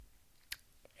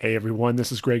Hey everyone,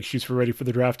 this is Greg Schutz for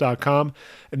ReadyForTheDraft.com,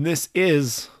 and this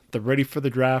is the Ready for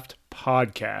the Draft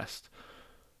podcast.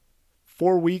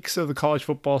 4 weeks of the college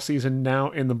football season now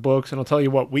in the books, and I'll tell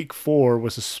you what, week 4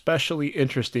 was especially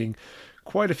interesting.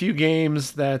 Quite a few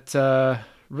games that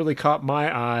really caught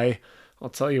my eye. I'll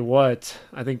tell you what,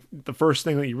 I think the first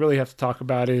thing that you really have to talk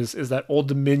about is that Old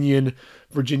Dominion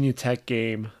Virginia Tech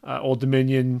game. Old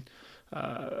Dominion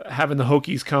having the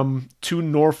Hokies come to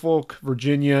Norfolk,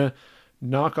 Virginia,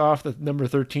 knock off the number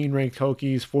 13 ranked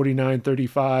Hokies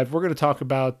 49-35. We're going to talk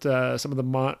about some of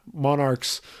the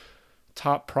Monarchs'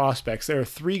 top prospects. There are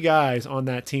 3 guys on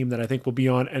that team that I think will be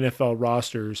on NFL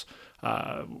rosters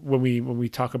when we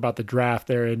talk about the draft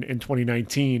there in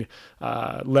 2019,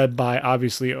 led by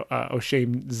obviously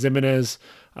Oshane Ximines,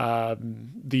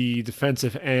 the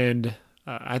defensive end.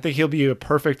 I think he'll be a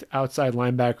perfect outside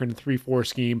linebacker in the 3-4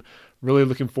 scheme. Really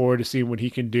looking forward to seeing what he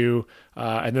can do.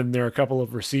 And then there are a couple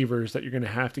of receivers that you're going to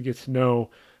have to get to know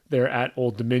there at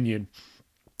Old Dominion.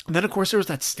 And then, of course, there was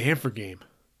that Stanford game.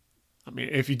 I mean,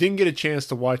 if you didn't get a chance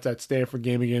to watch that Stanford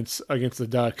game against the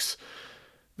Ducks,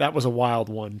 that was a wild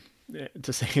one,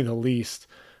 to say the least.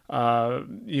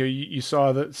 You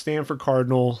saw the Stanford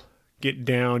Cardinal get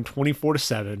down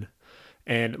 24-7,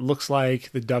 and it looks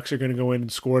like the Ducks are going to go in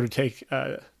and score to take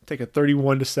a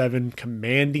 31-7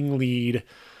 commanding lead.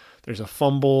 There's a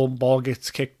fumble, ball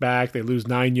gets kicked back, they lose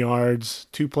 9 yards.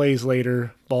 2 plays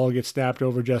later, ball gets snapped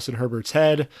over Justin Herbert's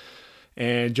head,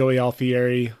 and Joey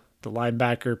Alfieri, the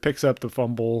linebacker, picks up the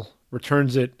fumble,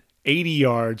 returns it 80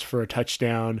 yards for a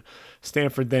touchdown.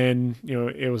 Stanford then,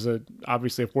 it was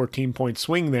obviously a 14-point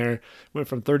swing there. Went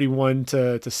from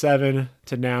 31-7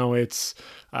 to now it's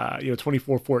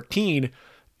 24-14.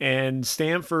 And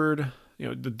Stanford,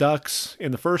 the Ducks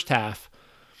in the first half,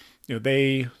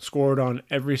 they scored on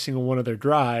every single one of their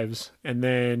drives, and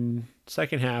then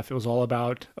second half it was all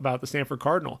about the Stanford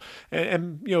Cardinal.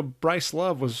 And Bryce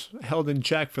Love was held in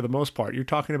check for the most part. You're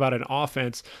talking about an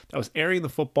offense that was airing the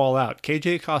football out.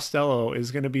 KJ Costello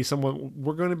is going to be someone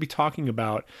we're going to be talking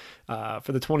about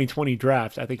for the 2020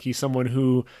 draft. I think he's someone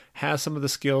who has some of the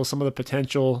skills, some of the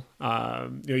potential.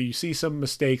 You see some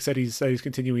mistakes that he's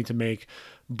continuing to make,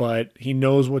 but he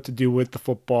knows what to do with the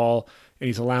football, and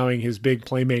he's allowing his big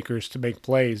playmakers to make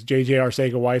plays. J.J.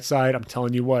 Arcega-Whiteside, I'm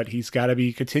telling you what, he's got to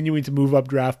be continuing to move up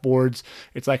draft boards.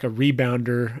 It's like a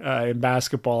rebounder in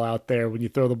basketball out there when you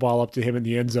throw the ball up to him in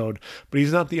the end zone. But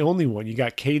he's not the only one. You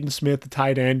got Caden Smith, the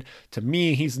tight end. To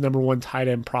me, he's the number 1 tight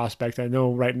end prospect. I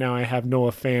know right now I have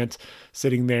Noah Fant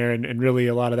sitting there, and really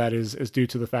a lot of that is due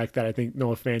to the fact that I think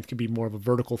Noah Fant can be more of a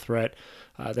vertical threat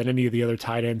than any of the other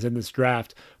tight ends in this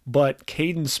draft. But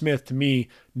Caden Smith, to me,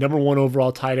 number 1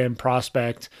 overall tight end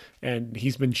prospect, and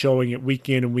he's been showing it week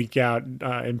in and week out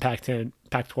in Pac-10,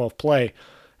 Pac-12 play.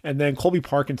 And then Colby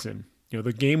Parkinson,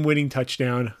 the game-winning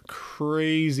touchdown,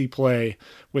 crazy play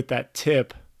with that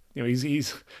tip.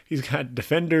 He's got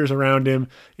defenders around him,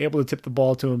 able to tip the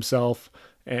ball to himself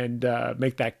and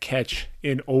make that catch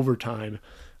in overtime.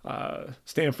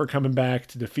 Stanford coming back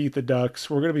to defeat the Ducks.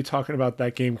 We're going to be talking about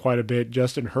that game quite a bit.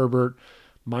 Justin Herbert,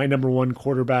 my number 1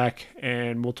 quarterback,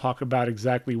 and we'll talk about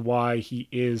exactly why he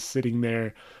is sitting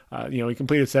there. He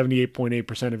completed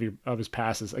 78.8% of his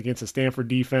passes against a Stanford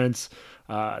defense.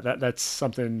 That's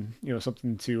something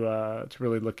to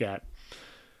really look at.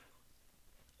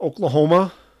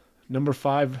 Oklahoma, number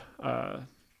 5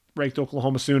 ranked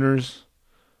Oklahoma Sooners,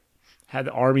 had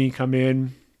the Army come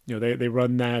in. They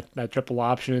run that triple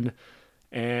option,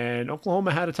 and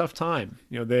Oklahoma had a tough time.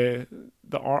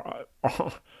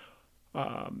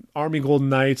 Army Golden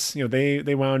Knights,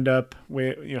 they wound up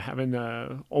with having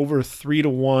over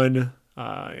 3-1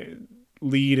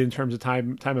 lead in terms of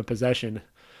time of possession,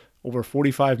 over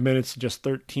 45 minutes to just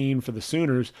 13 for the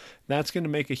Sooners. That's going to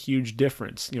make a huge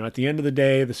difference. At the end of the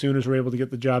day, the Sooners were able to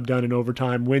get the job done in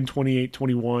overtime, win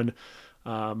 28-21.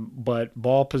 But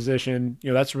ball position,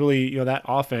 that's really, that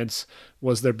offense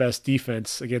was their best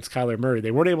defense against Kyler Murray.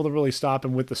 They weren't able to really stop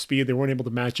him with the speed. They weren't able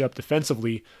to match up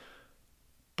defensively.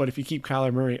 But if you keep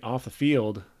Kyler Murray off the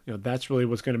field, that's really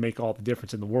what's going to make all the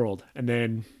difference in the world. And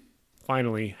then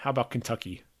finally, how about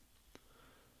Kentucky?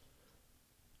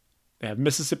 They have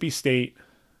Mississippi State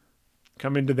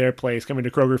come into their place, come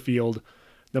into Kroger Field,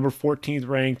 number 14th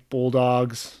ranked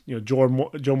Bulldogs, Joe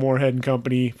Moorhead and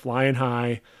company flying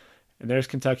high. And there's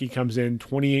Kentucky comes in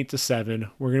 28-7.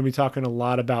 We're going to be talking a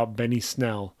lot about Benny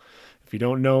Snell. If you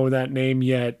don't know that name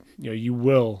yet, you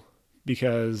will,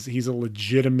 because he's a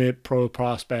legitimate pro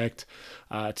prospect.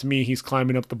 To me, he's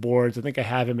climbing up the boards. I think I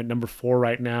have him at number 4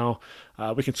 right now.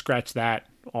 We can scratch that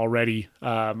already.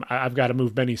 I've got to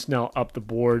move Benny Snell up the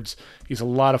boards. He's a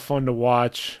lot of fun to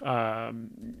watch.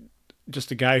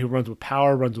 just a guy who runs with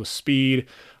power, runs with speed,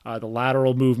 the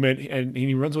lateral movement, and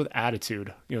he runs with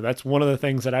attitude. That's one of the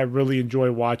things that I really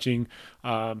enjoy watching.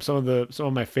 Some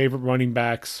of my favorite running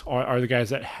backs are the guys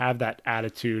that have that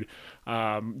attitude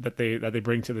that they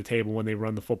bring to the table when they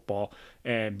run the football.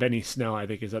 And Benny Snell, I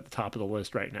think, is at the top of the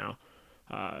list right now.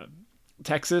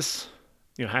 Texas,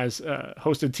 has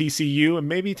hosted TCU, and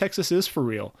maybe Texas is for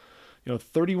real.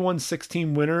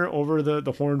 31-16 winner over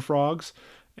the Horned Frogs.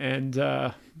 And,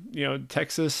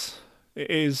 Texas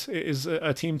is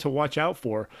a team to watch out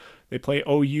for. They play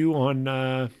OU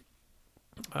on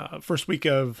first week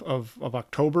of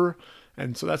October.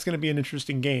 And so that's going to be an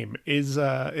interesting game. Is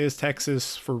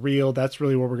Texas for real? That's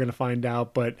really what we're going to find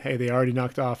out. But, hey, they already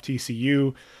knocked off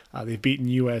TCU. They've beaten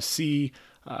USC.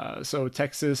 So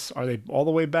Texas, are they all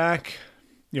the way back?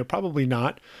 Probably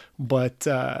not, but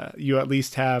you at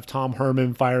least have Tom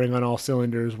Herman firing on all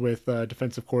cylinders with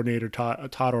defensive coordinator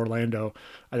Todd Orlando.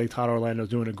 I think Todd Orlando's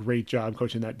doing a great job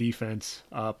coaching that defense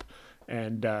up.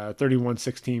 And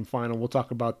 31-16 final. We'll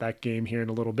talk about that game here in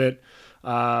a little bit.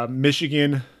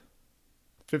 Michigan,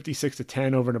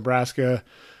 56-10 over Nebraska.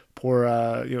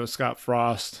 Poor, Scott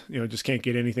Frost, just can't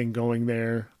get anything going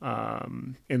there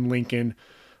in Lincoln.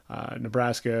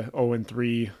 Nebraska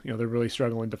 0-3, they're really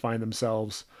struggling to find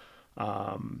themselves.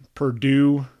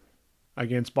 Purdue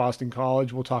against Boston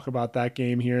College, we'll talk about that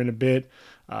game here in a bit.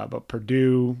 But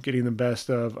Purdue getting the best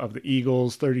of the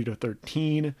Eagles,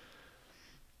 30-13.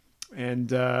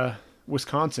 And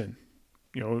Wisconsin,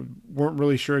 weren't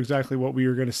really sure exactly what we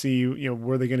were going to see.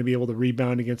 Were they going to be able to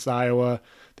rebound against Iowa?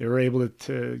 They were able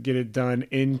to get it done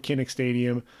in Kinnick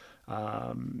Stadium.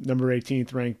 Number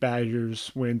 18th ranked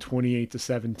Badgers win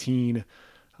 28-17.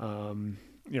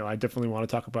 I definitely want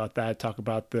to talk about that. Talk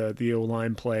about the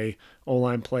O-line play.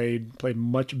 O-line played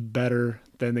much better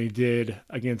than they did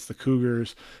against the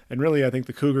Cougars. And really, I think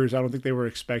the Cougars, I don't think they were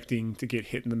expecting to get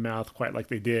hit in the mouth quite like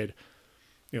they did.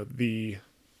 The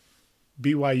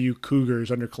BYU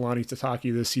Cougars under Kalani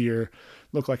Sitake this year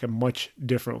look like a much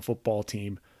different football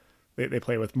team. They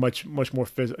play with much more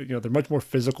they're much more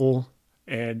physical.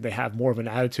 And they have more of an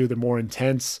attitude. They're more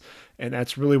intense. And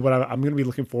that's really what I'm going to be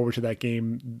looking forward to that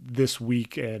game this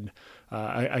week and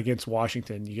against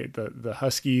Washington. You get the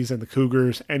Huskies and the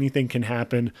Cougars. Anything can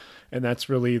happen. And that's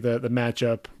really the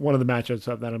matchup, one of the matchups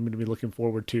that I'm going to be looking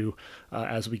forward to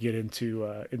as we get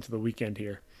into the weekend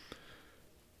here.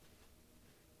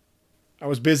 I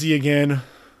was busy again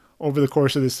over the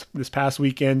course of this past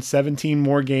weekend. 17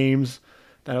 more games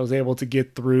that I was able to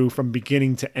get through from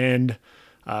beginning to end.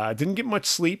 Didn't get much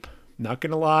sleep, not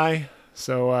going to lie.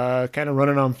 So kind of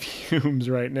running on fumes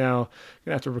right now. Going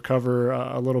to have to recover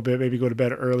a little bit, maybe go to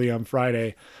bed early on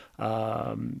Friday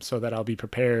so that I'll be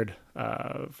prepared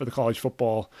for the college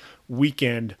football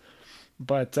weekend.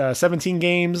 But 17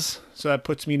 games, so that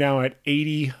puts me now at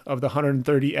 80 of the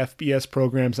 130 FBS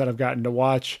programs that I've gotten to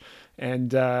watch.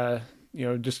 And,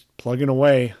 just plugging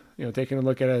away. Taking a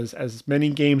look at as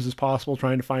many games as possible,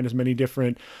 trying to find as many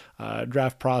different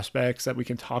draft prospects that we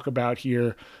can talk about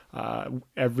here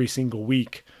every single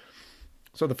week.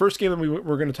 So the first game that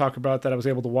we're going to talk about that I was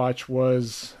able to watch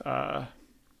was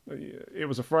it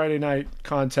was a Friday night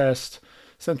contest,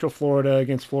 Central Florida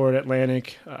against Florida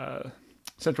Atlantic.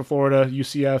 Central Florida,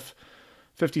 UCF,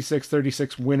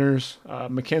 56-36 winners.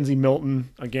 Mackenzie Milton,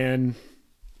 again,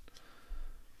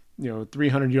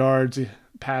 300 yards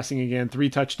passing again, 3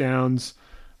 touchdowns.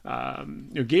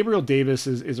 Gabriel Davis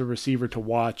is a receiver to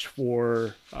watch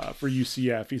for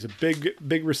UCF. He's a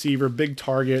big receiver, big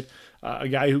target, a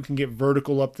guy who can get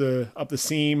vertical up the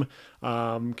seam,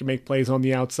 can make plays on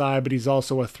the outside, but he's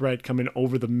also a threat coming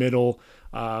over the middle.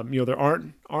 There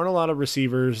aren't a lot of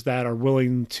receivers that are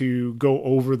willing to go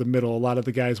over the middle. A lot of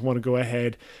the guys want to go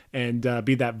ahead and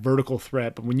be that vertical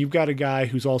threat. But when you've got a guy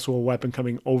who's also a weapon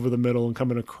coming over the middle and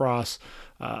coming across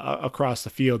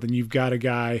the field, then you've got a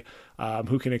guy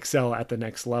who can excel at the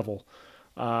next level.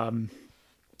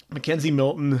 Mackenzie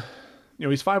Milton,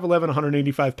 he's 5'11",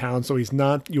 185 pounds, so he's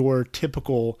not your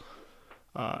typical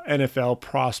NFL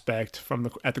prospect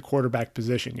at the quarterback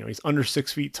position. He's under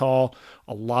 6 feet tall.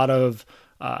 A lot of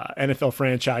NFL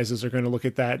franchises are going to look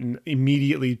at that and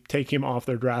immediately take him off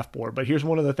their draft board. But here's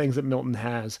one of the things that Milton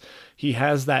has. He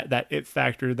has that it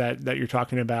factor that you're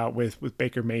talking about with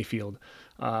Baker Mayfield.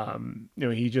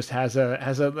 He just has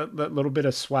a little bit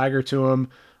of swagger to him.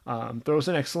 Throws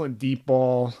an excellent deep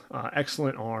ball,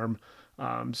 excellent arm.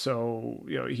 So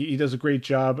he does a great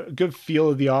job. Good feel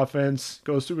of the offense.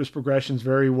 Goes through his progressions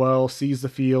very well. Sees the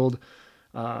field.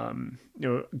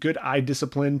 Good eye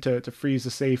discipline to freeze the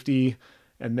safety,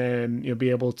 and then be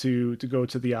able to go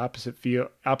to the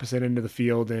opposite end of the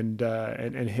field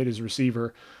and hit his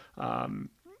receiver.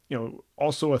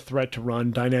 also a threat to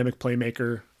run, dynamic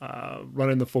playmaker,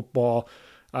 running the football.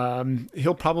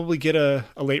 He'll probably get a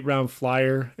late round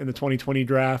flyer in the 2020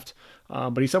 draft,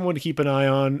 but he's someone to keep an eye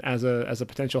on as a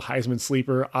potential Heisman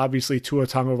sleeper. Obviously, Tua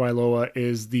Tagovailoa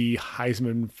is the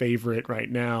Heisman favorite right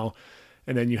now,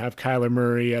 and then you have Kyler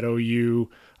Murray at OU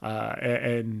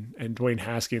and Dwayne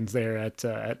Haskins there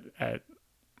at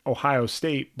Ohio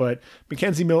State. But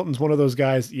Mackenzie Milton's one of those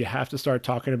guys you have to start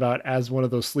talking about as one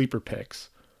of those sleeper picks.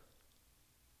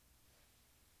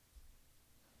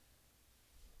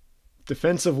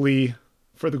 Defensively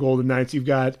for the Golden Knights, you've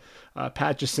got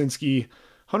Pat Jasinski,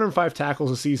 105 tackles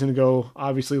a season ago,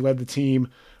 obviously led the team,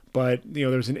 but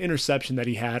there's an interception that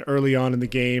he had early on in the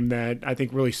game that I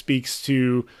think really speaks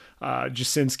to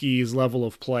Jasinski's level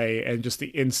of play and just the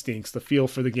instincts, the feel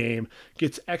for the game.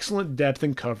 Gets excellent depth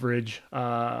and coverage,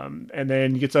 and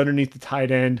then gets underneath the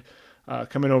tight end,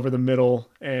 coming over the middle,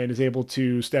 and is able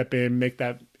to step in, make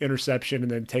that interception,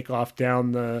 and then take off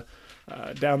down the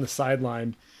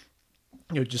sideline.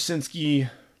 Jasinski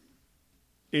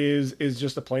is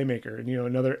just a playmaker, and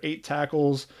another 8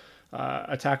 tackles,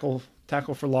 a tackle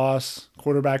for loss,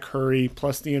 quarterback hurry,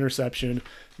 plus the interception,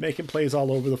 making plays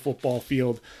all over the football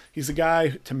field. He's a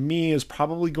guy, to me, is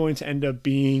probably going to end up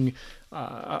being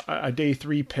a day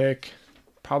 3 pick,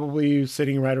 probably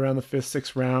sitting right around the 5th,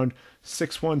 6th round.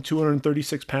 6'1",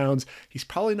 236 pounds. He's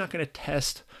probably not going to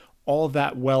test all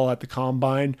that well at the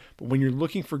combine, but when you're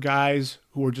looking for guys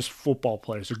who are just football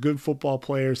players, they're good football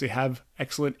players, they have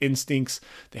excellent instincts,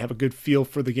 they have a good feel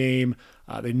for the game,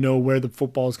 they know where the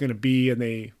football is going to be, and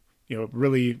they,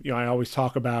 really, I always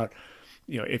talk about,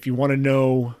 if you want to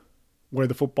know where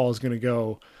the football is going to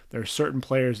go, there are certain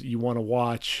players that you want to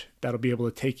watch that'll be able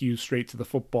to take you straight to the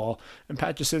football. And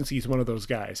Pat Jasinski is one of those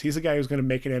guys. He's a guy who's going to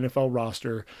make an NFL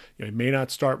roster. He may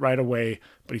not start right away,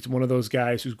 but he's one of those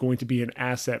guys who's going to be an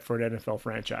asset for an NFL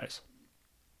franchise.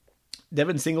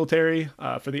 Devin Singletary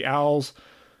for the Owls,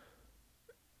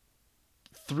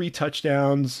 3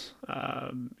 touchdowns,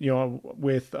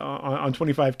 with on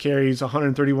 25 carries,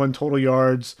 131 total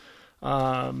yards.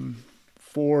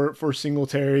 For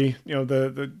Singletary,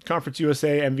 the Conference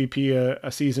USA MVP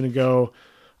a season ago.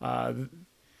 To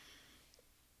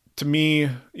me,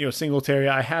 Singletary,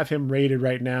 I have him rated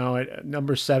right now at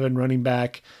number 7 running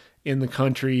back in the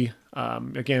country.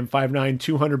 Again, 5'9",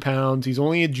 200 pounds. He's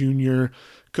only a junior,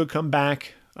 could come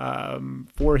back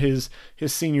for his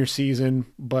senior season,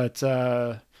 but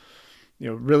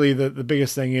really the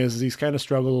biggest thing is he's kind of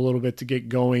struggled a little bit to get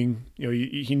going.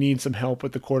 He needs some help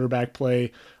with the quarterback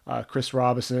play. Chris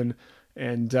Robinson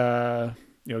and DeAndre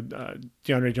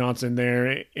Johnson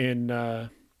there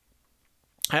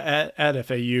at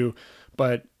FAU.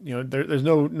 But there's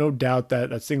no doubt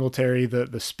that Singletary,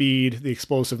 the speed, the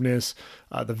explosiveness,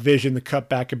 the vision, the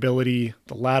cutback ability,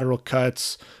 the lateral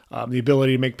cuts, the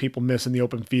ability to make people miss in the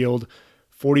open field.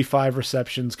 45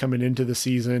 receptions coming into the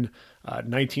season,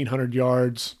 1,900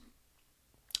 yards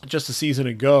just a season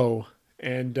ago.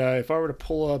 And if I were to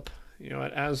pull up,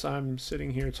 as I'm sitting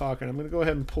here talking, I'm going to go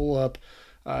ahead and pull up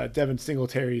Devin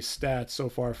Singletary's stats so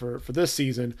far for this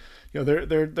season.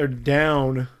 They're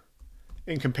down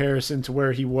in comparison to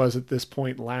where he was at this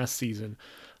point last season.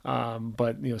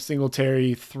 But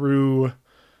Singletary through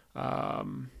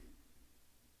the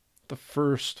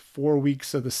first 4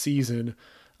 weeks of the season,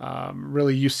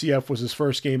 really UCF was his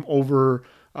first game over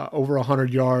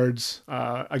 100 yards.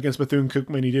 Against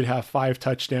Bethune-Cookman, he did have 5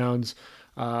 touchdowns.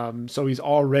 So he's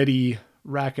already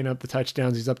racking up the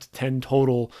touchdowns. He's up to 10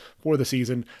 total for the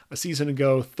season. A season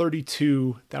ago,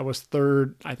 32. That was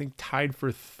third, I think tied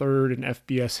for third in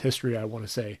FBS history, I want to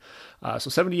say. So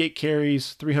 78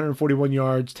 carries, 341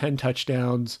 yards, 10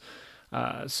 touchdowns.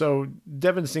 So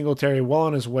Devin Singletary, well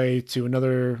on his way to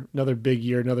another big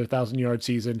year, another 1,000-yard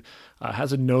season,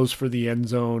 has a nose for the end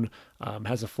zone,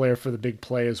 has a flair for the big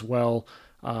play as well.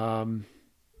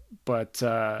 But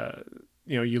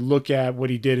you look at what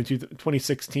he did in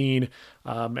 2016,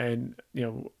 and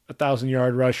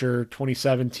 1,000-yard rusher,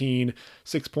 2017,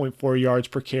 6.4 yards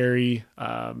per carry.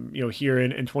 Here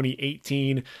in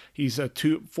 2018, he's a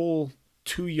full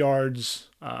 2 yards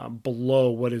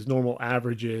below what his normal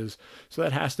average is. So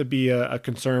that has to be a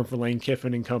concern for Lane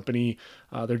Kiffin and company.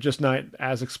 They're just not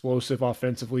as explosive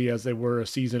offensively as they were a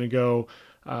season ago.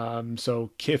 So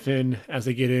Kiffin, as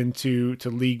they get into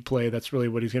league play, that's really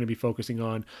what he's going to be focusing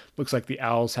on. Looks like the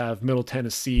Owls have Middle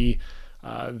Tennessee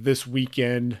this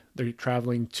weekend. They're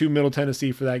traveling to Middle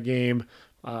Tennessee for that game,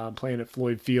 playing at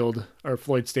Floyd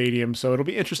Stadium. So it'll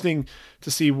be interesting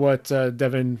to see what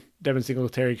Devin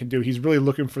Singletary can do. He's really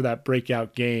looking for that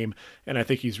breakout game, and I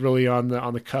think he's really on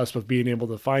the cusp of being able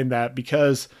to find that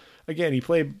because, again, he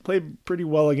played pretty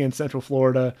well against Central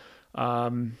Florida.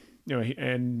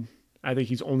 And I think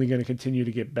he's only going to continue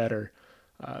to get better.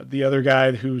 The other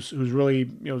guy who's really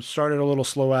started a little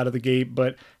slow out of the gate,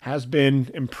 but has been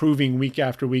improving week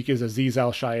after week is Azeez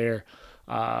Al-Shaair.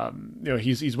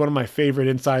 He's one of my favorite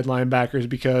inside linebackers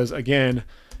because, again,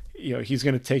 he's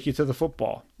going to take you to the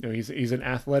football. He's an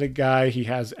athletic guy. He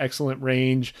has excellent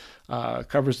range,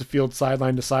 covers the field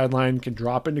sideline to sideline, can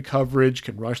drop into coverage,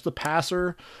 can rush the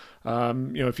passer.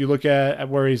 If you look at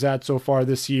where he's at so far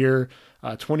this year,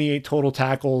 28 total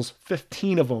tackles,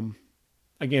 15 of them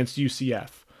against UCF.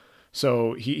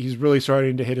 So he's really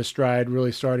starting to hit his stride,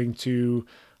 really starting to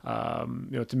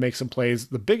to make some plays.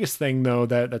 The biggest thing, though,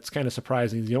 that's kind of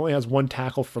surprising is he only has one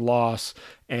tackle for loss,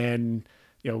 and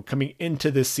coming into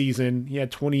this season, he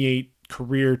had 28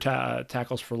 career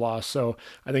tackles for loss. So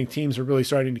I think teams are really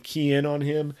starting to key in on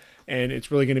him, and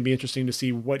it's really going to be interesting to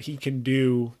see what he can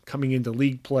do coming into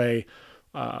league play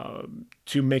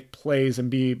to make plays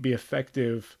and be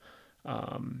effective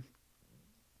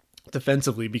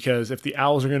defensively, because if the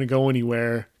Owls are going to go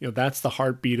anywhere, that's the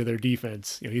heartbeat of their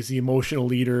defense. He's the emotional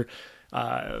leader.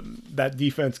 That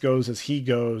defense goes as he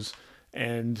goes.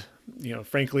 And,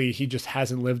 frankly, he just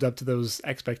hasn't lived up to those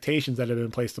expectations that have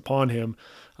been placed upon him.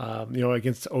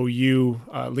 Against OU,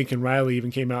 Lincoln Riley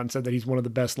even came out and said that he's one of the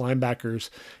best linebackers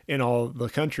in all the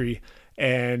country.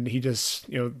 And he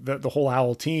just, the whole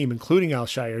Owl team, including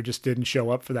Al-Shaair, just didn't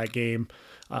show up for that game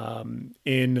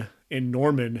in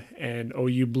Norman, and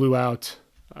OU blew out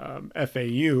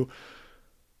FAU.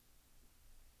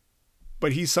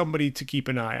 But he's somebody to keep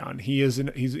an eye on. He's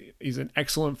an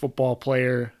excellent football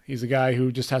player. He's a guy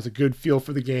who just has a good feel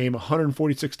for the game.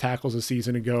 146 tackles a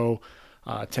season ago,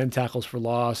 10 tackles for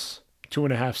loss,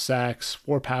 2.5 sacks,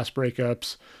 4 pass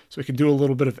breakups. So he can do a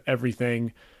little bit of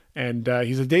everything. And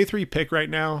he's a day 3 pick right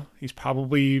now. He's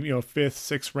probably 5th,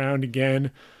 6th round again,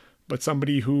 but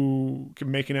somebody who can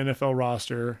make an NFL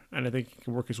roster, and I think he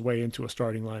can work his way into a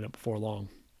starting lineup before long.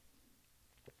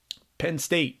 Penn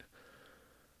State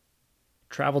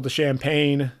traveled to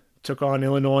Champaign, took on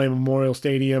Illinois Memorial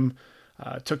Stadium,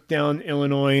 took down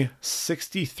Illinois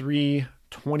 63-24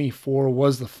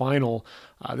 was the final.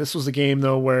 This was a game,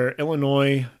 though, where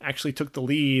Illinois actually took the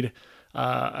lead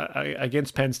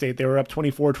against Penn State. They were up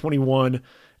 24-21,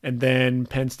 and then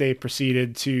Penn State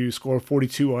proceeded to score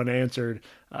 42 unanswered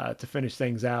to finish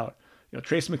things out.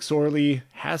 Trace McSorley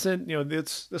hasn't,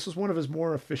 this was one of his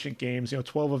more efficient games,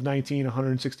 12 of 19,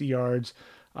 160 yards,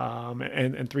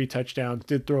 and 3 touchdowns,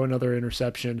 did throw another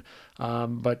interception.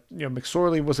 But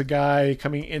McSorley was a guy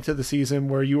coming into the season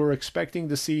where you were expecting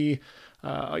to see,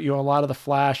 a lot of the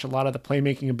flash, a lot of the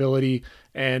playmaking ability,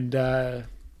 and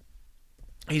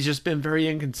he's just been very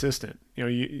inconsistent.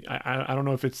 I don't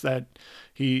know if it's that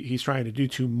he's trying to do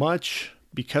too much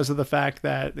because of the fact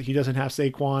that he doesn't have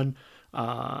Saquon.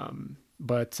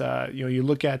 But you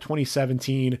look at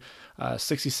 2017,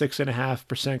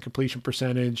 66.5% completion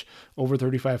percentage, over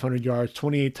 3,500 yards,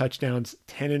 28 touchdowns,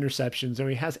 10 interceptions. And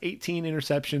he has 18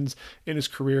 interceptions in his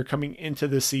career coming into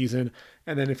this season.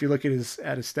 And then if you look at his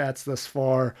stats thus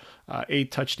far,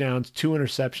 8 touchdowns, 2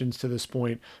 interceptions to this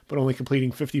point, but only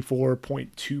completing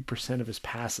 54.2% of his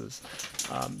passes.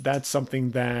 That's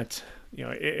something that,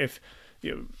 if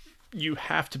you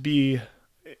have to be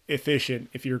efficient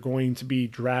if you're going to be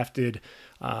drafted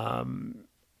when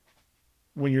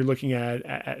you're looking at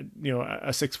a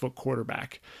 6-foot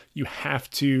quarterback. You have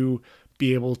to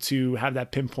be able to have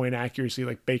that pinpoint accuracy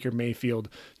like Baker Mayfield.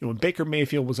 When Baker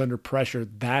Mayfield was under pressure,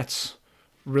 that's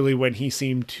really when he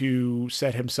seemed to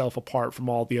set himself apart from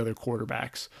all the other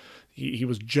quarterbacks. He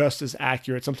was just as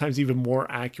accurate, sometimes even more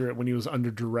accurate when he was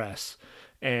under duress.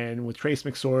 And with Trace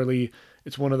McSorley,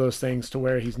 it's one of those things to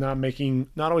where he's not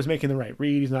always making the right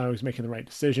read. He's not always making the right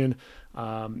decision.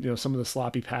 Some of the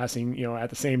sloppy passing, at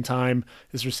the same time,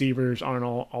 his receivers aren't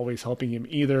always helping him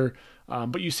either.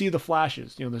 But you see the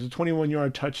flashes. There's a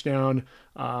 21-yard touchdown,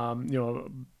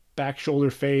 back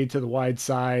shoulder fade to the wide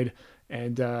side,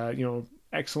 and,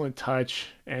 excellent touch.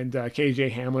 And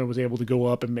KJ Hamler was able to go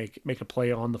up and make a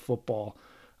play on the football.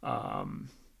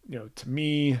 To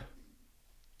me,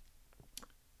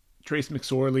 Trace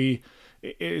McSorley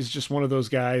is just one of those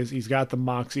guys. He's got the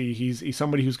moxie. He's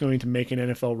somebody who's going to make an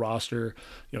NFL roster.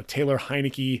 Taylor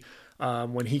Heineke,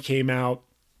 when he came out,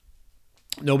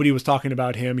 nobody was talking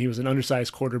about him. He was an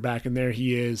undersized quarterback, and there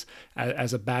he is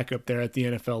as a backup there at the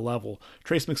NFL level.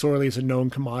 Trace McSorley is a known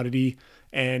commodity,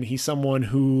 and he's someone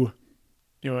who,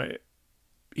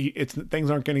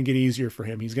 things aren't going to get easier for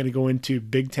him. He's going to go into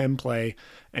Big Ten play,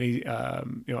 and he,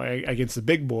 against the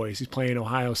big boys. He's playing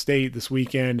Ohio State this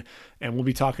weekend, and we'll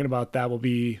be talking about that. We'll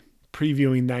be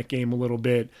previewing that game a little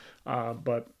bit.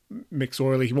 But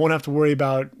McSorley. He won't have to worry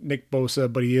about Nick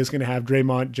Bosa, but he is going to have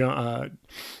Draymond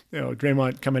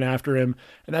coming after him,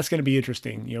 and that's going to be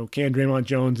interesting. Can Draymond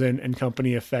Jones and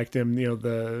company affect him?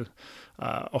 The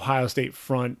Ohio State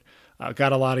front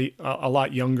got a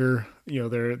lot younger.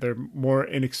 They're more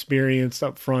inexperienced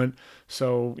up front.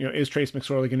 So is Trace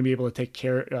McSorley going to be able to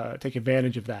take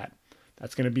advantage of that?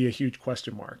 That's going to be a huge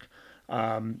question mark.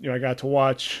 I got to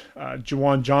watch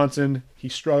Juwan Johnson. He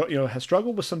has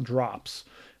struggled with some drops,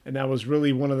 and that was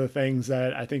really one of the things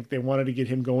that I think they wanted to get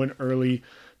him going early.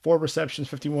 4 receptions,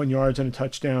 51 yards, and a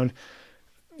touchdown.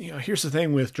 Here's the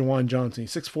thing with Juwan Johnson.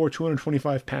 He's 6'4",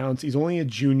 225 pounds. He's only a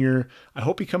junior. I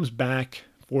hope he comes back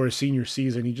for his senior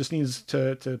season. He just needs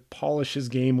to polish his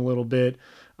game a little bit.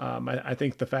 I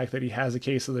think the fact that he has a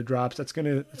case of the drops, it's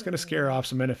gonna scare off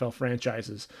some NFL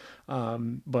franchises.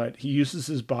 But he uses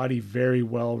his body very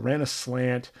well. Ran a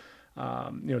slant,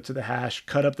 to the hash,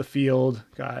 cut up the field,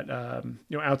 got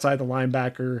outside the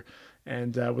linebacker,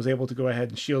 and was able to go ahead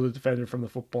and shield the defender from the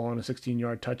football on a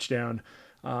 16-yard touchdown.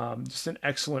 Just an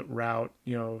excellent route,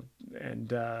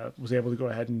 and was able to go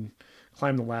ahead and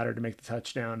climb the ladder to make the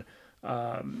touchdown.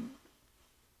 To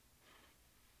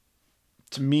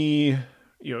me,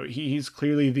 he's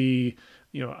clearly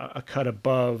a cut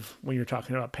above when you're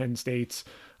talking about Penn State's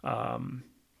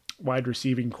wide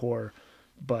receiving core.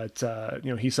 But,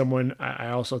 he's someone I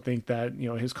also think that,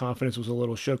 his confidence was a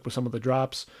little shook with some of the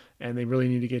drops, and they really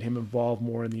need to get him involved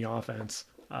more in the offense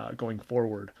going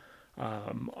forward.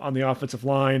 On the offensive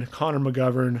line, Connor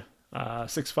McGovern,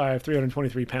 6'5",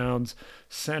 323 pounds,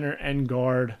 center and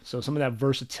guard. So some of that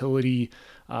versatility.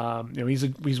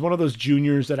 He's one of those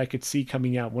juniors that I could see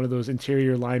coming out, one of those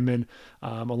interior linemen,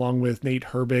 along with Nate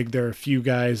Herbig. There are a few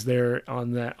guys there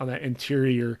on that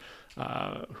interior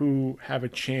who have a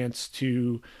chance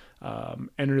to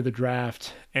enter the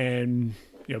draft and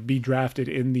be drafted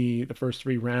in the first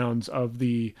 3 rounds of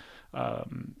the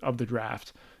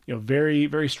draft. Very,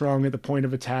 very strong at the point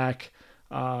of attack.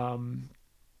 There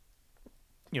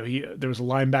was a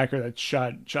linebacker that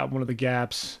shot one of the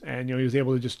gaps, and he was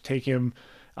able to just take him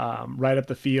right up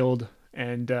the field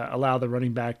and allow the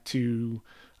running back to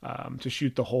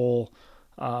shoot the hole.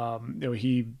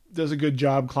 He does a good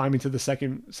job climbing to the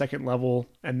second level,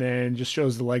 and then just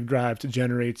shows the leg drive to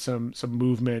generate some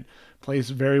movement. Plays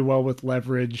very well with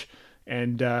leverage,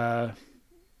 and there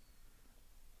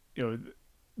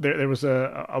was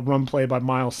a run play by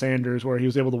Miles Sanders where he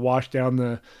was able to wash down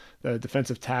the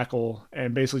defensive tackle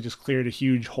and basically just cleared a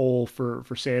huge hole for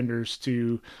Sanders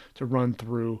to run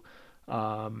through.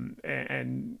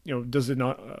 Does it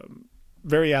not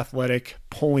very athletic,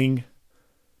 pulling,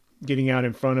 getting out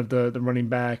in front of the running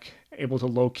back, able to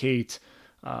locate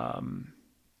the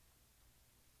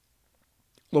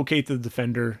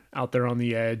defender out there on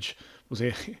the edge.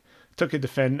 Took a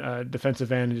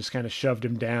defensive end and just kind of shoved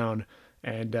him down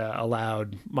and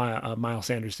allowed Miles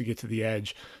Sanders to get to the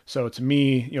edge. So to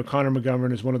me, Connor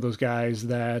McGovern is one of those guys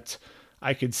that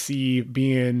I could see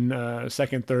being a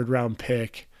second, third round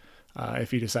pick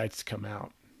if he decides to come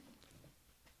out.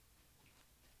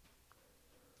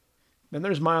 Then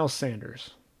there's Miles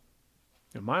Sanders.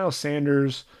 Miles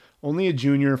Sanders, only a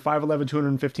junior, 5'11",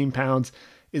 215 pounds.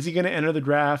 Is he going to enter the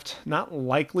draft? Not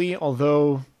likely,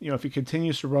 although, if he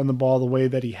continues to run the ball the way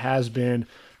that he has been,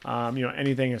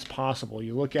 anything is possible.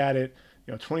 You look at it,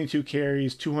 22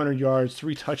 carries, 200 yards,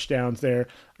 3 touchdowns there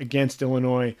against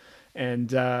Illinois. And,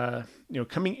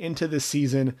 coming into this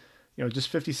season, just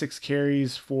 56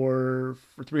 carries for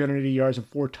 380 yards and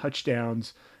 4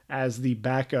 touchdowns as the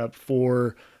backup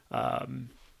for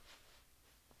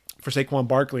Saquon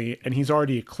Barkley, and he's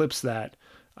already eclipsed that,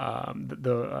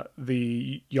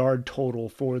 the yard total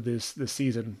for this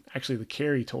season, actually the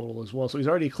carry total as well. So he's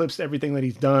already eclipsed everything that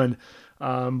he's done.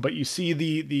 But you see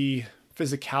the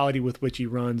physicality with which he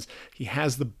runs. He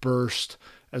has the burst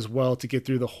as well to get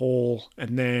through the hole,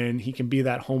 and then he can be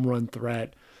that home run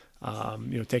threat.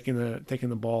 Taking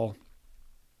the ball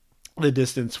the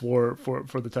distance for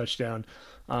the touchdown.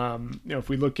 If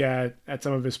we look at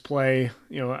some of his play,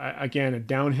 again, a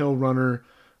downhill runner.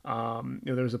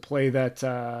 There was a play that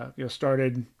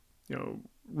started,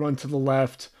 run to the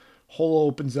left, hole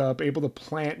opens up, able to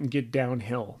plant and get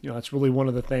downhill. That's really one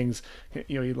of the things.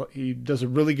 He does a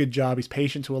really good job. He's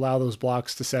patient to allow those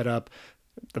blocks to set up,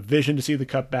 the vision to see the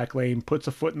cutback lane, puts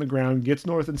a foot in the ground, gets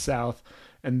north and south,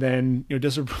 and then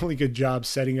does a really good job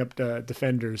setting up the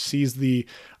defenders. Sees the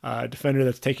defender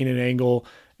that's taking an angle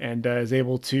and is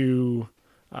able to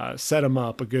set him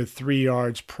up a good 3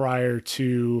 yards prior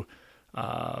to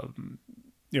the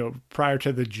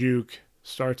juke,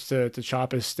 starts to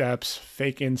chop his steps,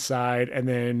 fake inside, and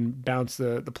then bounce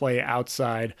the play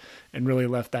outside, and really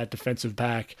left that defensive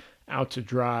back out to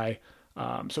dry.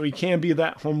 So he can be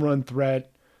that home run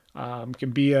threat.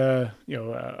 Can be a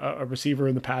receiver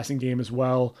in the passing game as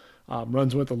well.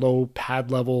 Runs with a low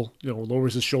pad level,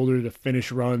 lowers his shoulder to finish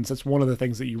runs. That's one of the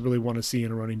things that you really want to see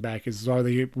in a running back is are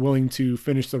they willing to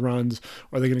finish the runs,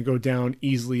 or are they going to go down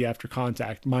easily after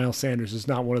contact? Miles Sanders is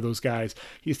not one of those guys.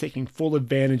 He's taking full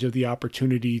advantage of the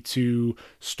opportunity to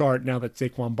start now that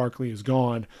Saquon Barkley is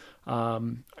gone.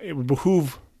 It would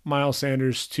behoove Miles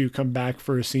Sanders to come back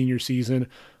for a senior season,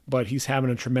 but he's having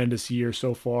a tremendous year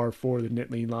so far for the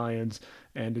Nittany Lions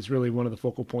and is really one of the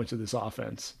focal points of this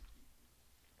offense.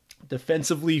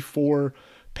 Defensively for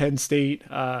Penn State,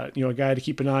 a guy to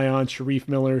keep an eye on, Sharif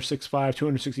Miller, 6'5",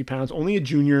 260 pounds, only a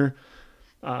junior,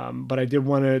 but I did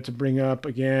want to bring up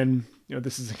again,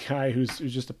 this is a guy who's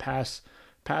just a pass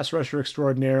rusher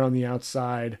extraordinaire on the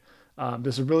outside.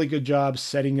 Does a really good job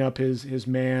setting up his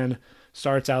man,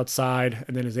 starts outside,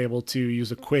 and then is able to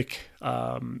use a quick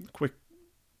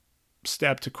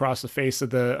step to cross the face of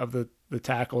the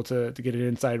tackle to get an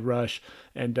inside rush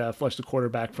and flush the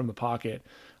quarterback from the pocket.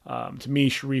 To me,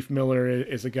 Sharif Miller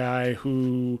is a guy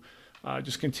who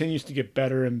just continues to get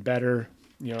better and better,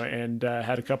 and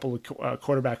had a couple of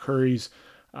quarterback hurries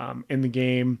in the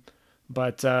game.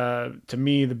 But to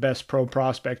me, the best pro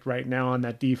prospect right now on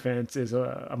that defense is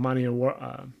Amani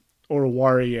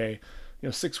Oruwariye.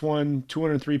 6'1",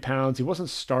 203 pounds. He wasn't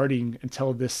starting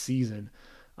until this season,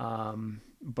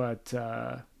 but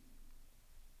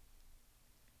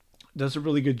does a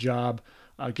really good job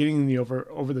getting the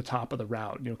over the top of the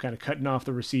route, kind of cutting off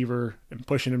the receiver and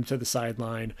pushing him to the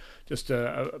sideline. Just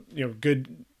a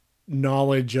good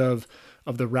knowledge of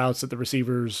the routes that the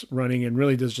receiver's running, and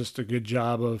really does just a good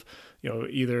job of,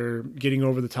 either getting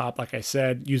over the top, like I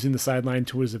said, using the sideline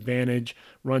to his advantage,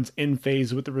 runs in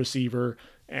phase with the receiver,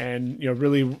 and,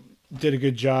 really did a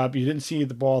good job. You didn't see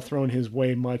the ball thrown his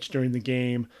way much during the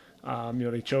game.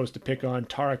 They chose to pick on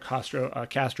Tara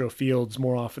Castro Fields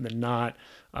more often than not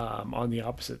on the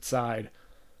opposite side,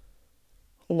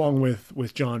 along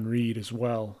with John Reed as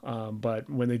well. But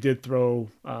when they did throw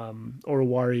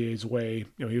Oruwariye's way,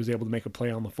 he was able to make a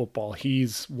play on the football.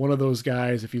 He's one of those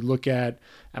guys, if you look at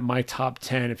my top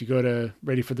 10, if you go to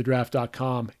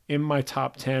readyforthedraft.com, in my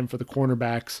top 10 for the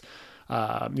cornerbacks,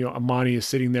 Amani is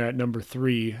sitting there at number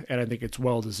 3, and I think it's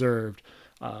well-deserved.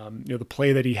 The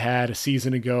play that he had a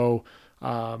season ago,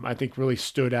 I think really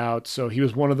stood out. So he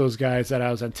was one of those guys that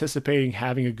I was anticipating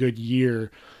having a good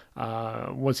year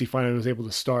once he finally was able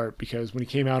to start, because when he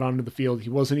came out onto the field, he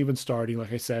wasn't even starting,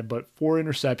 like I said, but 4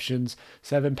 interceptions,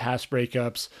 7 pass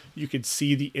breakups. You could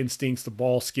see the instincts, the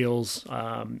ball skills,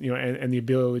 and the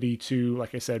ability to,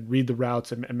 like I said, read the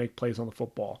routes and make plays on the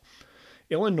football.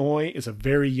 Illinois is a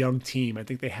very young team. I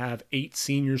think they have 8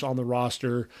 seniors on the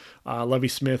roster. Lovie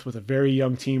Smith with a very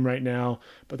young team right now.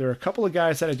 But there are a couple of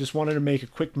guys that I just wanted to make a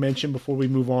quick mention before we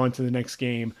move on to the next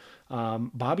game.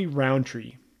 Bobby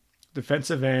Roundtree,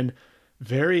 defensive end,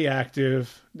 very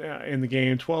active in the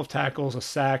game. 12 tackles, a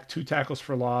sack, 2 tackles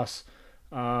for loss.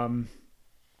 Has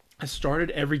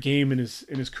started every game in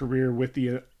his career with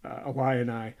the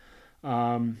Illini.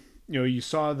 You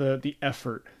saw the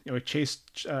effort. It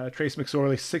chased Trace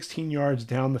McSorley 16 yards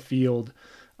down the field.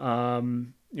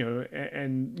 And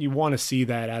you want to see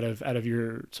that out of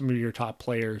some of your top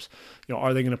players.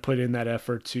 Are they going to put in that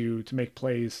effort to make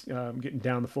plays, getting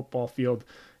down the football field?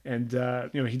 And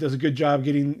he does a good job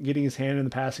getting his hand in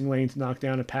the passing lane to knock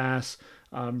down a pass.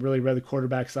 Really read the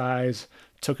quarterback's eyes,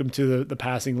 took him to the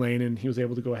passing lane, and he was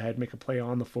able to go ahead and make a play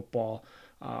on the football.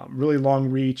 Really long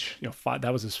reach.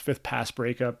 That was his 5th pass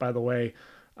breakup, by the way.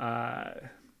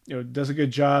 Does a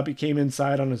good job. He came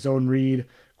inside on a zone read.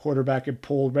 Quarterback had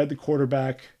pulled, read the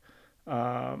quarterback.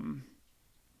 With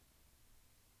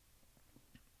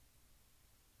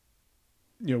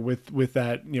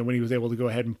that, when he was able to go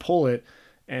ahead and pull it,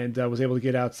 and was able to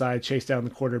get outside, chase down the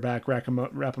quarterback, wrap him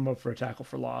up for a tackle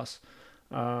for loss.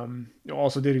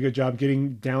 Also did a good job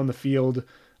getting down the field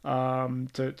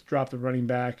to drop the running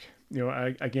back.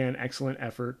 Again, excellent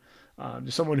effort.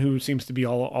 Just someone who seems to be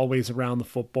always around the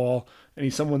football, and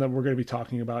he's someone that we're going to be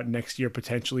talking about next year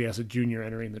potentially as a junior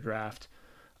entering the draft.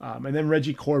 And then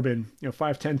Reggie Corbin,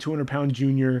 5'10", 200-pound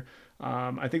junior.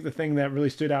 I think the thing that really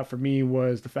stood out for me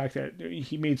was the fact that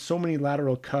he made so many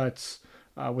lateral cuts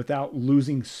without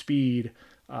losing speed,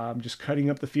 just cutting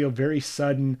up the field, very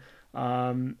sudden.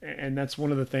 And that's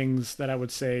one of the things that I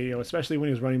would say, especially when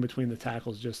he was running between the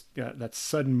tackles, just that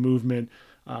sudden movement.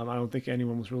 I don't think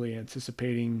anyone was really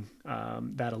anticipating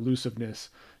that elusiveness.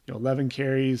 11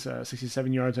 carries,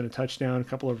 67 yards and a touchdown, a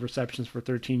couple of receptions for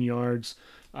 13 yards.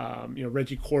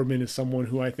 Reggie Corbin is someone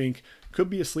who I think could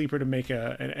be a sleeper to make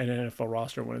an NFL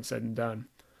roster when it's said and done.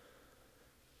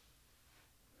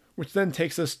 Which then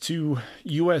takes us to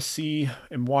USC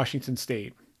and Washington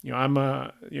State. I'm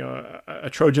a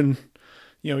Trojan,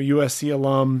 USC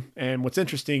alum, and what's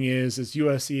interesting is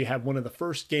USC had one of the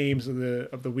first games of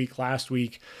the week last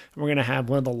week, and we're going to have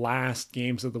one of the last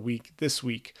games of the week this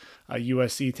week.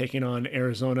 USC taking on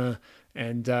Arizona,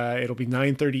 and it'll be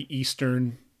 9:30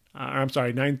 Eastern.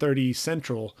 9:30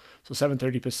 Central, so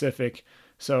 7:30 Pacific.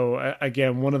 So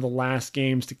again, one of the last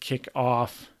games to kick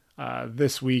off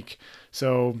this week.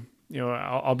 So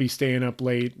I'll be staying up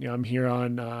late. I'm here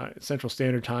on Central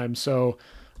Standard Time, so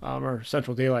or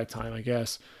Central Daylight Time, I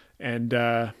guess. And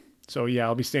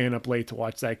I'll be staying up late to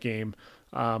watch that game.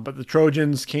 But the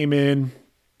Trojans came in,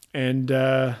 and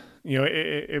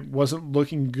it wasn't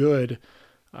looking good.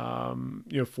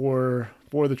 For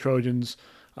the Trojans.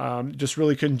 Just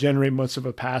really couldn't generate much of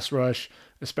a pass rush,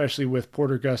 especially with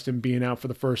Porter Gustin being out for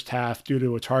the first half due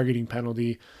to a targeting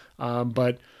penalty.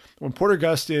 But when Porter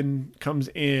Gustin comes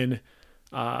in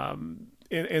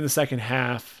the second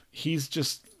half, he's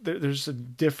just there's a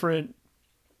different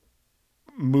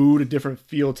mood, a different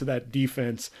feel to that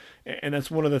defense, and that's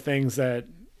one of the things that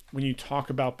when you talk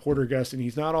about Porter Gustin,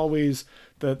 he's not always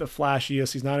the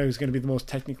flashiest. He's not always going to be the most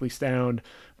technically sound,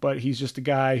 but he's just a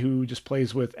guy who just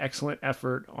plays with excellent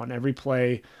effort on every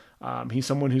play. He's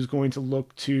someone who's going to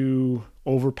look to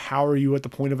overpower you at the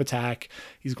point of attack.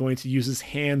 He's going to use his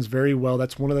hands very well.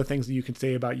 That's one of the things that you can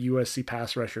say about USC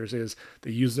pass rushers is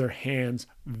they use their hands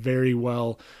very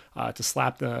well to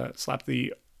slap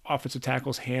the offensive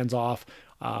tackle's hands off.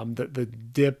 The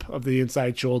dip of the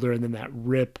inside shoulder and then that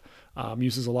rip.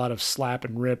 Uses a lot of slap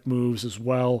and rip moves as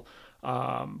well.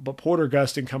 But Porter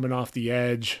Gustin coming off the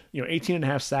edge, 18 and a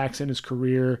half sacks in his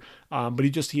career. But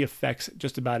he affects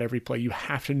just about every play. You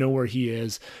have to know where he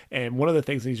is. And one of the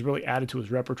things that he's really added to his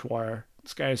repertoire,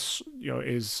 this guy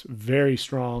is very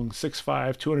strong,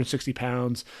 6'5", 260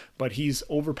 pounds, but he's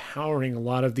overpowering a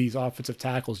lot of these offensive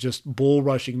tackles, just bull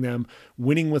rushing them,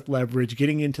 winning with leverage,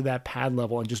 getting into that pad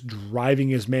level and just driving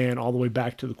his man all the way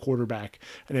back to the quarterback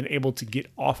and then able to get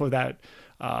off of that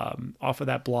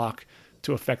block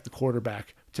to affect the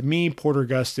quarterback. To me, Porter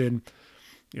Gustin,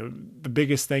 the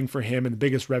biggest thing for him and the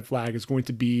biggest red flag is going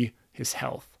to be his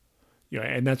health.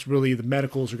 And that's really the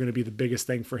medicals are going to be the biggest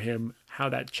thing for him, how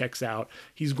that checks out.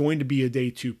 He's going to be a day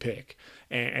 2 pick.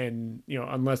 And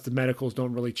unless the medicals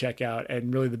don't really check out.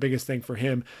 And really the biggest thing for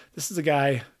him, this is a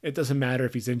guy, it doesn't matter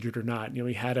if he's injured or not.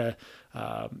 He had a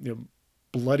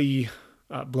bloody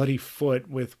foot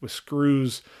with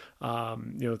screws,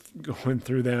 going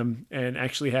through them, and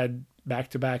actually had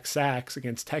back-to-back sacks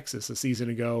against Texas a season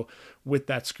ago with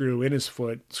that screw in his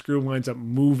foot. Screw winds up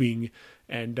moving,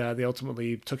 and they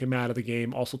ultimately took him out of the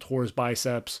game. Also tore his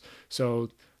biceps. So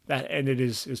that ended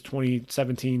his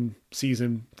 2017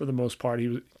 season for the most part.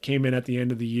 He came in at the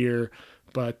end of the year,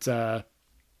 but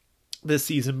this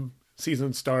season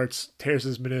starts, tears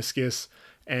his meniscus,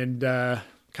 and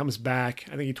comes back.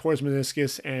 I think he tore his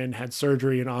meniscus and had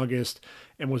surgery in August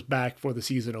and was back for the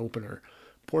season opener.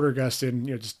 Porter Gustin,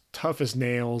 just tough as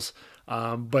nails,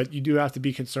 but you do have to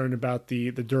be concerned about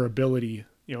the durability,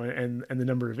 and the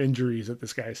number of injuries that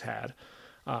this guy's had.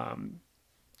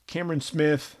 Cameron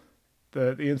Smith,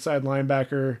 the inside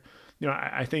linebacker,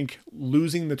 I think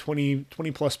losing the 20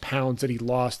 plus pounds that he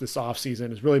lost this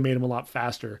offseason has really made him a lot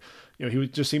faster. He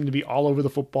just seemed to be all over the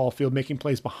football field, making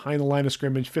plays behind the line of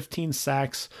scrimmage, 15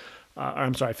 tackles,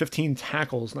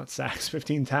 not sacks,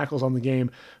 15 tackles on the game,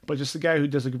 but just a guy who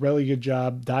does a really good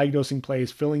job diagnosing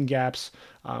plays, filling gaps,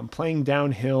 playing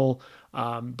downhill,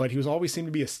 but he was always seemed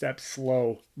to be a step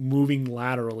slow, moving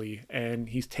laterally, and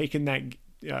he's taken that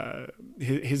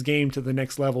his game to the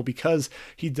next level because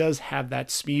he does have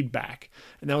that speed back.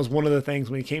 And that was one of the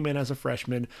things when he came in as a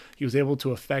freshman, he was able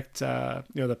to affect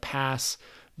the pass,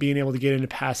 being able to get into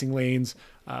passing lanes,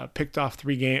 picked off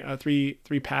three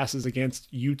passes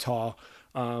against Utah,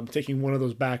 taking one of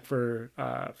those back for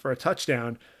a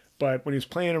touchdown. But when he was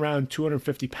playing around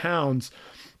 250 pounds,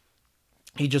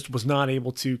 he just was not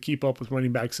able to keep up with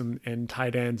running backs and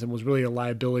tight ends and was really a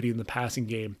liability in the passing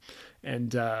game.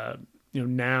 And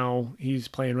now he's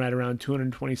playing right around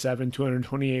 227,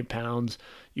 228 pounds.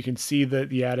 You can see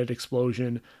the added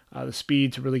explosion, the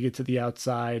speed to really get to the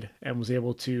outside, and was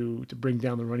able to bring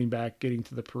down the running back, getting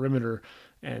to the perimeter.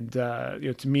 And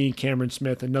to me, Cameron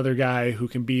Smith, another guy who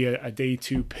can be a day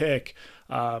 2 pick.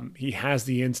 He has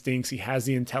the instincts, he has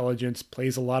the intelligence,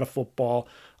 plays a lot of football,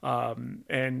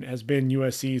 and has been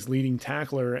USC's leading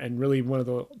tackler and really one of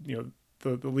the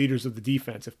the leaders of the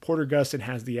defense. If Porter Gustin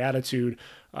has the attitude,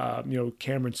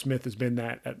 Cameron Smith has been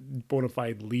that bona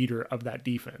fide leader of that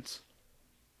defense.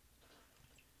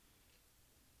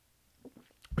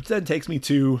 Which then takes me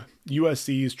to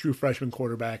USC's true freshman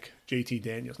quarterback, JT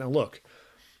Daniels. Now, look,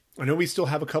 I know we still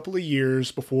have a couple of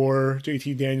years before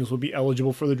JT Daniels will be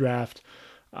eligible for the draft.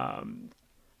 But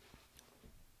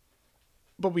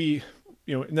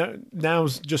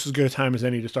now's just as good a time as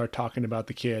any to start talking about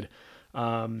the kid.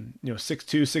 6'2",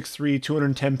 6'3",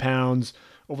 210 pounds,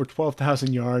 over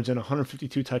 12,000 yards and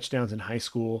 152 touchdowns in high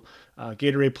school.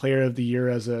 Gatorade Player of the Year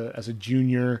as a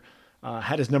junior.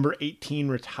 Had his number 18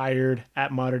 retired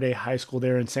at Mater Dei High School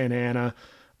there in Santa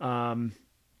Ana.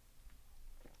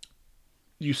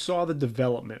 You saw the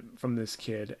development from this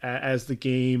kid as the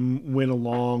game went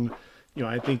along.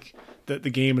 I think that the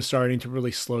game is starting to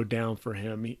really slow down for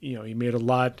him. He made a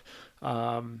lot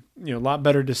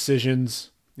better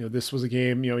decisions. This was a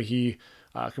game, he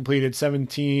completed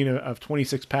 17 of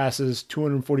 26 passes,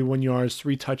 241 yards,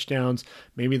 3 touchdowns.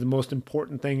 Maybe the most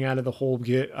important thing out of the whole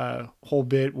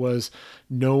bit was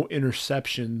no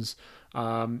interceptions.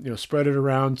 Spread it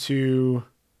around to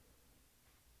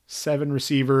 7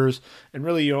 receivers, and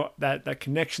really, that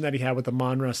connection that he had with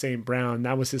Amon-Ra St. Brown,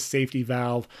 that was his safety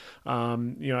valve,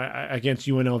 against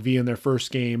UNLV in their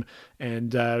first game.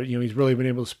 And, he's really been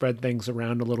able to spread things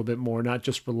around a little bit more, not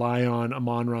just rely on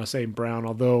Amon-Ra St. Brown.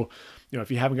 Although,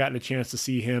 if you haven't gotten a chance to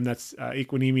see him, that's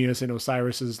Equanimeous and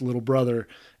Osiris's little brother.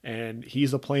 And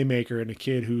he's a playmaker and a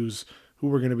kid who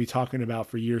we're going to be talking about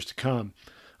for years to come.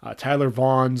 Tyler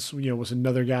Vaughns, was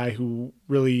another guy who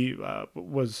really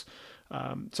was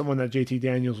someone that JT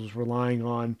Daniels was relying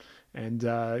on. And,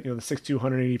 the 6'2",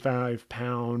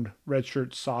 185-pound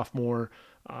redshirt sophomore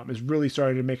is really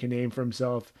starting to make a name for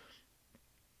himself.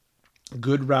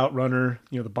 Good route runner,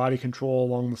 the body control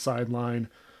along the sideline,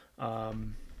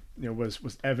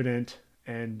 was evident.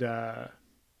 And, there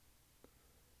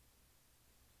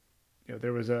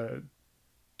was a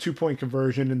 2-point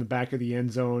conversion in the back of the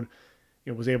end zone.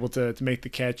 Was able to make the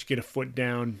catch, get a foot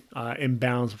down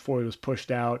inbounds before he was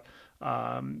pushed out.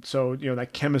 So that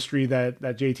chemistry that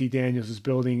JT Daniels is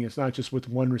building, it's not just with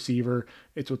one receiver,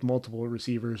 it's with multiple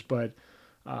receivers. But,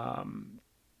 one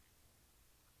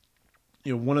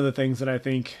of the things that I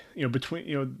think,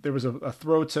 between, there was a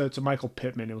throw to Michael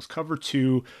Pittman. It was cover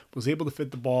 2, was able to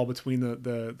fit the ball between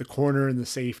the corner and the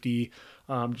safety,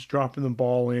 just dropping the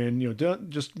ball in,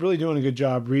 just really doing a good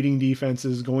job reading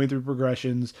defenses, going through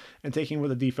progressions, and taking what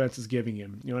the defense is giving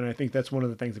him. And I think that's one of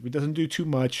the things. If he doesn't do too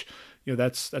much,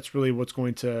 that's really what's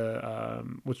really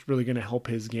going to help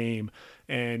his game.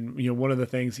 And one of the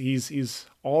things, he's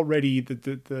already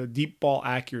the deep ball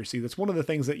accuracy. That's one of the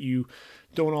things that you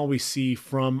don't always see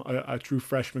from a true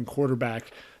freshman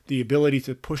quarterback. The ability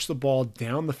to push the ball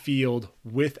down the field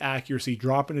with accuracy,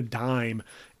 dropping a dime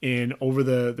in over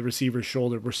the receiver's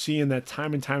shoulder. We're seeing that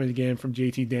time and time again from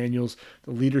JT Daniels.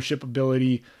 The leadership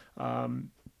ability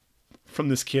from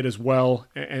this kid as well.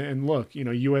 And look,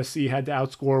 USC had to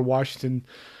outscore Washington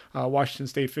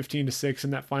State 15-6 in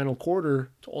that final quarter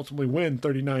to ultimately win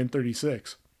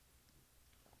 39-36.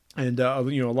 And a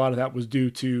lot of that was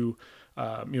due to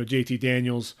JT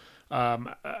Daniels.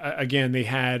 Again, they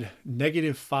had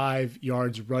 -5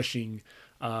 yards rushing,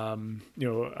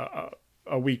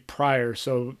 a week prior,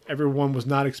 so everyone was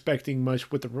not expecting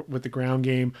much with the ground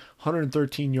game.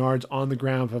 113 yards on the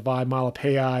ground for Vavae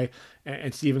Malepeai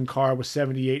and Stephen Carr with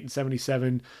 78 and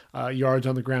 77 yards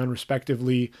on the ground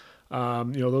respectively.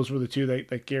 Those were the two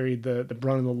that carried the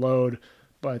brunt of the load,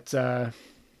 but.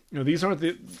 These aren't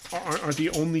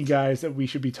the only guys that we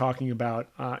should be talking about.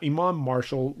 Iman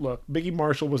Marshall, look, Biggie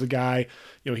Marshall was a guy.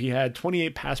 He had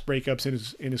 28 pass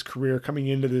breakups in his career coming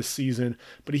into this season,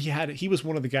 but he was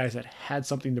one of the guys that had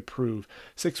something to prove.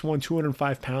 6'1",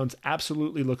 205 pounds,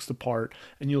 absolutely looks the part.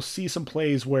 And you'll see some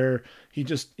plays where he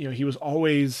just, he was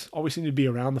always seemed to be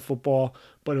around the football,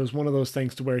 but it was one of those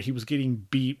things to where he was getting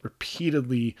beat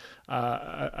repeatedly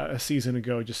a season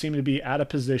ago. Just seemed to be out of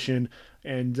position.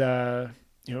 And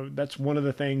that's one of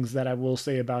the things that I will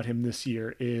say about him this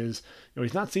year is,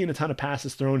 he's not seeing a ton of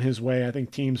passes thrown his way. I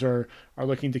think teams are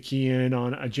looking to key in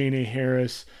on Ajane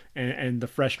Harris and the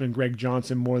freshman Greg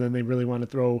Johnson more than they really want to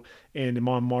throw in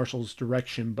Iman Marshall's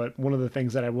direction. But one of the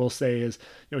things that I will say is,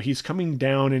 he's coming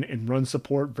down in run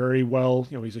support very well.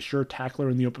 He's a sure tackler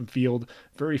in the open field,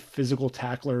 very physical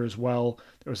tackler as well.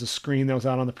 There was a screen that was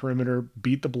out on the perimeter,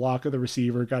 beat the block of the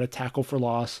receiver, got a tackle for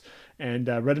loss, and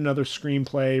read another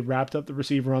screenplay, wrapped up the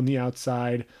receiver on the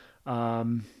outside,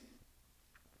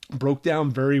 broke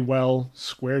down very well,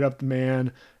 squared up the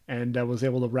man, and was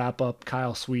able to wrap up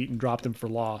Kyle Sweet and dropped him for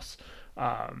loss.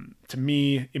 To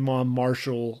me, Imam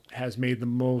Marshall has made the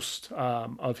most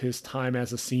of his time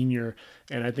as a senior,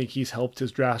 and I think he's helped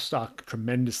his draft stock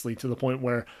tremendously to the point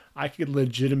where I could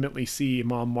legitimately see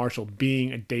Imam Marshall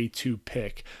being a day 2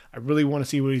 pick. I really want to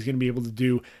see what he's going to be able to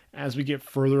do as we get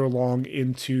further along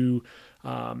into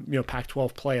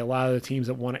Pac-12 play. A lot of the teams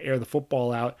that want to air the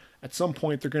football out, at some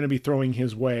point they're going to be throwing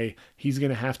his way. He's going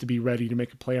to have to be ready to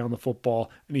make a play on the football,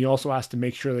 and he also has to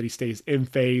make sure that he stays in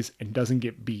phase and doesn't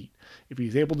get beat. If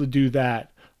he's able to do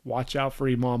that, watch out for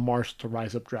Imam Marshall to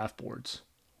rise up draft boards.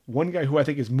 One guy who I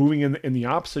think is moving in the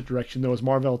opposite direction, though, is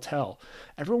Marvell Tell.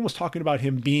 Everyone was talking about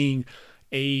him being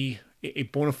a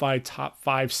bona fide top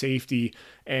 5 safety,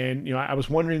 and I was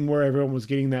wondering where everyone was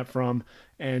getting that from.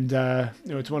 And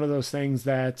it's one of those things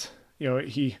that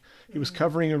he was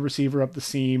covering a receiver up the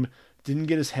seam, didn't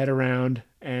get his head around,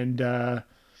 and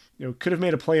could have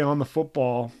made a play on the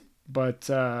football, but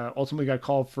ultimately got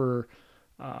called for.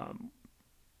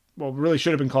 Really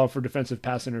should have been called for defensive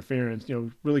pass interference.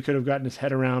 Really could have gotten his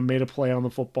head around, made a play on the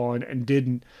football, and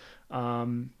didn't.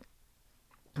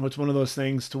 It's one of those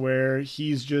things to where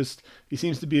he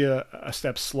seems to be a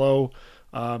step slow.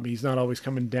 He's not always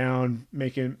coming down,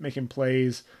 making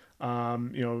plays. He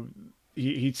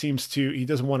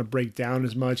doesn't want to break down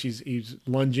as much. He's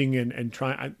lunging and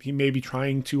trying. He may be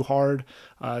trying too hard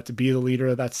to be the leader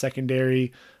of that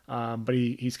secondary, but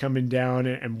he's coming down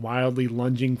and wildly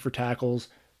lunging for tackles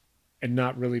and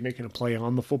not really making a play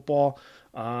on the football.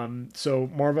 So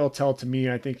Marvell Tell, to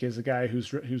me, I think is a guy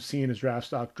who's seeing his draft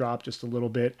stock drop just a little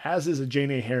bit, as is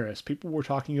Ajene Harris. People were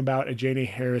talking about Ajene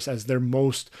Harris as their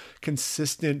most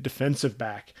consistent defensive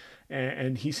back,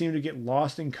 and he seemed to get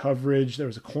lost in coverage. There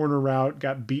was a corner route,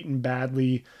 got beaten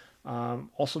badly.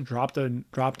 Also dropped an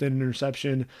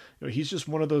interception. He's just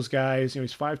one of those guys.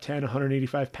 He's 5'10",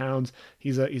 185 pounds.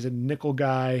 He's a nickel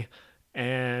guy,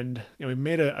 and he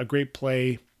made a great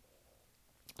play.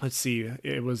 Let's see,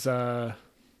 it was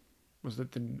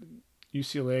it the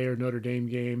UCLA or Notre Dame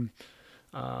game?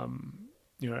 I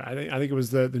think it was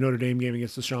the Notre Dame game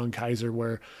against DeShone Kizer,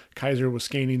 where Kizer was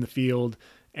scanning the field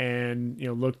and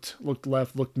looked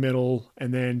left, looked middle,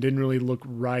 and then didn't really look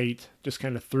right. Just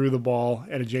kind of threw the ball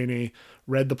at Ajene,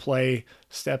 read the play,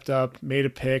 stepped up, made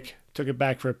a pick, took it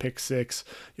back for a pick 6.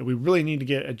 We really need to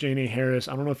get Ajene Harris.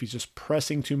 I don't know if he's just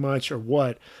pressing too much or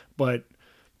what, but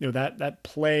that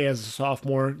play as a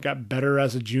sophomore got better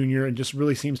as a junior and just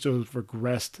really seems to have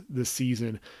regressed this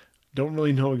season. Don't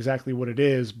really know exactly what it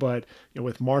is, but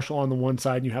with Marshall on the one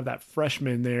side, and you have that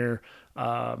freshman there,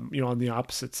 on the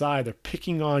opposite side. They're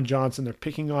picking on Johnson, they're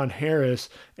picking on Harris,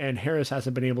 and Harris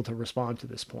hasn't been able to respond to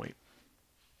this point.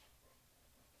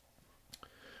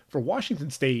 For Washington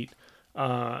State,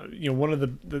 one of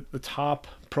the top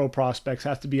pro prospects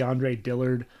has to be Andre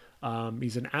Dillard.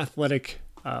 He's an athletic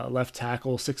left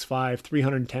tackle, 6'5",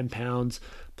 310 pounds,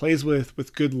 plays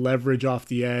with good leverage off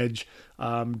the edge,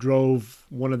 drove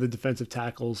one of the defensive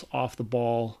tackles off the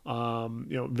ball,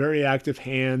 very active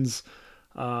hands,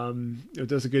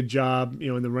 does a good job,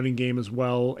 in the running game as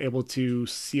well, able to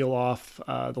seal off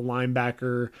the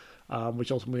linebacker,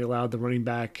 which ultimately allowed the running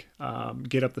back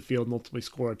get up the field and ultimately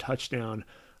score a touchdown.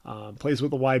 Plays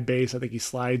with a wide base. I think he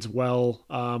slides well.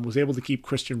 Was able to keep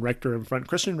Christian Rector in front.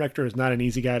 Christian Rector is not an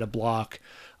easy guy to block.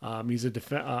 He's a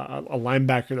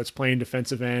linebacker that's playing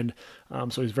defensive end,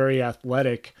 so he's very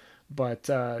athletic. But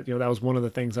that was one of the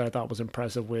things that I thought was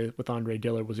impressive with Andre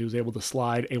Dillard, was he was able to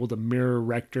slide, able to mirror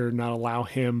Rector, not allow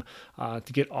him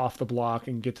to get off the block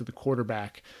and get to the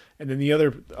quarterback. And then the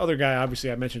other guy,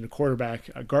 obviously I mentioned the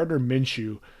quarterback, Gardner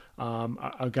Minshew.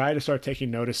 A guy to start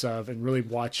taking notice of and really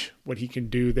watch what he can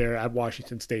do there at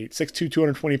Washington State. 6'2",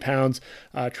 220 pounds,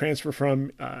 transfer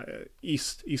from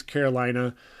East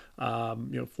Carolina,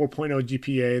 4.0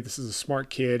 GPA. This is a smart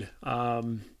kid.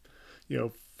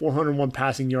 401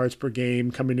 passing yards per game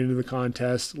coming into the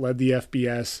contest, led the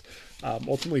FBS,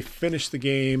 ultimately finished the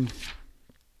game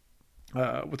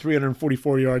with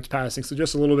 344 yards passing, so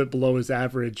just a little bit below his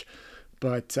average.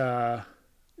 But,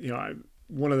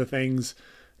 one of the things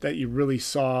that you really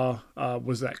saw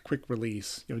was that quick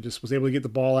release. Just was able to get the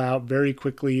ball out very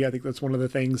quickly. I think that's one of the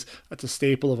things that's a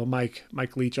staple of a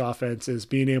Mike Leach offense, is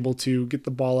being able to get the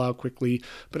ball out quickly,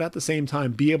 but at the same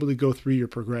time be able to go through your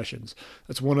progressions.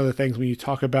 That's one of the things when you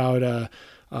talk about a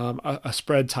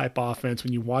spread type offense.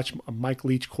 When you watch a Mike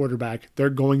Leach quarterback, they're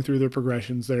going through their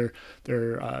progressions. They're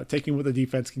taking what the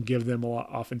defense can give them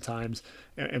oftentimes.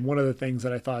 And one of the things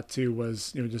that I thought too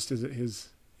was just his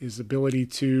ability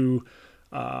to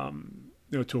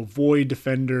to avoid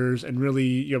defenders and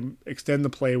really, extend the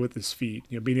play with his feet,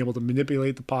 being able to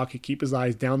manipulate the pocket, keep his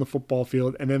eyes down the football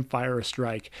field, and then fire a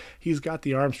strike. He's got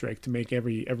the arm strength to make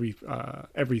every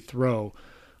throw.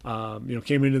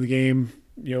 Came into the game,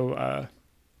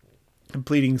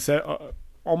 completing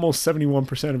almost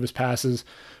 71% of his passes,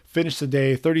 finished the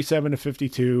day 37 to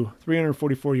 52,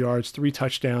 344 yards, 3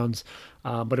 touchdowns,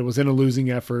 but it was in a losing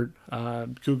effort.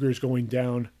 Cougars going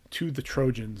down to the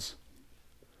Trojans.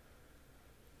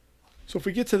 So if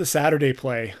we get to the Saturday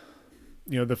play,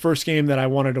 the first game that I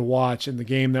wanted to watch and the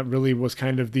game that really was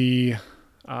kind of the,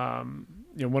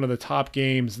 one of the top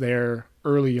games there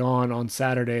early on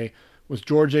Saturday was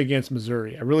Georgia against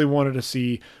Missouri. I really wanted to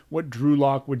see what Drew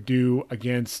Lock would do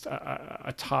against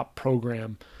a top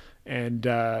program. And,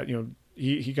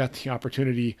 he got the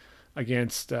opportunity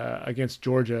against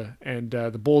Georgia, and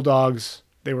the Bulldogs,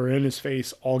 they were in his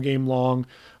face all game long.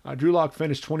 Drew Lock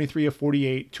finished 23 of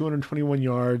 48, 221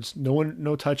 yards,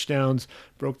 no touchdowns,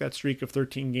 broke that streak of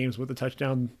 13 games with a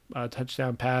touchdown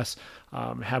pass,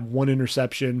 had 1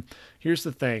 interception. Here's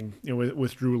the thing,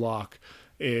 with Drew Lock,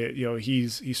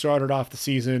 he started off the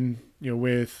season,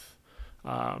 with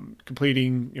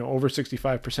completing, over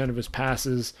 65% of his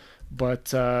passes. But,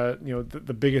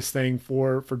 the biggest thing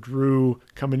for Drew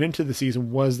coming into the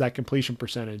season was that completion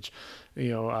percentage.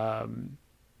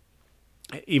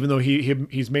 Even though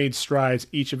he's made strides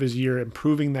each of his year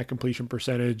improving that completion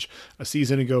percentage. A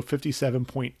season ago,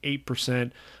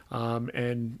 57.8%.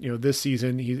 And, this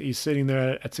season he's sitting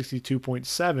there at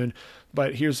 62.7.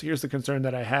 But here's the concern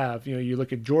that I have. You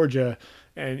look at Georgia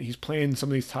and he's playing some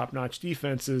of these top-notch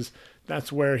defenses.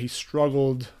 That's where he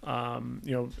struggled,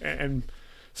 and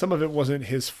some of it wasn't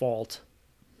his fault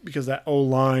because that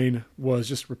O-line was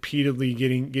just repeatedly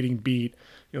getting beat.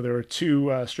 There were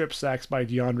 2 strip sacks by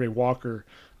DeAndre Walker,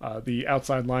 the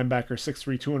outside linebacker,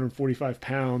 6'3", 245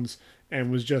 pounds,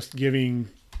 and was just giving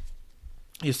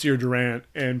Yasir Durant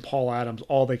and Paul Adams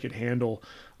all they could handle.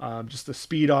 Just the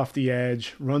speed off the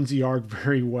edge, runs the arc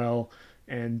very well,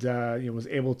 and was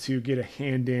able to get a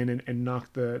hand in and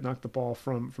knock the ball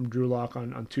from Drew Lock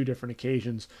on 2 different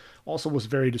occasions. Also was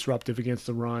very disruptive against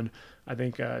the run. I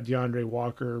think DeAndre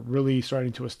Walker really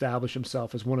starting to establish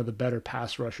himself as one of the better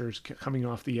pass rushers coming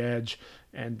off the edge,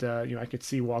 and I could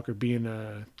see Walker being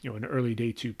an early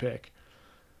day 2 pick.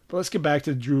 But let's get back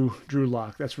to Drew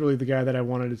Lock. That's really the guy that I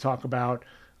wanted to talk about,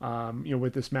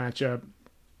 with this matchup,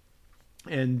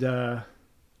 and.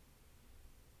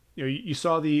 You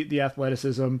saw the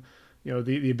athleticism,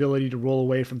 the ability to roll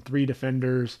away from 3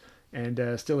 defenders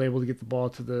and still able to get the ball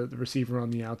to the receiver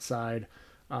on the outside.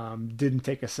 Didn't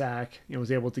take a sack,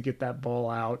 was able to get that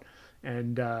ball out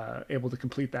and able to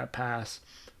complete that pass.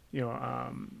 There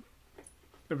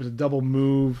was a double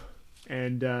move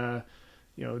and, the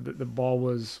ball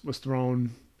was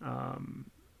thrown,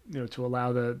 to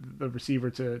allow the receiver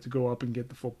to go up and get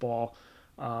the football.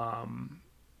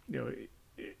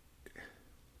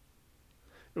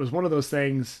 It was one of those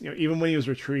things, even when he was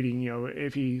retreating,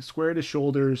 if he squared his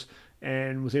shoulders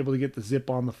and was able to get the zip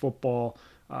on the football,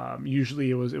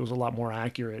 usually it was a lot more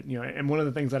accurate. And one of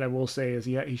the things that I will say is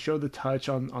he showed the touch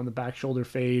on the back shoulder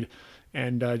fade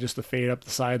and just the fade up the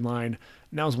sideline.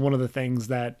 And that was one of the things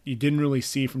that you didn't really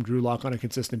see from Drew Lock on a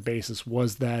consistent basis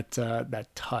was that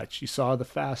touch. You saw the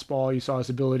fastball, you saw his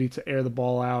ability to air the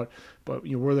ball out, but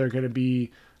were there going to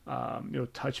be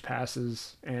touch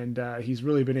passes, and he's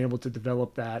really been able to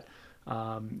develop that,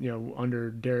 under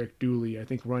Derek Dooley. I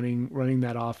think running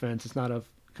that offense, it's not a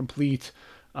complete,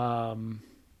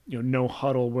 no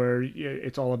huddle where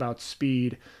it's all about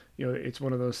speed. It's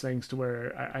one of those things to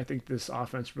where I think this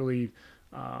offense really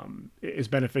is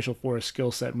beneficial for his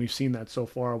skill set, and we've seen that so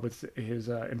far with his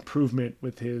improvement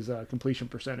with his completion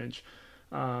percentage.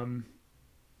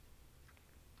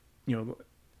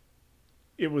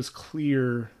 It was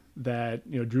clear that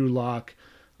Drew Lock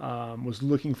was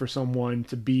looking for someone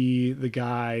to be the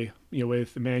guy,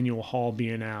 with Emmanuel Hall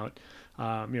being out.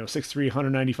 6'3",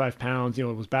 195 pounds,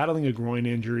 was battling a groin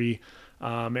injury,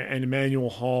 and Emmanuel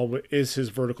Hall is his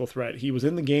vertical threat. He was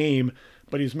in the game,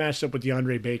 but he was matched up with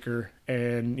DeAndre Baker,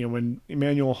 and when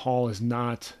Emmanuel Hall is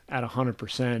not at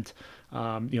 100%,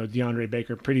 DeAndre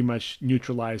Baker pretty much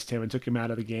neutralized him and took him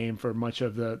out of the game for much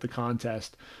of the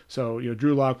contest. So,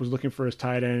 Drew Lock was looking for his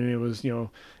tight end, and it was,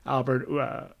 Albert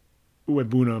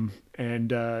Uwebunam.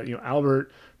 And,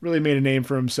 Albert really made a name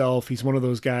for himself. He's one of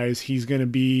those guys. He's going to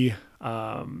be,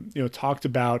 talked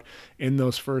about in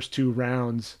those first 2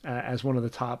 rounds as one of the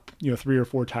top, 3 or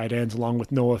 4 tight ends, along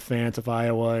with Noah Fant of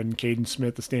Iowa and Caden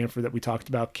Smith of Stanford that we talked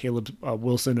about, Caleb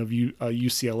Wilson of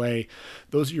UCLA.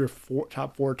 Those are your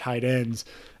top 4 tight ends.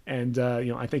 And,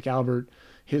 I think Albert,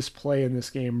 his play in this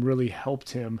game really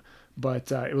helped him.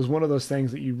 But it was one of those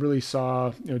things that you really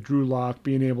saw, Drew Lock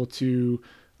being able to,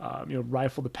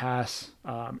 rifle the pass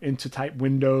into tight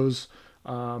windows.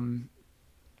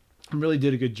 Really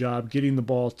did a good job getting the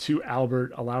ball to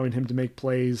Albert, allowing him to make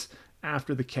plays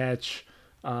after the catch.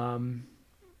 I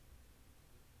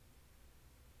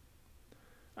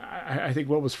think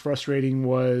what was frustrating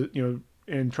was,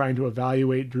 in trying to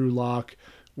evaluate Drew Lock,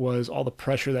 was all the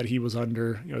pressure that he was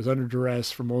under. He was under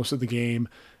duress for most of the game,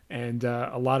 and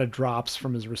a lot of drops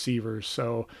from his receivers.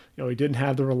 So, he didn't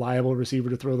have the reliable receiver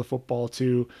to throw the football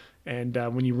to. And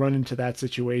when you run into that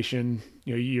situation,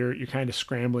 you're kind of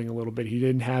scrambling a little bit. He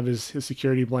didn't have his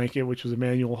security blanket, which was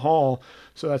Emmanuel Hall,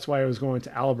 so that's why I was going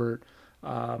to Albert.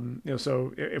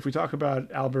 So if we talk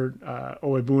about Albert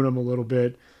Oebunam a little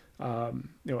bit,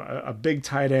 a big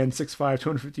tight end, 6'5",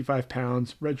 255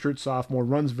 pounds, redshirt sophomore,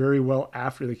 runs very well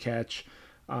after the catch.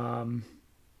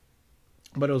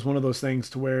 But it was one of those things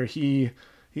to where he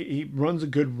runs a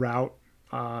good route.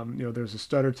 There's a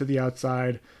stutter to the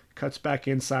outside, cuts back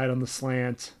inside on the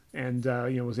slant, and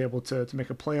was able to make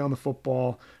a play on the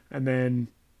football, and then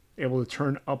able to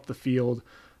turn up the field.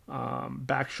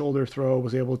 Back shoulder throw,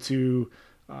 was able to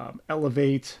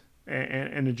elevate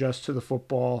and adjust to the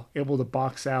football, able to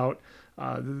box out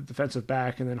the defensive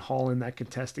back and then haul in that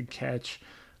contested catch.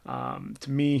 To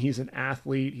me, he's an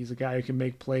athlete. He's a guy who can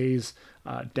make plays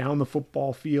down the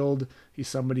football field. He's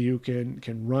somebody who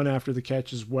can run after the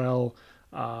catch as well.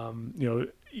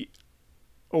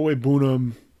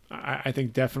 Oebunam, I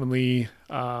think, definitely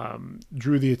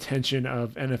drew the attention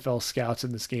of NFL scouts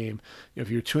in this game. If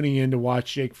you're tuning in to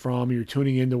watch Jake Fromm, you're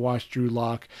tuning in to watch Drew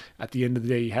Lock, at the end of the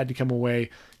day, you had to come away.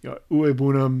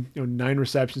 Oebunam, 9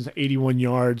 receptions, 81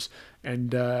 yards,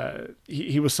 and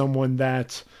he was someone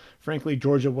that, frankly,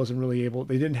 Georgia wasn't really able.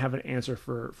 They didn't have an answer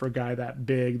for a guy that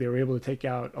big. They were able to take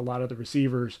out a lot of the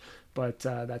receivers, but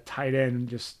that tight end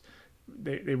just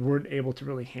they weren't able to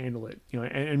really handle it.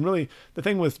 And really the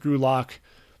thing with Drew Lock,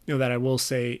 that I will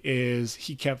say is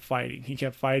he kept fighting. He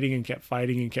kept fighting and kept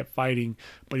fighting and kept fighting,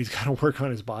 but he's got to work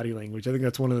on his body language. I think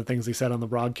that's one of the things they said on the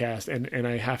broadcast, and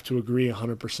I have to agree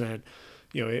 100%.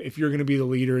 If you're going to be the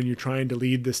leader and you're trying to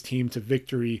lead this team to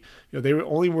victory, they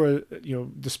were,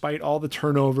 despite all the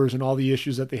turnovers and all the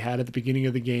issues that they had at the beginning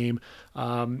of the game,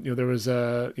 there was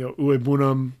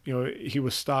Oebunam, he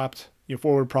was stopped,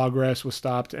 forward progress was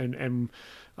stopped, and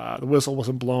the whistle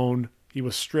wasn't blown. He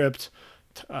was stripped,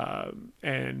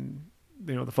 and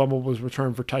the fumble was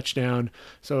returned for touchdown.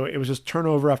 So it was just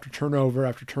turnover after turnover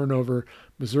after turnover.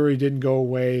 Missouri didn't go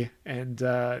away, and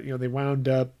they wound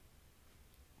up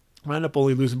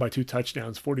only losing by 2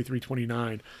 touchdowns,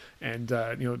 43-29. And,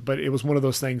 but it was one of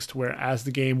those things to where as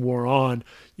the game wore on,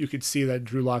 you could see that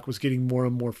Drew Lock was getting more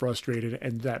and more frustrated,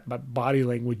 and that body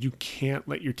language, you can't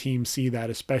let your team see that,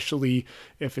 especially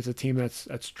if it's a team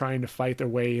that's trying to fight their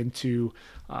way into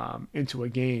a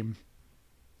game.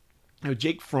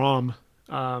 Jake Fromm,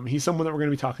 he's someone that we're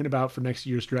going to be talking about for next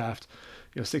year's draft.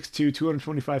 6'2",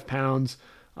 225 pounds,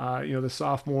 the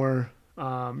sophomore,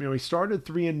 he started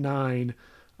 3-9,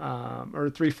 or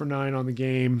 3 for 9 on the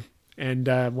game, and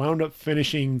wound up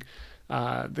finishing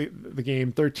the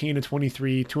game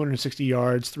 13-23, 260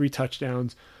 yards, 3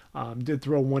 touchdowns. Did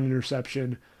throw 1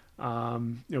 interception.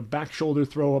 Back shoulder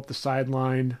throw up the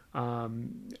sideline.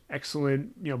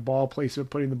 Excellent, ball placement,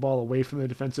 putting the ball away from the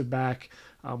defensive back,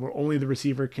 where only the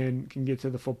receiver can get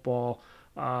to the football.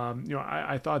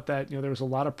 I thought that there was a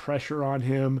lot of pressure on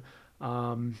him,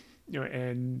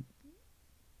 and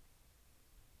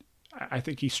I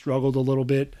think he struggled a little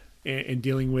bit in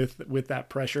dealing with that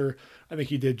pressure. I think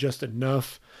he did just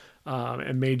enough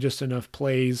and made just enough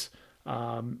plays.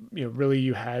 Really,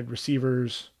 you had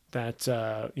receivers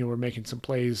that were making some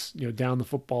plays down the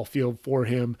football field for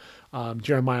him.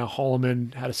 Jeremiah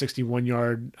Holloman had a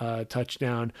 61-yard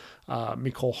touchdown.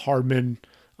 Mecole Hardman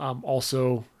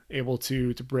also able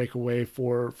to break away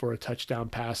for a touchdown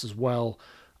pass as well.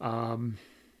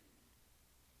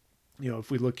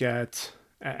 If we look at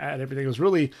everything, it was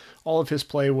really all of his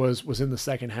play was in the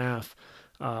second half.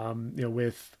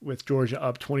 With Georgia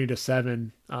up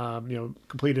 20-7,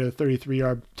 completed a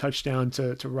 33-yard touchdown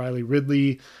to Riley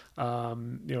Ridley,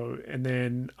 and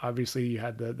then obviously you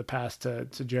had the pass to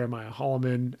Jeremiah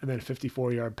Holloman, and then a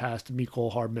 54-yard pass to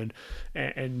Mecole Hardman,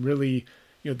 and really,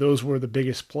 those were the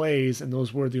biggest plays, and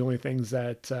those were the only things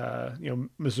that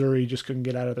Missouri just couldn't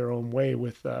get out of their own way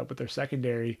with their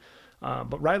secondary.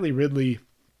 But Riley Ridley,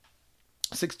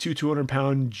 6'2",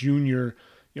 200-pound junior.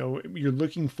 You're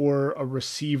looking for a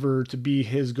receiver to be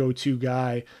his go-to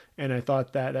guy, and I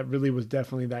thought that really was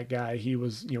definitely that guy. He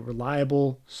was,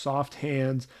 reliable, soft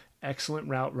hands, excellent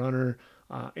route runner,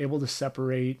 able to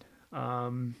separate.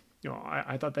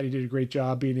 I thought that he did a great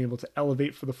job being able to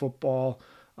elevate for the football,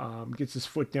 gets his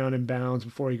foot down in bounds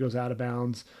before he goes out of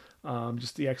bounds.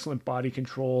 Just the excellent body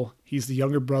control. He's the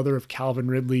younger brother of Calvin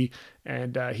Ridley,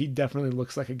 and he definitely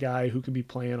looks like a guy who can be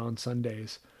playing on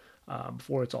Sundays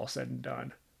before it's all said and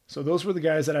done. So those were the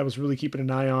guys that I was really keeping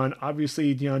an eye on.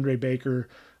 Obviously, DeAndre Baker,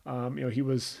 he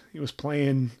was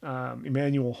playing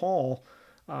Emmanuel Hall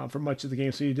for much of the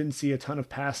game, so you didn't see a ton of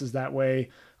passes that way.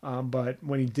 But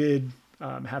when he did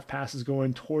have passes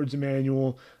going towards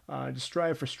Emmanuel, just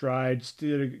stride for stride, just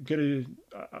did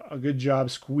a good job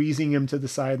squeezing him to the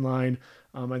sideline.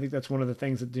 I think that's one of the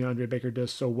things that DeAndre Baker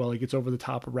does so well. He gets over the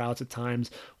top of routes at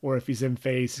times, or if he's in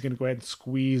phase, he's going to go ahead and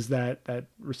squeeze that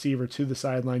receiver to the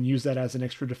sideline, use that as an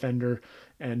extra defender,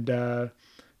 and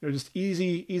just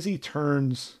easy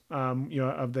turns,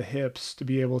 of the hips to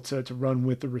be able to run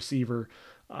with the receiver.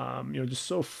 Just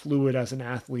so fluid as an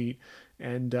athlete,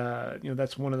 and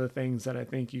that's one of the things that I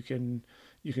think you can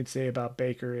say about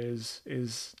Baker is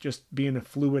just being a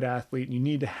fluid athlete, and you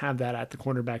need to have that at the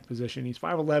cornerback position. He's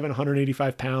 5'11",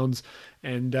 185 pounds,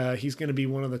 and he's going to be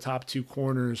one of the top two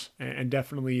corners, and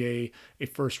definitely a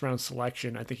first round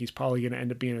selection. I think he's probably going to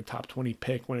end up being a top 20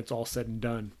 pick when it's all said and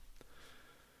done.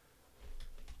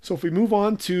 So if we move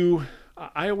on to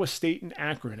Iowa State and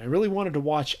Akron, I really wanted to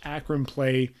watch Akron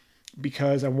play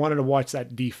because I wanted to watch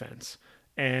that defense.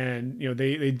 And,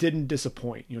 they didn't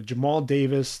disappoint. Jamal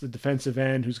Davis, the defensive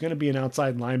end, who's going to be an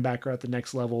outside linebacker at the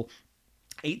next level,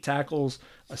 8 tackles,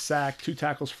 a sack, 2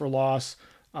 tackles for loss,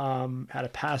 had a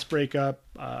pass breakup,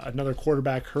 another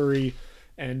quarterback hurry,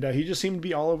 and he just seemed to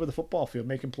be all over the football field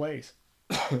making plays.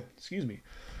 Excuse me.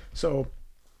 So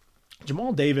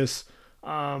Jamal Davis,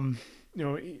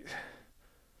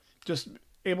 just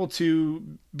able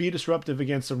to be disruptive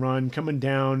against the run, coming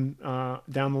down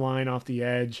the line off the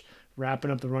edge,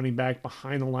 wrapping up the running back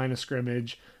behind the line of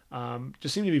scrimmage.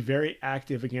 Just seemed to be very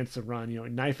active against the run,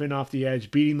 knifing off the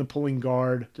edge, beating the pulling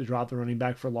guard to drop the running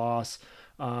back for loss.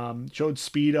 Showed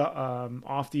speed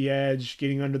off the edge,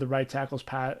 getting under the right tackle's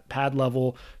pad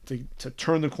level to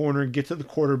turn the corner, get to the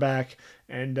quarterback,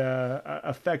 and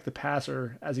affect the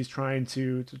passer as he's trying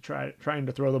to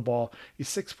throw the ball. He's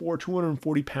 6'4",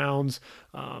 240 pounds.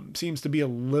 Seems to be a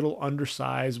little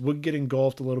undersized. Would get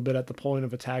engulfed a little bit at the point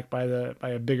of attack by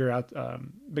a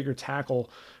bigger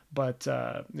tackle. But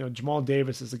Jamal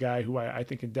Davis is a guy who I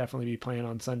think can definitely be playing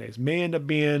on Sundays. May end up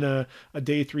being a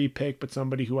day 3 pick, but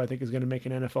somebody who I think is going to make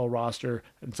an NFL roster,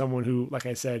 and someone who, like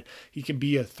I said, he can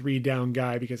be a 3-down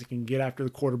guy because he can get after the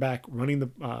quarterback, rushing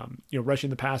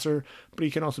the passer, but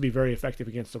he can also be very effective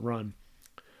against the run.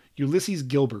 Ulysses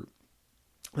Gilbert.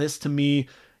 This to me,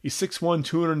 he's 6'1",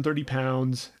 230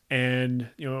 pounds, and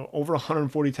over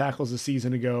 140 tackles a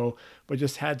season ago, but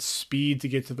just had speed to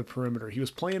get to the perimeter. He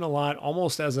was playing a lot,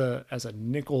 almost as a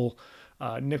nickel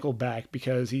back,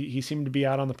 because he seemed to be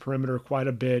out on the perimeter quite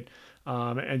a bit,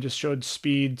 and just showed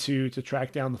speed to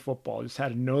track down the football. Just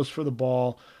had a nose for the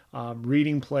ball,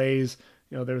 reading plays.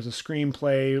 There was a screen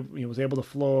play. He was able to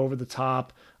flow over the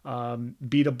top,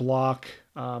 beat a block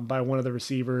by one of the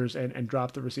receivers, and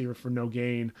drop the receiver for no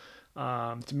gain.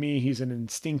 To me, he's an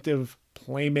instinctive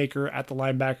playmaker at the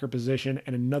linebacker position,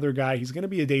 and another guy. He's going to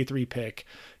be a day 3 pick.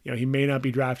 He may not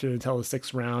be drafted until the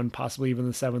 6th round, possibly even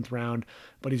the 7th round,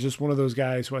 but he's just one of those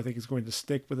guys who I think is going to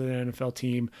stick with an NFL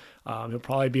team. He'll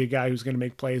probably be a guy who's going to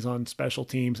make plays on special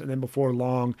teams, and then before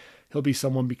long, he'll be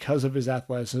someone, because of his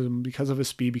athleticism, because of his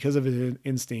speed, because of his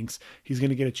instincts, he's going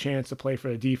to get a chance to play for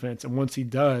the defense, and once he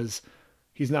does,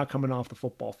 he's not coming off the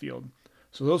football field.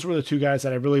 So those were the 2 guys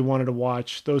that I really wanted to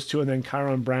watch. Those 2, and then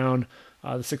Kyron Brown,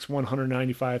 the 6'1",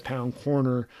 195-pound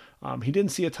corner. He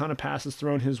didn't see a ton of passes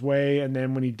thrown his way, and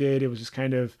then when he did, it was just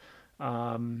kind of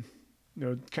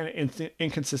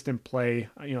inconsistent play.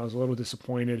 I was a little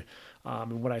disappointed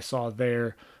in what I saw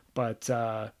there, but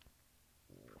I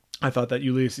thought that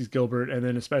Ulysses Gilbert, and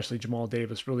then especially Jamal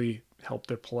Davis, really helped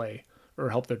their play, or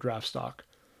helped their draft stock.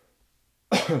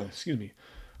 Excuse me.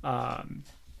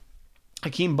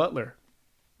 Hakeem Butler,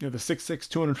 the 6'6",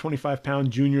 225-pound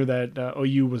junior that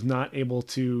OU was not able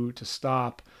to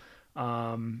stop.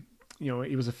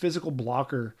 He was a physical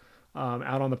blocker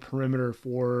out on the perimeter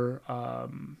for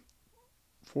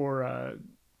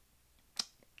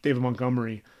David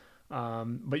Montgomery.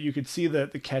 But you could see the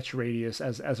catch radius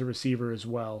as a receiver as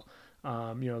well.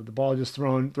 The ball just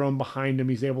thrown behind him.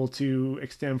 He's able to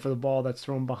extend for the ball that's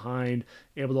thrown behind,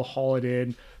 able to haul it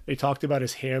in. They talked about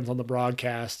his hands on the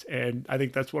broadcast, and I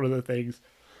think that's one of the things.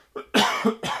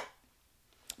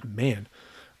 Man,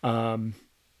 I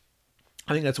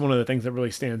think that's one of the things that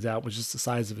really stands out, was just the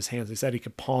size of his hands. They said he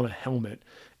could palm a helmet,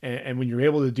 and when you're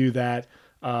able to do that,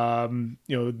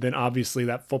 then obviously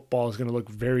that football is going to look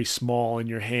very small in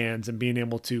your hands, and being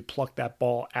able to pluck that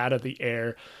ball out of the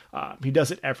air. He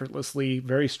does it effortlessly,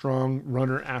 very strong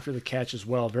runner after the catch as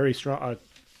well. Very strong,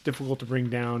 difficult to bring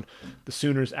down. The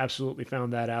Sooners absolutely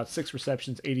found that out. 6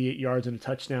 receptions, 88 yards, and a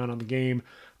touchdown on the game.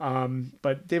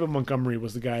 But David Montgomery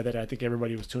was the guy that I think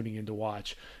everybody was tuning in to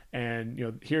watch.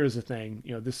 And, here's the thing,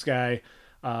 this guy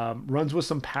runs with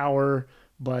some power,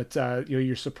 but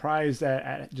you're surprised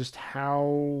at just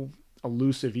how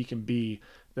elusive he can be.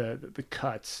 The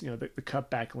cuts, the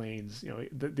cutback lanes,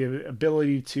 the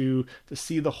ability to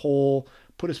see the hole,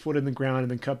 put his foot in the ground,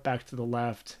 and then cut back to the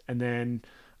left, and then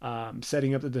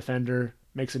setting up the defender,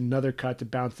 makes another cut to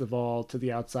bounce the ball to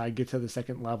the outside, get to the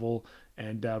second level,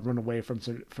 and run away from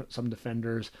some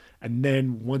defenders. And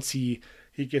then once he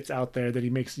gets out there, that he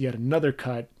makes yet another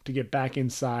cut to get back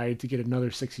inside to get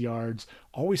another 6 yards.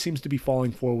 Always seems to be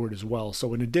falling forward as well.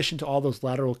 So in addition to all those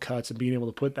lateral cuts and being able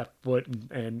to put that foot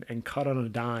and cut on a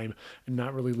dime and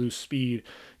not really lose speed,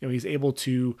 he's able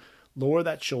to lower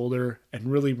that shoulder and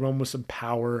really run with some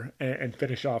power and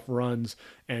finish off runs.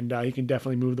 And he can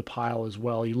definitely move the pile as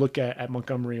well. You look at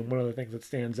Montgomery, and one of the things that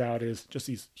stands out is just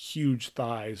these huge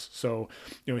thighs. So,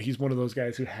 he's one of those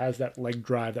guys who has that leg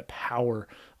drive, that power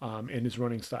in his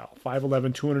running style.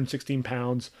 5'11", 216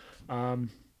 pounds.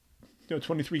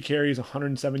 23 carries,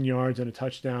 107 yards, and a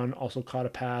touchdown. Also caught a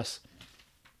pass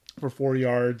for 4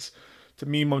 yards. To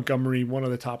me, Montgomery, one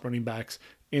of the top running backs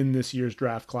in this year's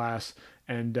draft class,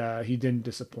 and he didn't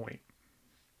disappoint.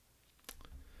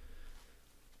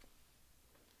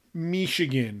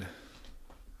 Michigan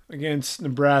against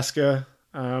Nebraska.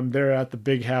 They're at the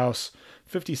Big House,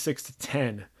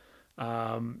 56-10.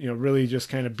 Really just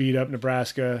kind of beat up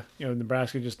Nebraska.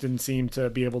 Nebraska just didn't seem to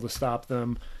be able to stop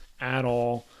them at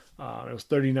all. It was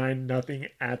 39-0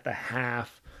 at the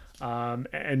half.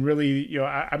 And really,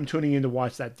 I'm tuning in to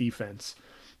watch that defense.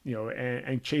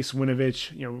 And Chase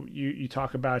Winovich, you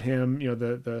talk about him,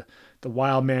 the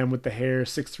wild man with the hair,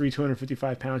 6'3",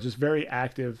 255 pounds, just very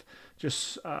active,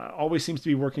 just always seems to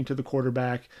be working to the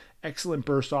quarterback, excellent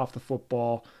burst off the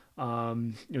football,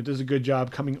 does a good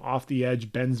job coming off the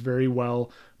edge, bends very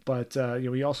well, but,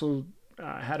 he also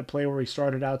had a play where he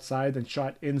started outside, then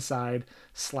shot inside,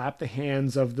 slapped the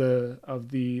hands of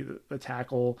the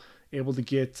tackle, able to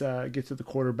get to the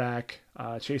quarterback,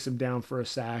 chase him down for a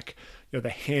sack. The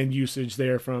hand usage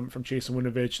there from Chase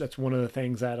Winovich, that's one of the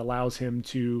things that allows him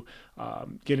to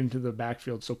get into the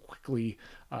backfield so quickly,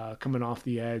 coming off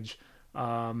the edge.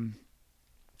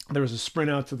 There was a sprint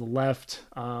out to the left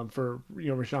for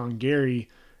Rashawn Gary,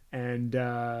 and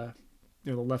the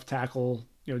left tackle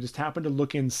just happened to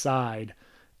look inside.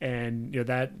 And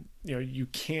you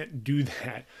can't do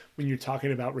that when you're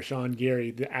talking about Rashawn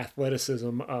Gary, the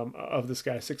athleticism of this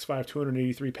guy, 6'5",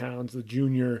 283 pounds, the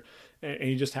junior, and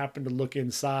he just happened to look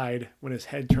inside. When his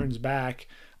head turns back,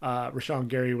 Rashawn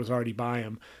Gary was already by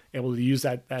him, able to use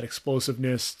that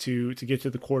explosiveness to get to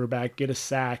the quarterback, get a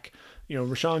sack.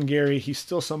 Rashawn Gary, he's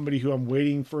still somebody who I'm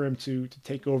waiting for him to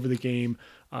take over the game,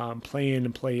 play in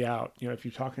and play out. If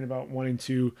you're talking about wanting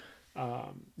to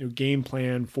game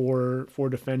plan for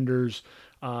defenders,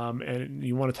 and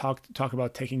you want to talk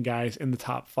about taking guys in the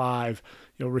top 5,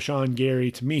 Rashawn Gary,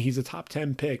 to me, he's a top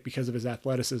 10 pick because of his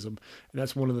athleticism, and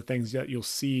that's one of the things that you'll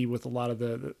see with a lot of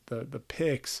the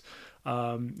picks.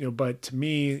 But to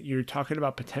me, you're talking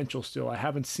about potential still. I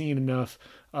haven't seen enough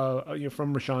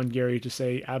from Rashawn Gary to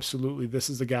say absolutely this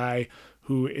is the guy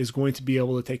who is going to be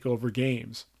able to take over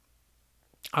games.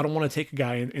 I don't want to take a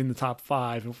guy in the top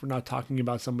 5 if we're not talking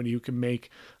about somebody who can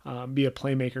be a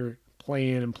playmaker,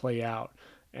 play in and play out.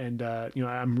 And,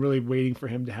 I'm really waiting for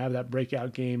him to have that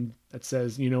breakout game that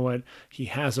says, he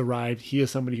has arrived. He is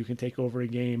somebody who can take over a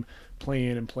game, play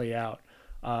in and play out.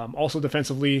 Also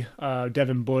defensively,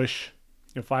 Devin Bush,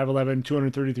 5'11",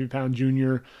 233-pound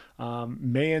junior,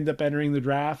 may end up entering the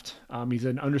draft. He's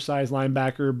an undersized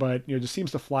linebacker, but, just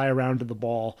seems to fly around to the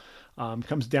ball.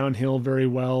 Comes downhill very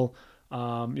well.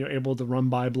 Able to run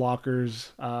by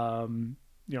blockers, on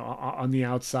the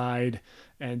outside,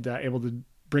 and able to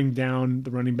bring down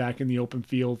the running back in the open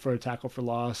field for a tackle for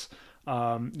loss.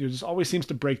 Just always seems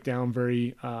to break down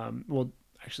very well.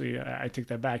 Actually, I take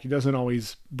that back. He doesn't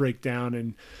always break down,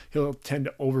 and he'll tend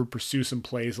to over pursue some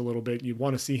plays a little bit. You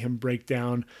want to see him break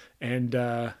down and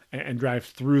drive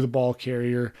through the ball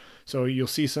carrier. So you'll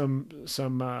see some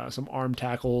arm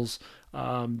tackles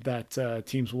that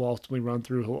teams will ultimately run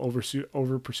through. He'll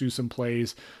over pursue some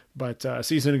plays. But a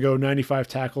season ago, 95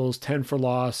 tackles, 10 for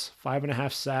loss,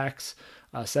 5.5 sacks,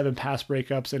 7 pass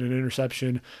breakups, and an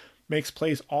interception. Makes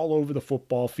plays all over the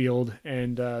football field,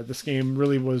 and this game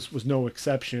really was no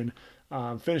exception.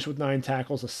 Finished with 9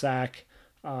 tackles, a sack,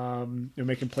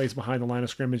 making plays behind the line of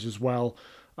scrimmage as well.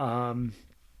 I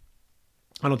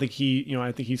don't think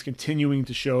I think he's continuing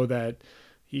to show that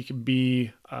he can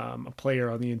be a player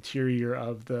on the interior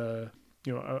of the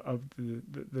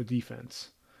defense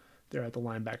there at the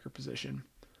linebacker position.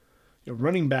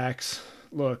 Running backs,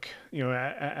 look,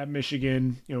 at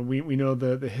Michigan, we know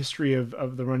the history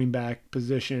of the running back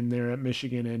position there at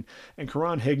Michigan, and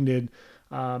Karan Higdon,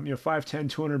 5'10",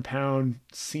 200-pound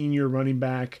senior running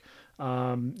back,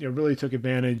 really took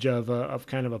advantage of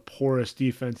kind of a porous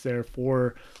defense there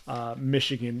for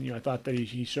Michigan. I thought that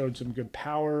he showed some good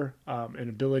power and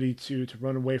ability to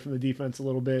run away from the defense a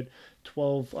little bit.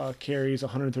 12 carries,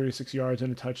 136 yards,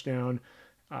 and a touchdown.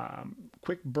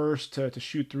 Quick burst to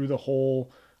shoot through the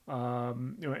hole.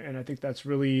 And I think that's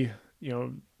really,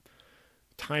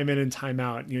 time in and time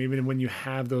out. Even when you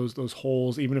have those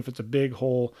holes, even if it's a big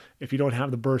hole, if you don't have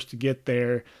the burst to get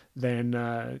there, then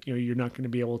you're not going to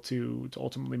be able to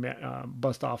ultimately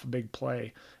bust off a big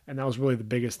play. And that was really the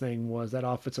biggest thing, was that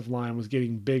offensive line was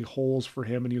getting big holes for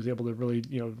him, and he was able to really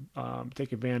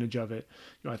take advantage of it.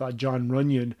 I thought John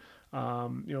Runyon,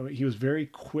 he was very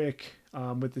quick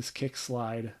with this kick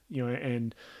slide,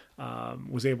 and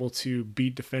was able to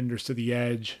beat defenders to the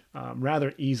edge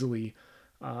rather easily.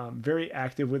 Very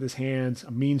active with his hands,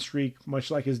 a mean streak, much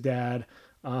like his dad.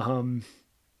 6'5",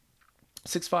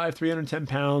 310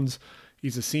 pounds.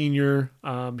 He's a senior.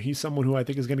 He's someone who I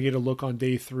think is going to get a look on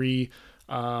day 3.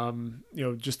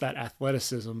 Just that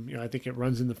athleticism. I think it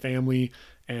runs in the family,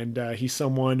 and he's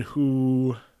someone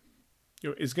who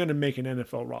is going to make an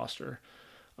NFL roster.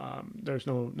 There's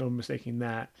no mistaking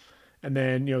that. And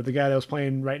then, the guy that was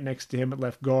playing right next to him at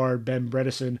left guard, Ben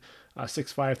Bredesen,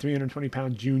 6'5",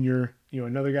 320-pound junior.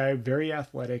 Another guy, very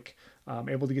athletic,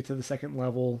 able to get to the second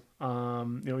level.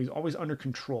 He's always under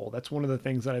control. That's one of the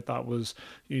things that I thought was,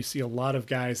 you see a lot of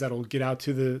guys that'll get out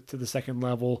to the second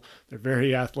level. They're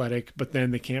very athletic, but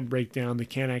then they can't break down. They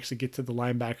can't actually get to the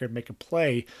linebacker and make a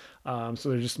play. So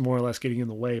they're just more or less getting in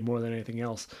the way more than anything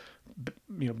else.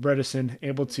 Bredesen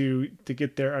able to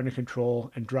get there under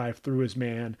control and drive through his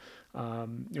man.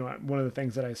 One of the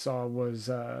things that I saw was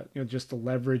just the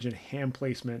leverage and hand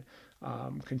placement,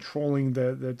 controlling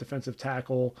the defensive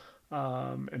tackle,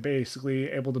 and basically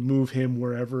able to move him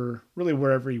wherever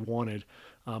he wanted.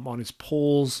 On his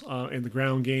pulls in the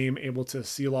ground game, able to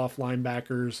seal off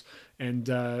linebackers, and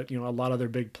a lot of their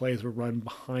big plays were run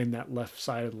behind that left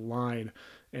side of the line.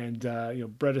 And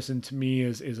Bredesen to me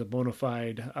is a bona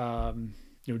fide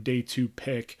day 2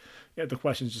 pick. The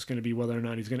question is just going to be whether or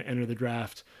not he's going to enter the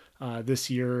draft this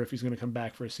year, or if he's going to come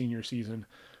back for a senior season.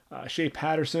 Shea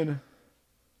Patterson,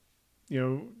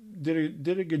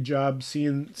 did a good job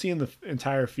seeing the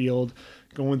entire field,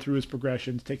 going through his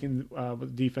progressions, taking what the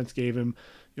defense gave him.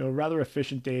 Rather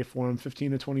efficient day for him,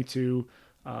 15 to 22,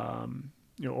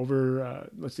 over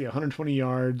 120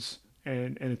 yards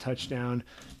and a touchdown.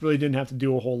 Really didn't have to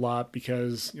do a whole lot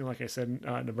because, like I said,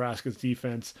 Nebraska's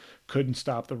defense couldn't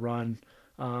stop the run.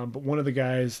 But one of the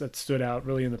guys that stood out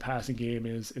really in the passing game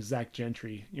is Zach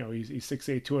Gentry. He's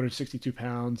 6'8", 262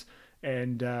 pounds,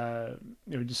 and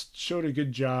just showed a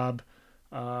good job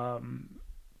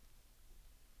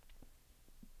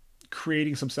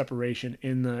creating some separation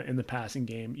in the passing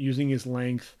game, using his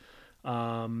length,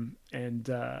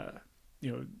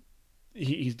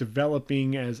 he's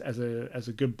developing as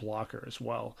a good blocker as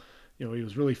well. He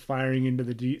was really firing into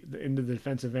the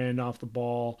defensive end off the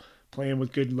ball, playing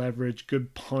with good leverage,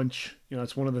 good punch.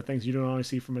 That's one of the things you don't always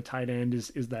see from a tight end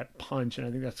is that punch, and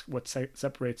I think that's what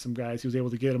separates some guys. He was able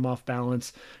to get him off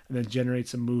balance and then generate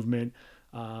some movement.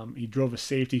 He drove a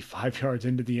safety 5 yards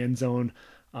into the end zone,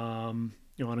 on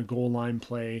a goal line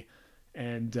play.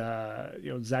 And,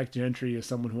 Zach Gentry is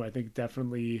someone who I think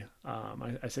definitely,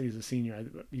 I say he's a senior,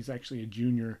 he's actually a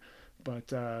junior,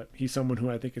 but he's someone who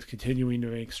I think is continuing to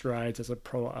make strides as a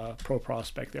pro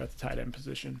prospect there at the tight end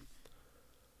position.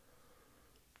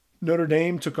 Notre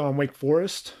Dame took on Wake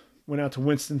Forest, went out to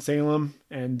Winston-Salem,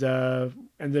 and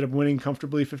ended up winning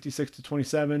comfortably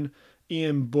 56-27.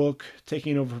 Ian Book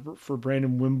taking over for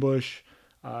Brandon Wimbush,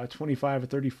 25 of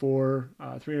 34,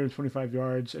 325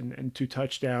 yards and 2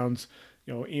 touchdowns.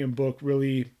 Ian Book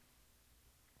really,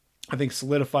 I think,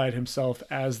 solidified himself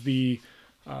as the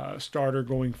starter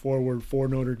going forward for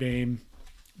Notre Dame.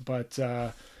 But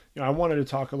I wanted to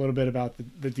talk a little bit about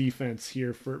the defense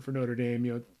here for Notre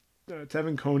Dame.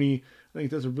 Tevin Coney, I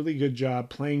think, does a really good job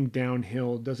playing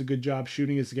downhill, does a good job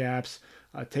shooting his gaps,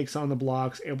 takes on the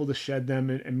blocks, able to shed them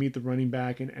and meet the running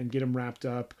back and get him wrapped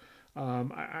up.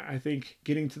 I think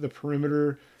getting to the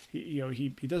perimeter,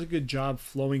 he does a good job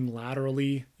flowing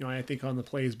laterally. I think on the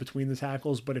plays between the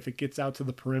tackles, but if it gets out to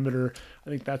the perimeter, I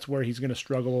think that's where he's going to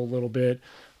struggle a little bit.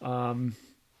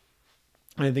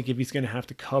 I think if he's going to have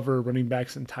to cover running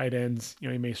backs and tight ends,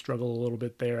 he may struggle a little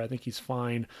bit there. I think he's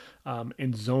fine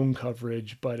in zone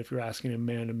coverage, but if you're asking him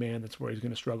man to man, that's where he's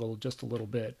going to struggle just a little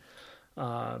bit.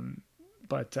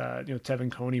 But Tevin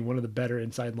Coney, one of the better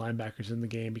inside linebackers in the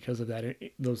game because of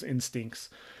those instincts.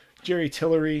 Jerry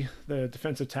Tillery, the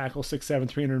defensive tackle,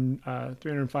 6'7",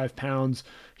 305 pounds.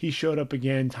 He showed up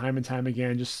again, time and time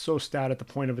again, just so stout at the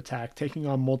point of attack, taking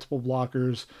on multiple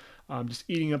blockers, just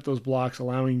eating up those blocks,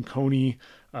 allowing Coney,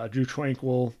 Drew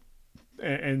Tranquill,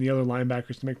 and the other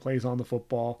linebackers to make plays on the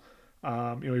football.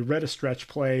 He read a stretch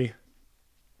play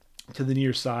to the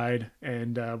near side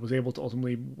and was able to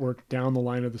ultimately work down the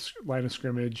line of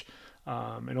scrimmage,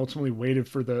 and ultimately waited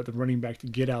for the running back to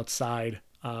get outside.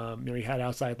 He had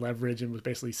outside leverage and was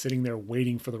basically sitting there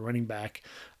waiting for the running back,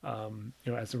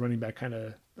 as the running back kind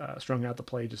of strung out the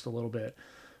play just a little bit.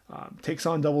 Takes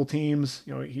on double teams.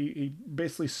 He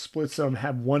basically splits them,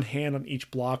 have one hand on each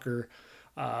blocker.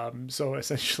 So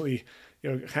essentially,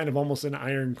 kind of almost an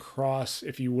iron cross,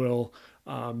 if you will,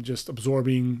 just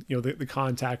absorbing, the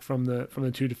contact from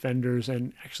the two defenders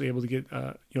and actually able to get,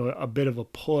 a bit of a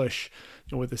push,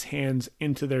 with his hands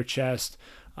into their chest,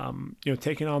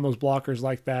 taking on those blockers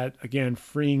like that, again,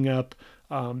 freeing up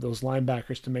those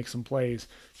linebackers to make some plays.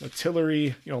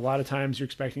 Tillery, a lot of times you're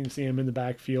expecting to see him in the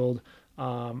backfield,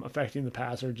 affecting the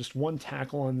passer. Just one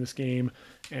tackle on this game,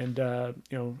 and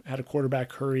had a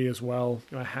quarterback hurry as well,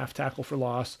 a half tackle for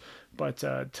loss. But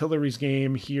Tillery's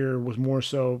game here was more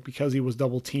so because he was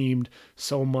double teamed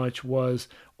so much, was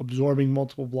absorbing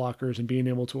multiple blockers and being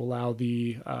able to allow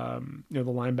the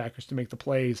linebackers to make the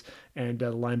plays, and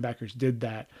the linebackers did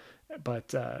that.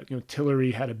 But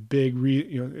Tillery had a big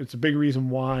it's a big reason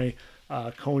why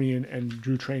Coney and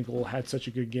Drew Tranquill had such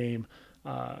a good game.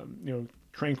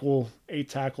 Tranquill, 8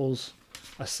 tackles,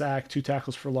 a sack, 2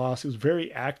 tackles for loss. He was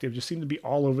very active, just seemed to be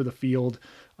all over the field.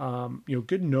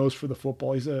 Good nose for the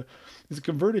football. He's a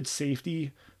converted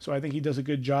safety, so I think he does a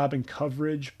good job in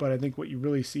coverage, but I think what you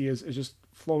really see is just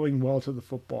flowing well to the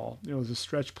football. It was a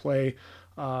stretch play,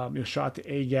 shot to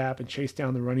A gap and chased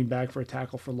down the running back for a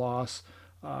tackle for loss.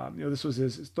 This was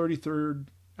his 33rd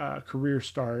career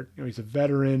start. He's a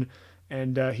veteran,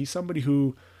 and he's somebody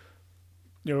who,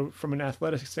 from an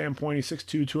athletic standpoint, he's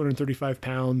 6'2", 235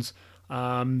 pounds.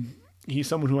 He's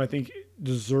someone who I think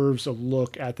deserves a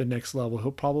look at the next level.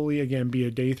 He'll probably, again, be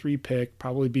a day 3 pick,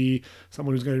 probably be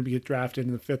someone who's going to get drafted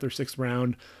in the 5th or 6th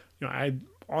round. I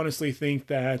honestly think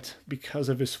that because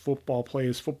of his football play,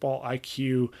 his football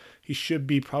IQ, he should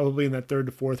be probably in that 3rd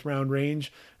to 4th round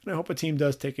range. And I hope a team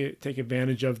does take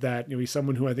advantage of that. He's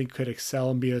someone who I think could excel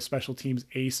and be a special teams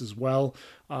ace as well,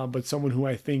 but someone who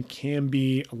I think can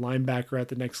be a linebacker at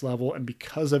the next level. And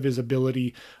because of his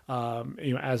ability,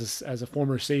 as a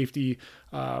former safety,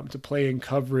 to play in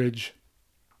coverage,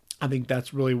 I think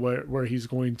that's really where he's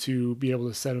going to be able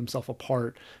to set himself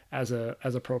apart as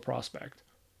a pro prospect.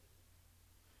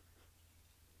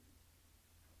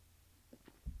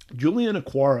 Julian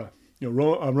Okwara,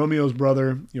 Romeo's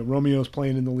brother. Romeo's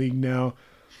playing in the league now.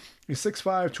 He's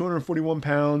 6'5", 241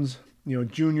 pounds.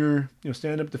 Junior.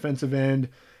 Stand-up defensive end,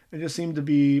 and just seemed to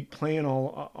be playing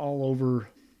all over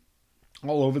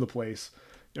the place.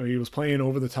 He was playing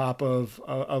over the top of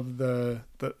the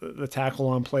tackle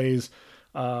on plays,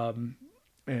 and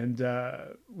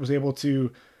was able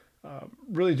to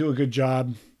really do a good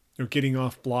job, getting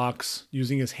off blocks,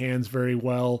 using his hands very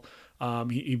well.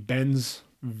 He bends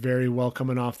very well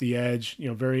coming off the edge,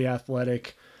 very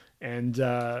athletic. And,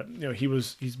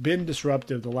 he's been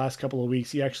disruptive the last couple of weeks.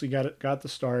 He actually got the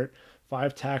start,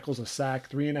 5 tackles, a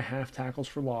sack, 3.5 tackles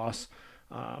for loss,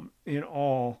 in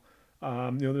all.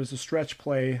 There's a stretch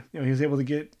play, he was able to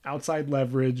get outside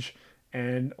leverage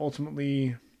and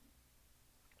ultimately,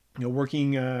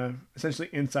 working, essentially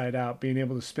inside out, being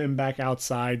able to spin back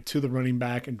outside to the running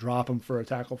back and drop him for a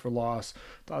tackle for loss.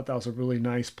 Thought that was a really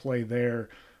nice play there.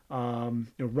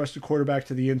 Rushed the quarterback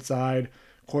to the inside,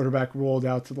 quarterback rolled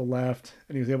out to the left,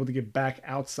 and he was able to get back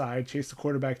outside, chase the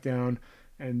quarterback down,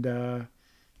 and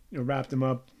wrapped him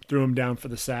up, threw him down for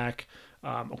the sack.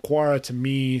 Okwara, to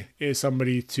me, is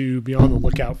somebody to be on the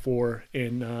lookout for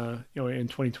in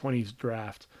 2020's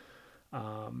draft.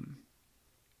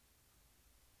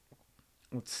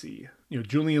 Let's see.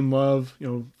 Julian Love,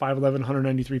 5'11",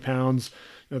 193 pounds.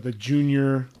 The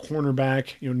junior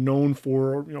cornerback, known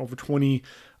for over 20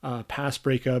 pass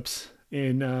breakups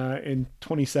in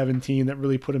 2017, that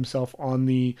really put himself on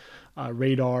the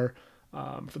radar.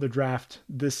 for the draft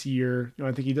this year.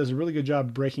 I think he does a really good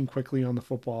job breaking quickly on the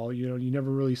football. You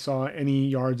never really saw any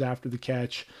yards after the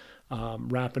catch.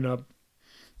 Wrapping up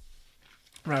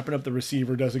the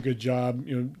receiver, does a good job.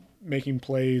 Making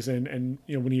plays, and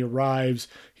when he arrives,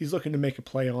 he's looking to make a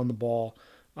play on the ball.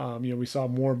 We saw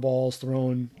more balls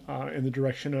thrown in the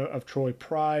direction of Troy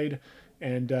Pride,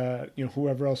 and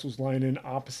whoever else was lining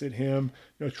opposite him.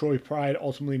 Troy Pride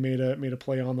ultimately made a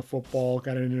play on the football,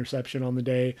 got an interception on the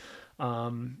day,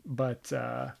 but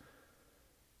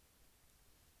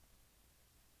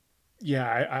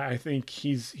yeah, I think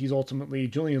he's ultimately,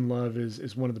 Julian Love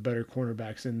is one of the better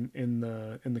cornerbacks in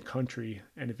the country,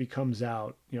 and if he comes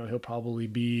out, he'll probably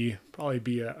be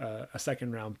a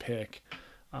second round pick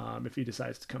if he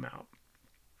decides to come out.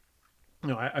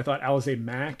 I thought Alize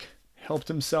Mack helped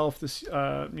himself this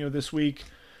week.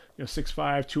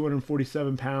 6'5",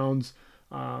 247 pounds.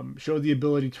 Showed the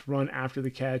ability to run after the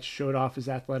catch. Showed off his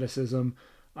athleticism.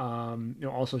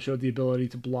 Also showed the ability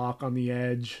to block on the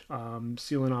edge,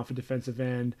 sealing off a defensive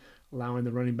end, allowing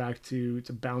the running back to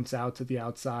bounce out to the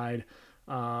outside.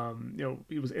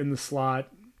 He was in the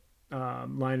slot,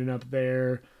 lining up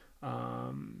there.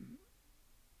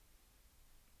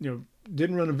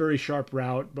 Didn't run a very sharp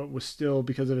route, but was still,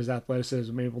 because of his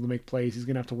athleticism, able to make plays. He's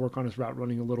going to have to work on his route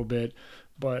running a little bit,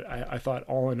 but I thought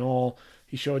all in all,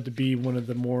 he showed to be one of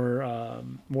the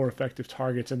more effective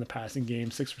targets in the passing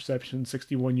game. 6 receptions,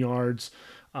 61 yards.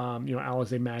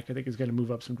 Alize Mack, I think, is going to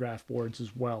move up some draft boards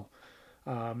as well.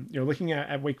 Looking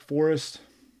at Wake Forest,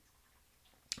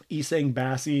 Essang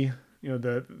Bassey,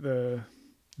 the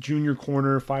junior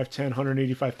corner, 5'10",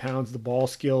 185 pounds, the ball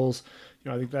skills.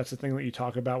 I think that's the thing that you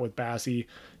talk about with Bassey.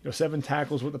 7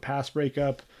 tackles with the pass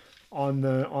breakup on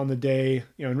the day.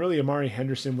 And really Amari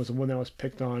Henderson was the one that was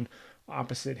picked on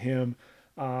opposite him.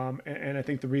 And I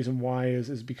think the reason why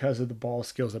is because of the ball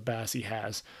skills that Bassey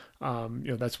has.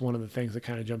 That's one of the things that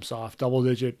kind of jumps off.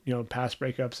 Double-digit, pass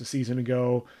breakups a season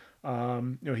ago.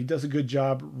 He does a good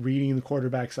job reading the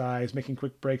quarterback's eyes, making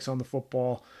quick breaks on the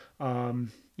football.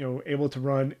 Able to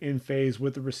run in phase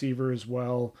with the receiver as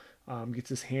well. Gets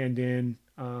his hand in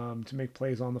to make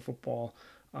plays on the football.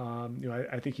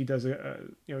 I think he does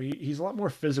he's a lot more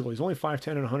physical. He's only 5'10"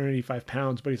 and 185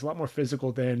 pounds, but he's a lot more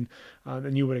physical than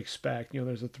you would expect.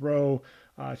 There's a throw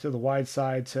to the wide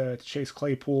side to Chase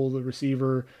Claypool, the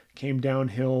receiver, came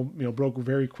downhill, broke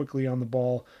very quickly on the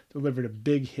ball, delivered a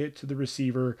big hit to the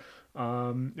receiver.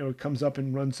 It comes up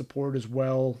and runs support as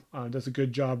well. Does a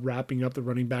good job wrapping up the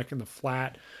running back in the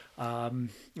flat. To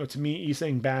me,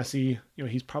 Essang Bassey,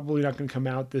 he's probably not going to come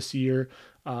out this year,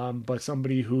 but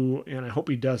somebody who, and I hope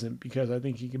he doesn't, because I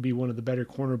think he could be one of the better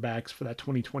cornerbacks for that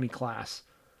 2020 class.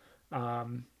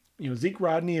 Zeke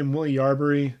Rodney and Willie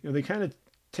Yarbury, they kind of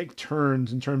take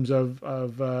turns in terms of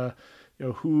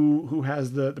who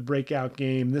has the breakout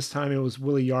game. This time it was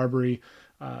Willie Yarbury,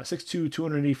 6'2",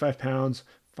 285 pounds.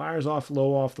 Fires off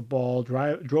low off the ball,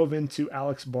 drove into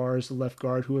Alex Bars, the left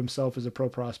guard, who himself is a pro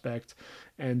prospect,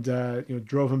 and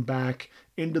drove him back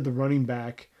into the running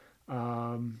back.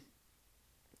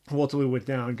 Ultimately went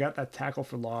down, got that tackle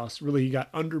for loss. Really, he got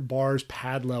under Bars'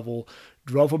 pad level,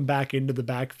 drove him back into the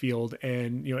backfield.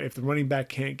 And, if the running back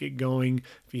can't get going,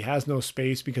 if he has no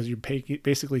space because you're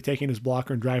basically taking his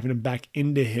blocker and driving him back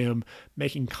into him,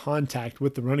 making contact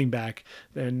with the running back,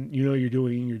 then you're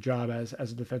doing your job as a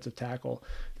defensive tackle.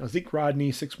 Now, Zeke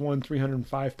Rodney, 6'1",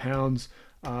 305 pounds,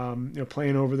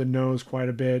 playing over the nose quite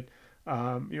a bit.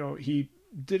 He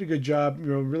did a good job,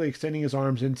 really extending his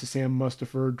arms into Sam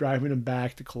Mustipher, driving him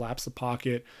back to collapse the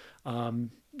pocket.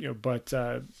 But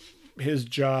his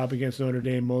job against Notre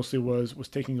Dame mostly was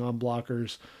taking on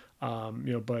blockers.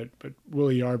 But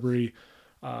Willie Yarbury,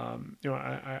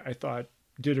 I thought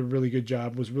did a really good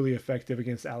job, was really effective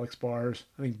against Alex Bars.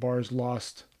 I think Bars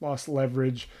lost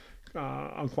leverage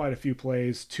on quite a few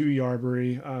plays to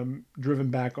Yarbury, driven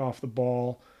back off the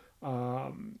ball.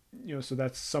 So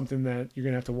that's something that you're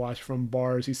going to have to watch from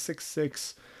Bars. He's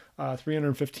 6'6",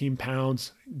 315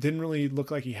 pounds. Didn't really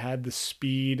look like he had the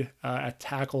speed at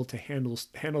tackle to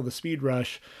handle the speed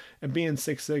rush. And being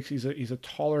 6'6", he's a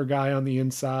taller guy on the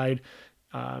inside.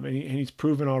 And he's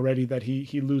proven already that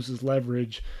he loses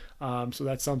leverage. So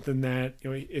that's something that,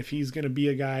 if he's going to be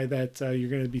a guy that you're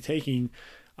going to be taking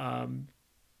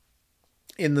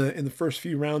in the first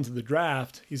few rounds of the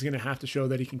draft, he's going to have to show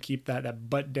that he can keep that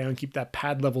butt down, keep that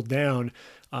pad level down,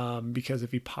 because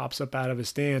if he pops up out of his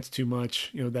stance too much,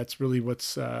 that's really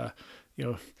what's, an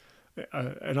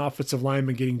offensive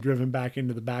lineman getting driven back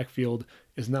into the backfield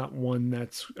is not one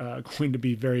that's going to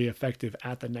be very effective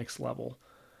at the next level.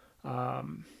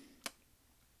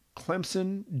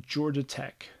 Clemson, Georgia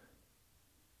Tech.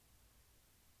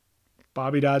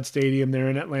 Bobby Dodd Stadium there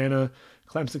in Atlanta.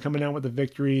 Clemson coming out with the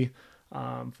victory,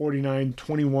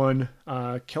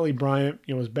 49-21. Kelly Bryant,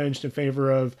 was benched in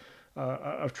favor of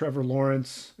Trevor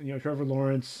Lawrence. Trevor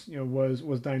Lawrence,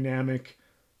 was dynamic.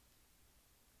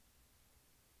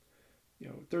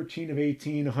 13 of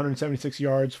 18, 176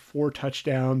 yards, 4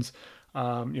 touchdowns.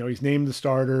 He's named the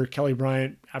starter. Kelly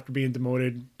Bryant, after being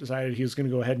demoted, decided he was going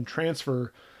to go ahead and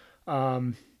transfer.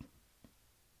 So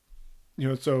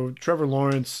Trevor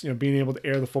Lawrence, being able to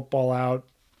air the football out,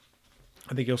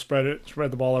 I think he'll spread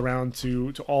the ball around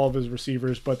to all of his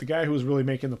receivers. But the guy who was really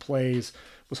making the plays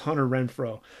was Hunter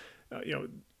Renfrow.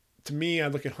 To me, I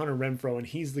look at Hunter Renfrow, and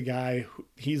he's the guy.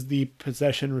 He's the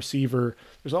possession receiver.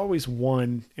 There's always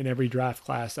one in every draft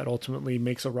class that ultimately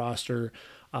makes a roster.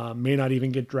 May not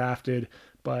even get drafted,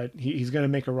 but he's going to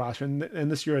make a roster.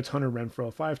 And this year it's Hunter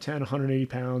Renfrow, 5'10", 180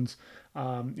 pounds.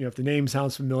 If the name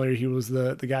sounds familiar, he was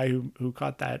the guy who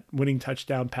caught that winning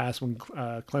touchdown pass when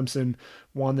Clemson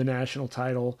won the national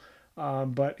title.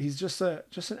 But he's just an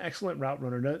excellent route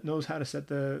runner. Knows how to set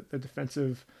the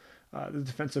defensive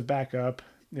back up.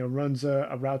 Runs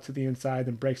a route to the inside,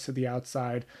 then breaks to the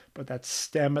outside. But that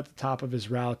stem at the top of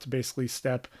his route to basically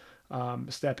step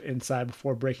inside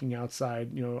before breaking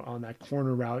outside, on that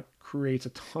corner route, creates a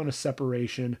ton of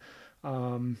separation.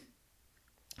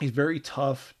 He's very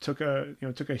tough. Took a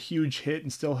huge hit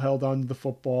and still held on to the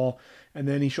football. And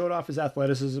then he showed off his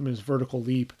athleticism, his vertical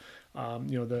leap.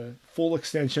 The full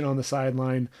extension on the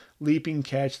sideline, leaping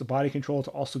catch, the body control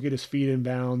to also get his feet in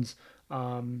bounds.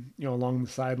 Along the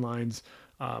sidelines.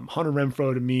 Hunter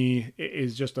Renfrow to me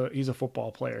is he's a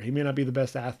football player. He may not be the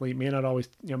best athlete, may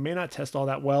not test all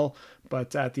that well,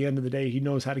 but at the end of the day, he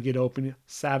knows how to get open.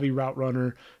 Savvy route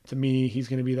runner. To me, he's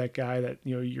going to be that guy that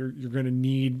you're going to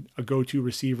need a go-to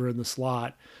receiver in the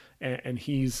slot, and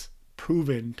he's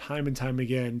proven time and time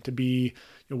again to be,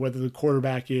 whether the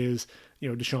quarterback is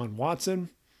Deshaun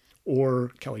Watson or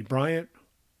Kelly Bryant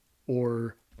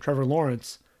or Trevor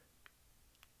Lawrence.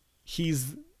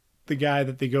 He's the guy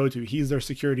that they go to. He's their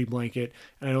security blanket,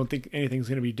 and I don't think anything's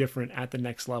going to be different at the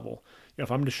next level.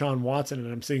 If I'm Deshaun Watson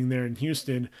and I'm sitting there in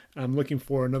Houston and I'm looking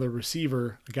for another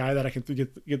receiver, a guy that I can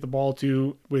get the ball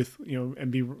to with,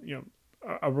 and be,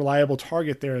 a reliable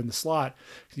target there in the slot,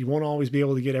 because you won't always be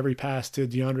able to get every pass to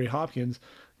DeAndre Hopkins.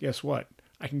 Guess what?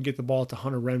 I can get the ball to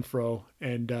Hunter Renfrow,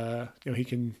 and he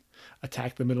can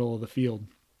attack the middle of the field.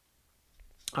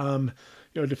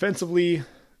 Defensively,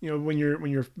 when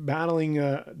you're battling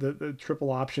the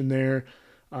triple option there,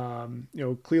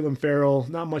 Cleveland Farrell,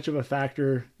 not much of a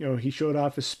factor. He showed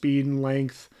off his speed and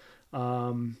length,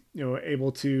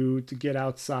 able to get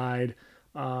outside,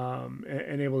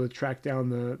 and able to track down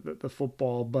the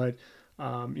football. But,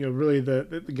 really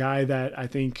the guy that I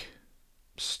think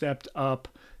stepped up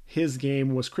his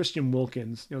game was Christian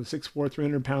Wilkins, the 6'4",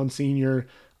 300-pound senior,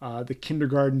 the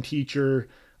kindergarten teacher.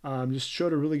 Just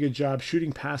showed a really good job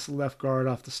shooting past the left guard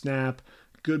off the snap,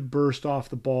 good burst off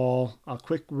the ball, a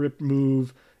quick rip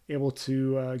move, able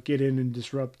to get in and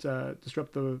disrupt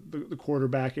the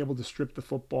quarterback, able to strip the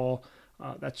football.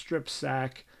 That strip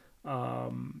sack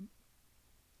showed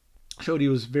he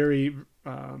was very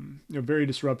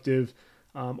disruptive.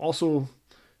 Also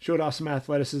showed off some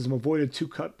athleticism, avoided 2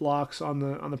 cut blocks on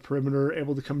the perimeter,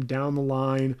 able to come down the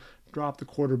line, drop the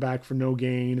quarterback for no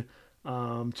gain.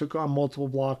 Took on multiple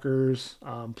blockers,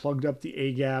 plugged up the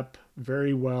A gap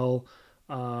very well.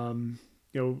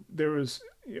 There was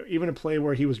even a play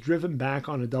where he was driven back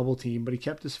on a double team, but he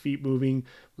kept his feet moving,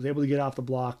 was able to get off the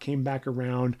block, came back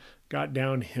around, got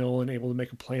downhill, and able to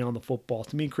make a play on the football.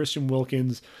 To me, Christian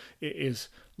Wilkins is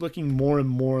looking more and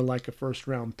more like a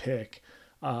first-round pick,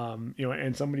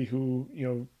 and somebody who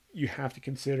you have to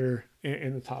consider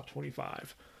in the top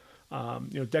 25.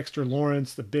 Dexter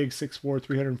Lawrence, the big 6'4",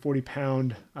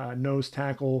 340-pound nose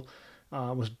tackle,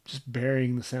 was just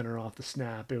burying the center off the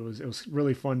snap. It was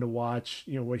really fun to watch,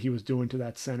 what he was doing to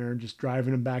that center, just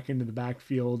driving him back into the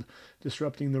backfield,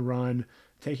 disrupting the run,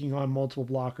 taking on multiple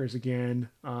blockers again.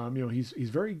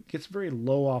 Gets very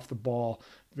low off the ball,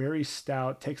 very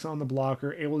stout, takes on the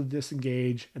blocker, able to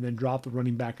disengage, and then drop the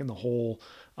running back in the hole.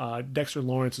 Dexter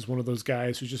Lawrence is one of those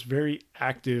guys who's just very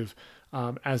active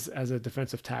as a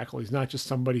defensive tackle. He's not just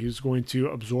somebody who's going to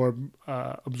absorb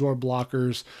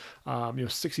blockers.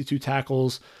 62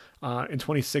 tackles in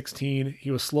 2016.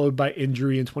 He was slowed by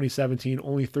injury in 2017,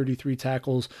 only 33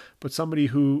 tackles, but somebody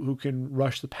who can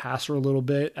rush the passer a little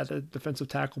bit at the defensive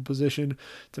tackle position.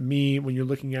 To me, when you're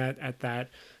looking at that,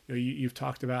 I've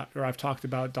talked about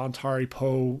Dontari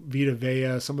Poe, Vita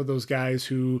Vea, some of those guys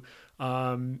who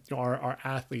are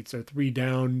athletes, are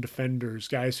 3-down defenders,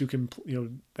 guys who can,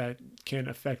 that can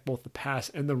affect both the pass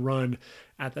and the run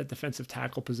at that defensive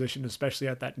tackle position, especially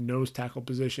at that nose tackle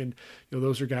position.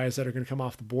 Those are guys that are going to come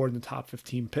off the board in the top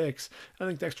 15 picks. I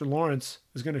think Dexter Lawrence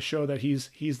is going to show that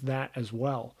he's that as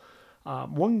well.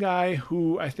 One guy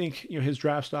who I think his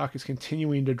draft stock is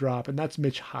continuing to drop, and that's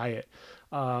Mitch Hyatt.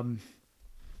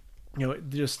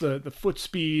 Just the foot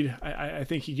speed. I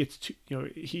think he gets to,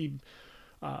 he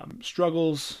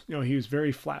struggles. He was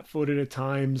very flat-footed at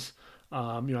times.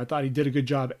 I thought he did a good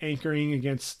job anchoring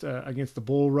against the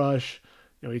bull rush.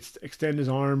 He'd extend his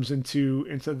arms into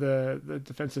the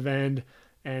defensive end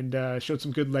and showed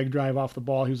some good leg drive off the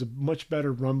ball. He was a much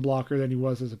better run blocker than he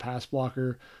was as a pass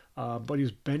blocker. But he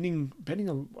was bending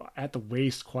at the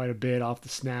waist quite a bit off the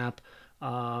snap.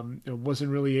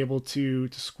 Wasn't really able to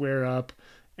square up,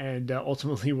 and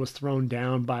ultimately was thrown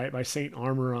down by St.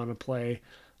 Armor on a play.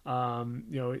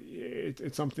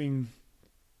 It's something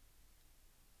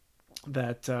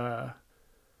that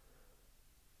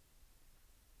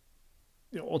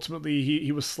ultimately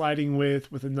he was sliding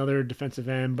with another defensive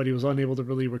end, but he was unable to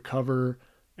really recover,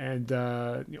 and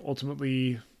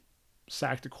ultimately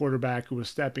sacked a quarterback who was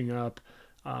stepping up.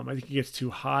 I think he gets too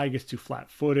high, gets too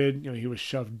flat-footed. He was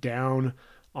shoved down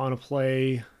on a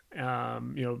play.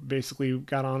 Basically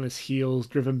got on his heels,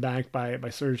 driven back by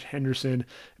Serge Henderson.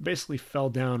 Basically fell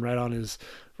down right on his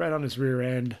rear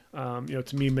end.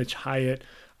 To me, Mitch Hyatt,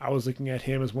 I was looking at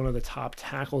him as one of the top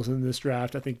tackles in this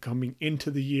draft. I think coming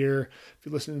into the year, if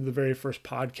you listen to the very first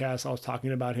podcast, I was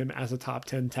talking about him as a top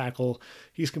 10 tackle.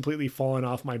 He's completely fallen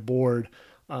off my board.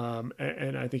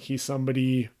 And I think he's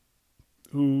somebody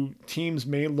who teams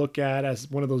may look at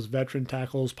as one of those veteran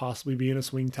tackles, possibly being a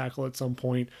swing tackle at some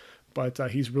point. But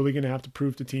he's really going to have to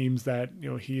prove to teams that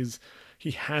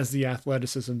he has the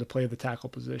athleticism to play the tackle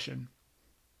position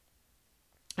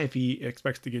if he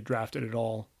expects to get drafted at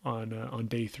all on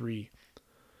day 3.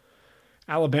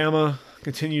 Alabama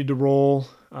continued to roll.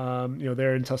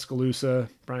 They're in Tuscaloosa,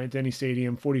 Bryant-Denny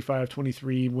Stadium,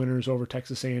 45-23 winners over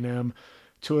Texas A&M.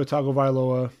 Tua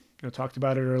Tagovailoa, talked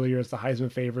about it earlier as the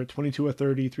Heisman favorite, 22 of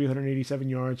 30, 387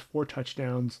 yards, 4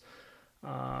 touchdowns.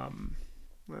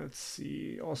 Let's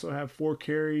see. Also have 4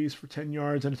 carries for 10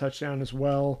 yards and a touchdown as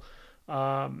well.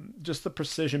 Just the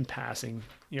precision passing,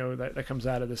 that comes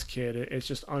out of this kid. It's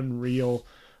just unreal.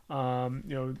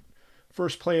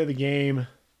 First play of the game,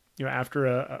 after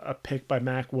a pick by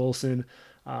Mack Wilson,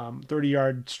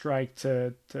 30-yard strike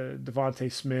to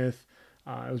Devontae Smith.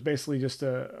 It was basically just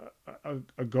a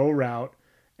go route,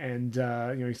 and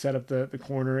he set up the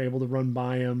corner, able to run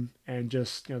by him, and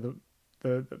just the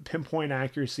pinpoint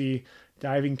accuracy,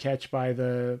 diving catch by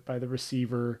the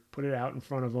receiver, put it out in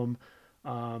front of him.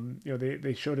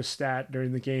 They showed a stat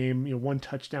during the game, 1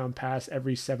 touchdown pass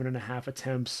every 7.5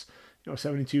 attempts,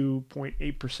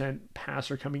 72.8%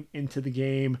 passer coming into the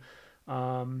game.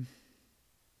 I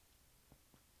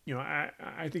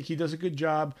think he does a good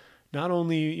job, not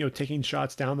only taking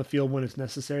shots down the field when it's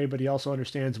necessary, but he also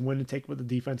understands when to take what the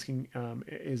defense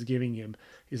is giving him.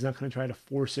 He's not going to try to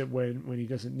force it when he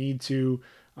doesn't need to.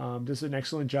 Does an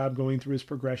excellent job going through his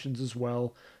progressions as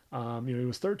well. He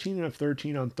was 13 of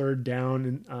 13 on third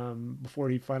down, and before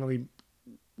he finally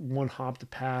one hop to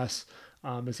pass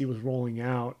as he was rolling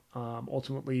out.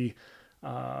 Ultimately,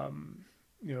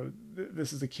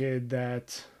 this is a kid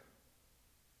that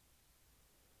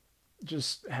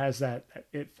just has that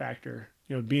it factor,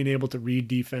 being able to read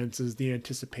defenses, the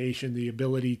anticipation, the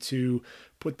ability to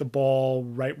put the ball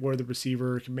right where the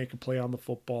receiver can make a play on the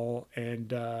football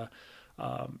and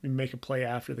make a play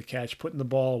after the catch, putting the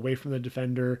ball away from the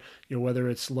defender, whether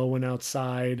it's low and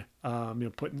outside,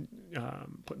 putting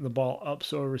the ball up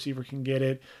so a receiver can get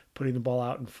it, putting the ball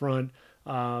out in front,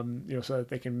 so that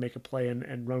they can make a play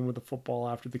and run with the football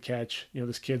after the catch.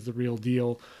 This kid's the real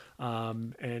deal.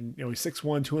 And he's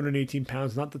 6'1", 218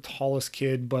 pounds, not the tallest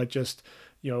kid, but just,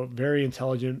 very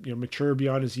intelligent, mature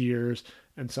beyond his years,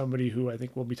 and somebody who I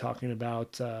think we'll be talking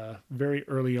about very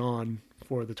early on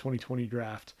for the 2020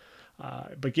 draft.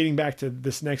 But getting back to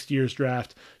this next year's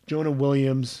draft, Jonah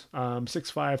Williams,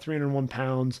 6'5", 301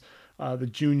 pounds, the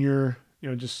junior,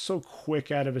 just so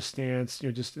quick out of his stance,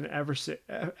 just an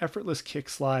effortless kick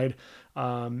slide,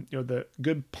 the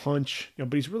good punch,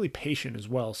 but he's really patient as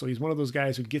well. So he's one of those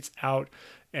guys who gets out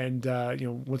and,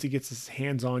 once he gets his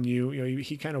hands on you,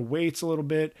 he kind of waits a little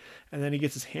bit and then he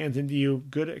gets his hands into you,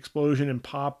 good explosion and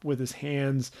pop with his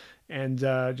hands, and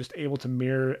just able to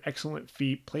mirror excellent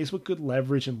feet, plays with good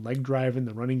leverage and leg drive in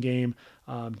the running game,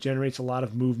 generates a lot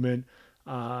of movement.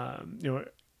 He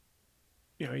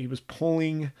was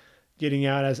pulling getting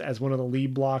out as one of the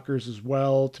lead blockers as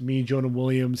well. To me, Jonah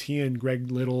Williams, he and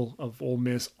Greg Little of Ole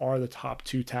Miss are the top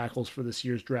 2 tackles for this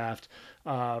year's draft.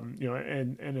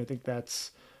 And I think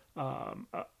that's,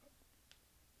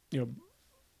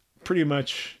 pretty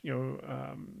much,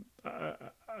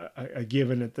 a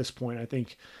given at this point. I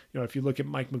think, if you look at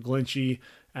Mike McGlinchey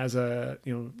as a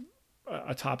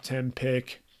top 10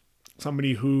 pick,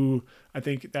 somebody who I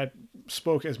think that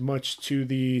spoke as much to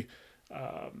the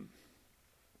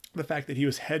fact that he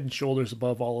was head and shoulders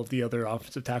above all of the other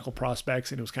offensive tackle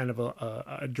prospects, and it was kind of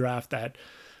a draft that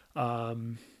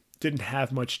didn't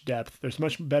have much depth. There's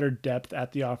much better depth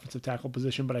at the offensive tackle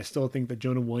position, but I still think that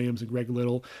Jonah Williams and Greg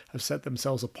Little have set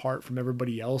themselves apart from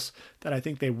everybody else, that I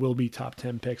think they will be top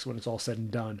 10 picks when it's all said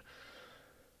and done.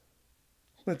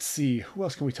 Let's see, who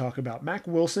else can we talk about? Mack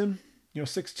Wilson,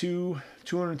 6'2",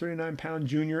 239-pound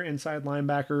junior inside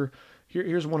linebacker.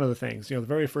 Here's one of the things. The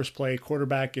very first play,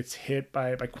 quarterback gets hit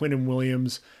by Quinnen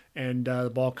Williams, and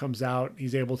the ball comes out.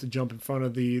 He's able to jump in front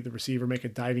of the receiver, make a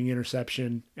diving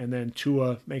interception, and then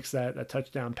Tua makes that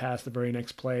touchdown pass the very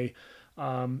next play.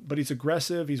 But he's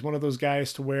aggressive. He's one of those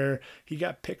guys to where he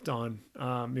got picked on.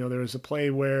 There was a play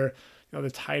where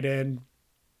the tight end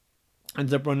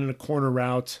ends up running a corner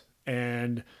route,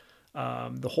 and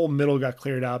the whole middle got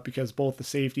cleared out because both the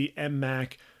safety and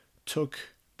Mack took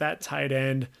that tight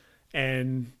end,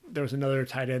 and there was another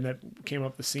tight end that came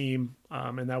up the seam,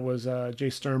 and that was Jay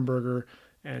Sternberger,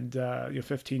 and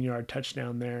 15-yard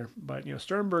touchdown there. But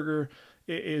Sternberger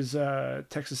is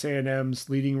Texas A&M's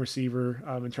leading receiver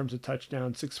in terms of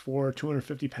touchdown, 6'4",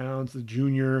 250 pounds. The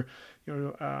junior,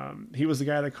 he was the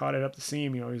guy that caught it up the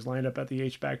seam. He was lined up at the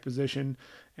H-back position,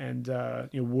 and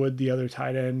Wood, the other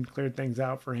tight end, cleared things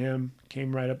out for him,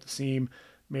 came right up the seam,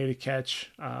 made a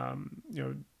catch.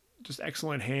 Just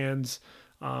excellent hands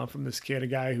from this kid, a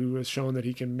guy who has shown that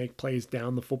he can make plays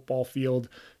down the football field,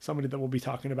 somebody that we'll be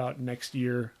talking about next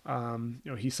year.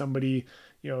 He's somebody,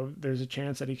 there's a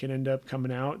chance that he can end up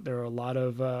coming out. There are a lot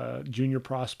of junior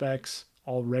prospects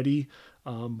already,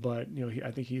 but I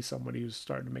think he's somebody who's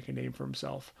starting to make a name for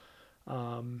himself.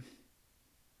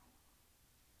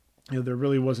 There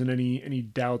really wasn't any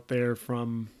doubt there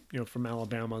from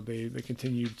Alabama. They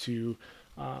continued to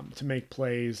make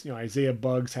plays. Isaiah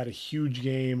Buggs had a huge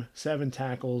game, 7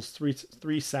 tackles,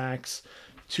 three sacks,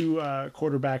 2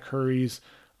 quarterback hurries.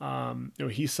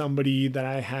 He's somebody that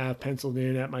I have penciled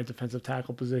in at my defensive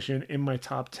tackle position in my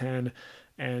top 10.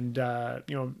 And,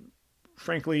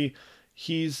 frankly,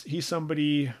 he's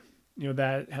somebody,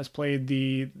 that has played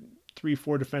the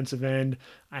 3-4 defensive end.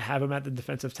 I have him at the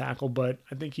defensive tackle, but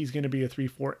I think he's going to be a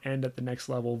 3-4 end at the next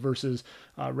level versus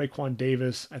Raekwon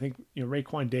Davis. I think,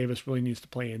 Raekwon Davis really needs to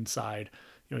play inside.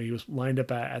 He was lined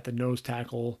up at the nose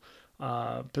tackle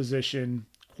position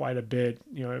quite a bit.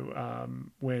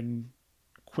 When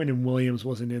Quinnen Williams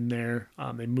wasn't in there,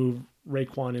 they moved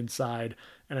Raekwon inside,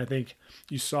 and I think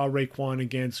you saw Raekwon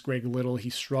against Greg Little.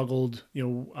 He struggled,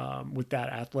 with that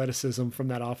athleticism from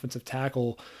that offensive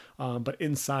tackle, but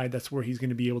inside, that's where he's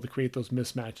going to be able to create those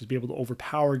mismatches, be able to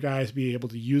overpower guys, be able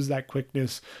to use that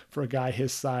quickness for a guy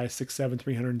his size, 6'7",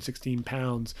 316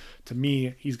 pounds. To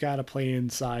me, he's got to play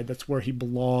inside. That's where he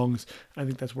belongs. I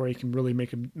think that's where he can really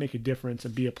make a difference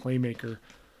and be a playmaker.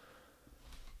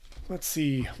 Let's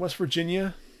see, West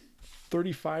Virginia,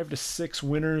 35-6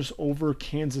 winners over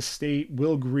Kansas State.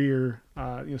 Will Grier,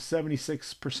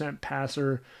 76%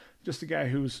 passer, just a guy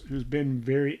who's been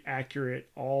very accurate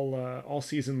all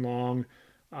season long.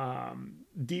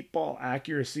 Deep ball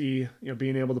accuracy,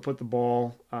 being able to put the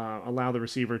ball, allow the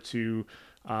receiver to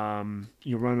run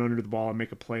under the ball and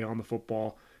make a play on the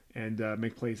football, and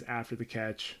make plays after the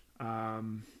catch.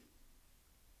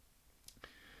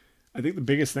 I think the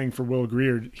biggest thing for Will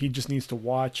Grier, he just needs to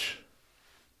watch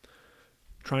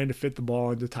trying to fit the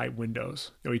ball into tight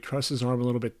windows. He trusts his arm a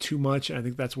little bit too much, and I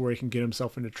think that's where he can get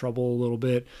himself into trouble a little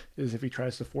bit, is if he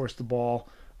tries to force the ball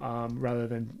rather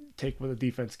than take what the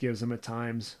defense gives him at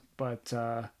times. But,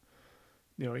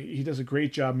 he does a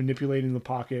great job manipulating the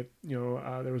pocket.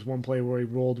 There was one play where he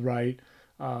rolled right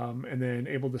and then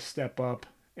able to step up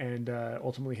and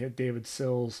ultimately hit David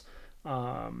Sills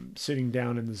sitting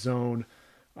down in the zone.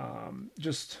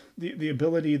 Just the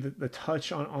ability, the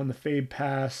touch on the fade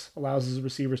pass allows his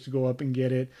receivers to go up and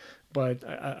get it. But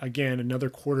again, another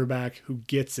quarterback who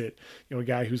gets it, a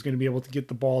guy who's going to be able to get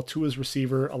the ball to his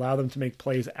receiver, allow them to make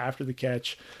plays after the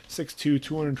catch. 6'2",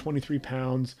 223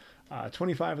 pounds,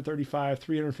 25 of 35,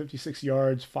 356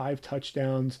 yards, 5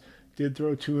 touchdowns, did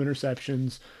throw 2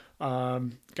 interceptions.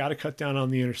 Got to cut down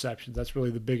on the interceptions. That's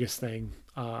really the biggest thing,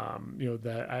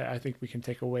 that I think we can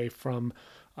take away from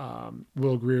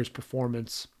Will Grier's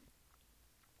performance,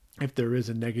 if there is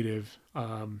a negative.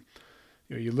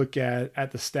 You look at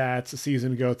the stats a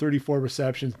season ago, 34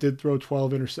 receptions, did throw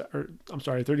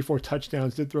 34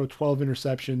 touchdowns, did throw 12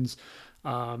 interceptions.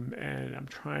 And I'm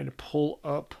trying to pull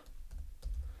up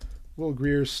Will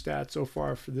Greer's stats so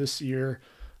far for this year.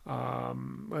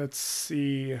 Let's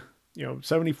see.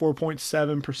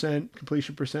 74.7%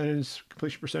 completion percentage.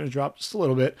 Completion percentage dropped just a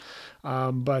little bit,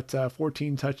 but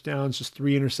 14 touchdowns, just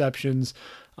 3 interceptions.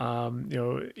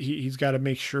 He's got to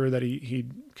make sure that he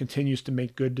continues to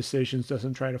make good decisions,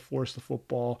 doesn't try to force the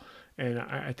football. And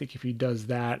I think if he does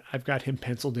that, I've got him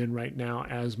penciled in right now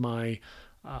as my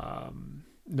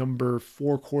number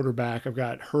 4 quarterback. I've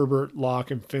got Herbert,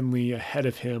 Locke, and Finley ahead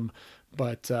of him,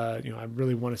 but I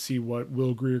really want to see what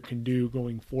Will Grier can do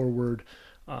going forward.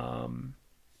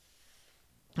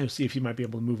 See if he might be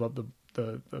able to move up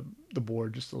the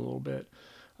board just a little bit.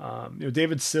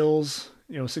 David Sills,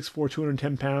 6'4",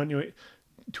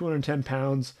 210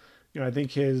 pounds. I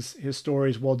think his story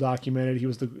is well documented. He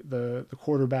was the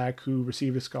quarterback who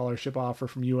received a scholarship offer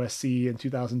from USC in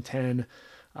 2010.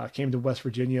 Came to West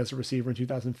Virginia as a receiver in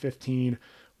 2015.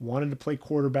 Wanted to play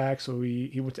quarterback, so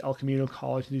he went to El Camino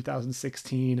College in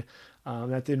 2016.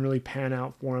 That didn't really pan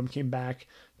out for him. Came back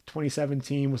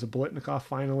 2017, was a Biletnikoff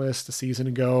finalist a season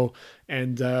ago,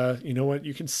 and you know what?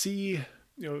 You can see,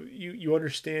 you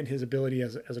understand his ability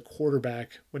as a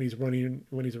quarterback when he's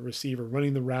a receiver,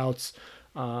 running the routes,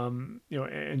 and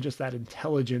just that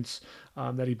intelligence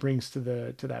that he brings to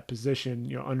that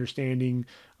position. Understanding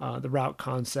the route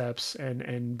concepts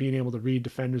and being able to read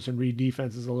defenders and read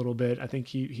defenses a little bit. I think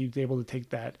he's able to take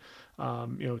that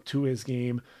to his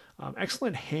game.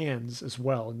 Excellent hands as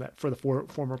well, and that for the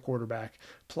former quarterback,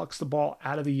 plucks the ball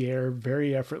out of the air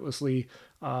very effortlessly.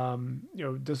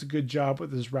 Does a good job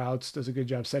with his routes, does a good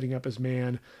job setting up his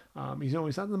man. He's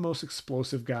not the most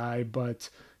explosive guy, but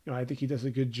I think he does a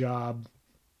good job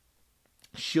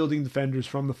shielding defenders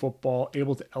from the football,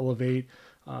 able to elevate.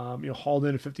 Hauled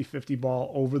in a 50-50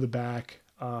 ball over the back.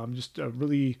 Just a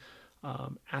really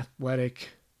athletic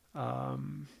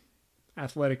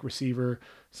receiver,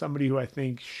 somebody who I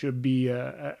think should be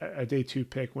a day 2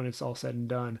 pick when it's all said and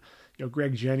done.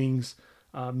 Greg Jennings,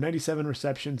 97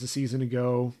 receptions a season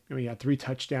ago. He had 3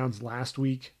 touchdowns last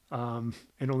week, and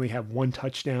only had 1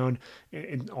 touchdown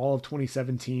in all of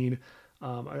 2017.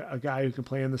 A guy who can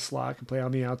play in the slot, can play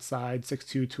on the outside,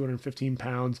 6'2", 215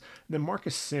 pounds. And then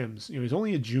Marcus Sims, he's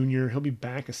only a junior. He'll be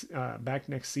back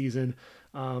next season,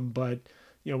 but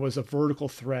was a vertical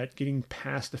threat, getting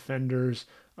past defenders.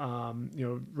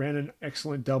 Ran an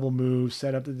excellent double move,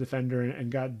 set up the defender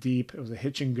and got deep. It was a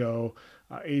hitch and go,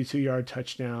 82-yard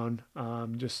touchdown.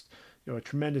 Just a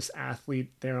tremendous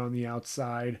athlete there on the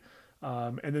outside.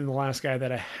 And then the last guy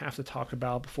that I have to talk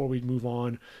about before we move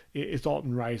on is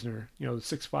Dalton Reisner.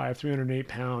 6'5", 308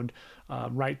 pound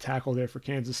right tackle there for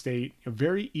Kansas State.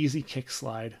 Very easy kick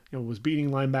slide. Was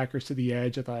beating linebackers to the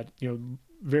edge. I thought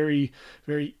very,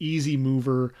 very easy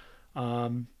mover.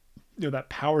 That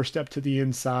power step to the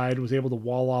inside, was able to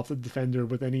wall off the defender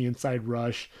with any inside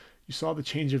rush. You saw the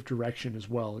change of direction as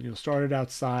well. Started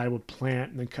outside, would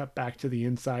plant, and then cut back to the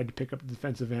inside to pick up the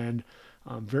defensive end.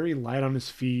 Very light on his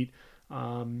feet.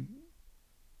 Does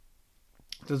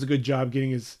a good job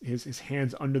getting his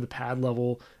hands under the pad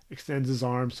level, extends his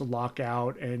arms to lock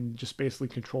out, and just basically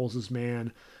controls his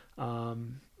man.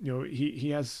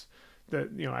 He has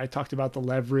I talked about the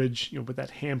leverage, with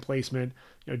that hand placement,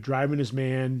 driving his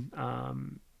man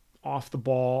off the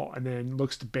ball and then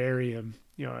looks to bury him,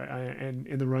 and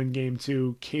in the run game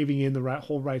too, caving in the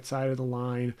whole right side of the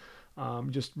line.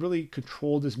 Just really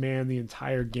controlled his man the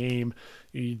entire game.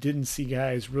 You didn't see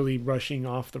guys really rushing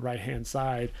off the right-hand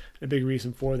side. And a big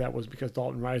reason for that was because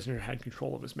Dalton Reisner had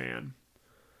control of his man.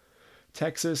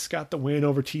 Texas got the win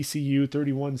over TCU,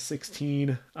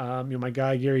 31-16. My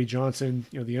guy Gary Johnson,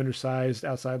 the undersized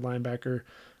outside linebacker,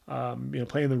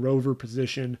 playing the rover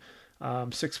position,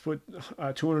 6 foot,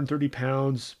 230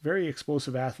 pounds, very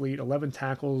explosive athlete, 11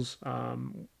 tackles,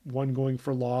 1 going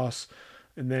for loss.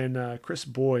 And then Chris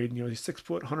Boyd, he's 6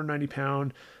 foot, 190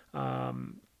 pound,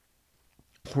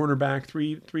 cornerback,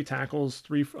 three tackles,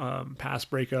 3 pass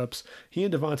breakups. He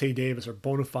and Devontae Davis are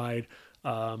bona fide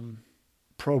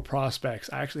pro prospects.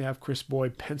 I actually have Chris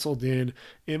Boyd penciled in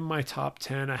my top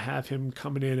 10. I have him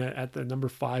coming in at the number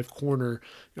 5 corner.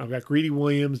 I've got Greedy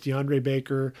Williams, DeAndre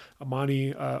Baker,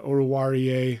 Amani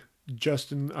Oruwariye,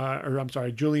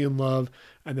 Julian Love,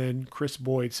 and then Chris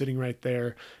Boyd sitting right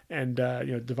there. And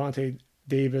Devontae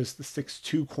Davis, the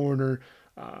 6'2" corner,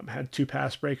 had 2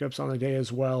 pass breakups on the day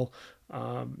as well.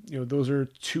 Those are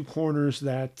 2 corners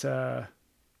that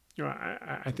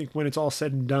I think when it's all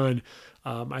said and done,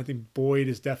 I think Boyd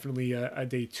is definitely a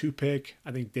day 2 pick.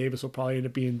 I think Davis will probably end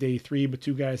up being day 3, but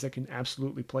 2 guys that can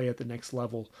absolutely play at the next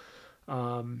level.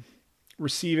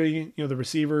 Receiving, the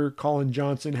receiver, Colin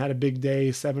Johnson, had a big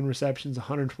day, 7 receptions,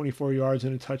 124 yards,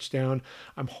 and a touchdown.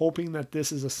 I'm hoping that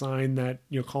this is a sign that,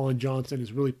 Colin Johnson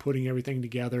is really putting everything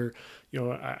together.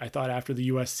 I thought after the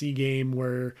USC game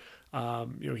where,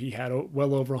 he had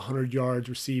well over 100 yards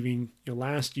receiving,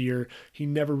 last year, he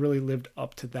never really lived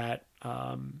up to that,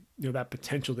 that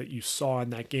potential that you saw in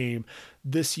that game.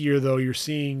 This year, though, you're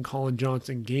seeing Colin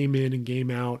Johnson game in and game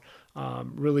out,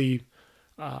 really,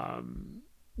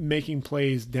 making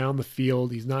plays down the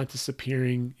field. He's not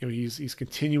disappearing. He's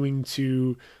continuing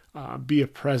to be a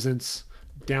presence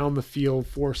down the field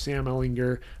for Sam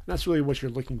Ehlinger. And that's really what you're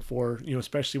looking for,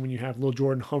 especially when you have Lil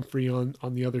Jordan Humphrey on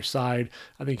the other side.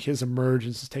 I think his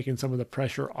emergence has taken some of the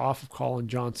pressure off of Colin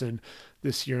Johnson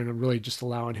this year and really just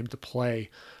allowing him to play.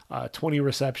 20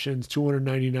 receptions,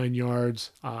 299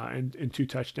 yards, and 2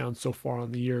 touchdowns so far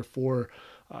on the year for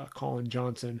Colin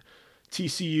Johnson.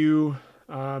 TCU,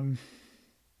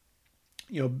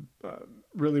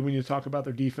 really when you talk about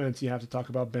their defense, you have to talk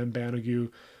about Ben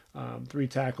Banogu. 3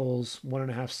 tackles,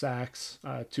 1.5 sacks,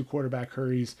 2 quarterback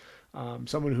hurries.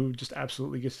 Someone who just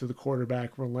absolutely gets to the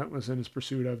quarterback, relentless in his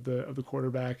pursuit of the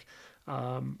quarterback.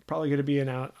 Probably going to be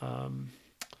an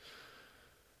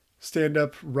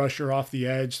stand-up rusher off the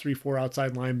edge, 3-4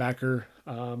 outside linebacker.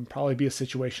 Probably be a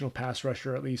situational pass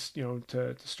rusher at least,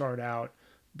 to start out.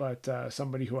 But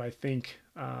somebody who I think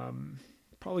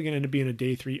probably going to end up being a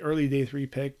early day 3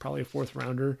 pick, probably a 4th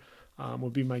rounder.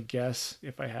 Would be my guess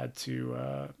if I had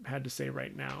to say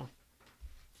right now.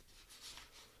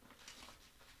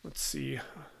 Let's see,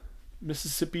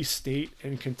 Mississippi State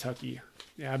and Kentucky.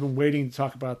 Yeah, I've been waiting to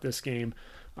talk about this game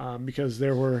because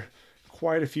there were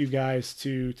quite a few guys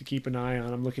to keep an eye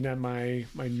on. I'm looking at my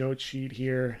note sheet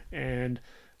here, and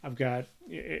I've got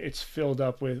it's filled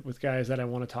up with guys that I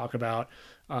want to talk about.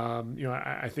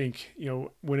 I think,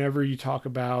 whenever you talk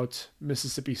about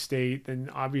Mississippi State,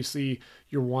 then obviously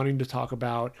you're wanting to talk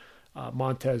about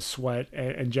Montez Sweat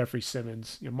and Jeffrey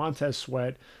Simmons. Montez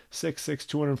Sweat, 6'6",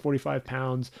 245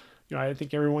 pounds. I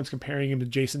think everyone's comparing him to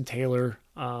Jason Taylor.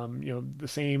 The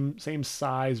same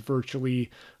size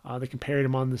virtually. They compared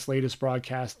him on this latest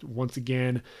broadcast once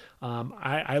again.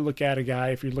 I look at a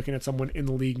guy, if you're looking at someone in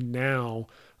the league now,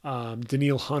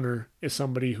 Daniil Hunter is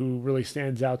somebody who really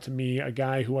stands out to me. A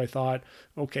guy who I thought,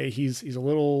 okay, he's a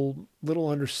little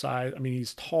undersized. I mean,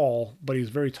 he's tall, but he's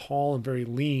very tall and very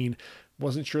lean.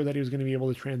 Wasn't sure that he was going to be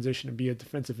able to transition and be a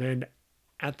defensive end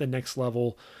at the next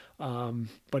level.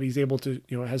 But he's able to,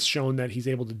 has shown that he's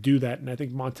able to do that. And I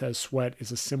think Montez Sweat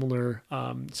is a similar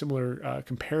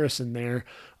comparison there.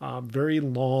 Very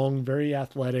long, very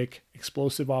athletic,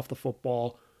 explosive off the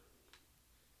football,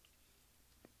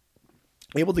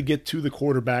 able to get to the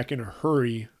quarterback in a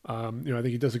hurry. I think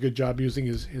he does a good job using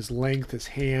his length, his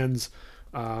hands,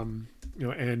 and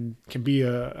can be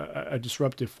a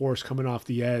disruptive force coming off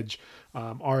the edge.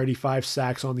 Already 5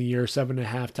 sacks on the year,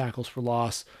 7.5 tackles for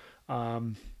loss.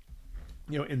 In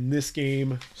this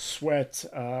game, Sweat,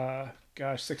 6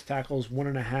 tackles,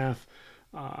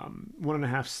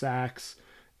 1.5 sacks,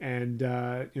 and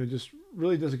just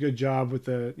really does a good job with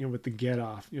the get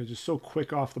off. Just so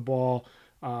quick off the ball.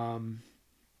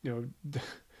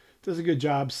 Does a good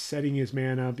job setting his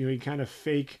man up. He kind of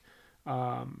fake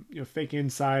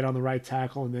inside on the right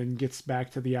tackle and then gets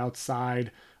back to the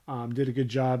outside. Did a good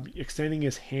job extending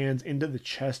his hands into the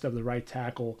chest of the right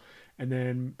tackle and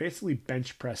then basically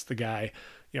bench pressed the guy.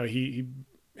 He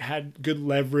had good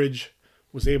leverage,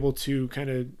 was able to kind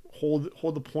of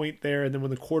hold the point there, and then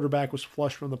when the quarterback was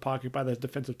flushed from the pocket by the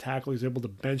defensive tackle, he was able to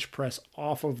bench press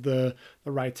off of the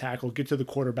right tackle, get to the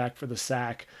quarterback for the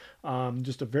sack.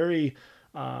 Just a very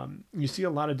you see a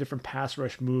lot of different pass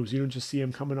rush moves. You don't just see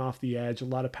him coming off the edge. A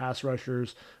lot of pass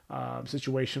rushers,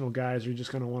 situational guys are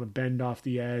just going to want to bend off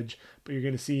the edge, but you're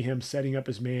going to see him setting up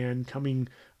his man, coming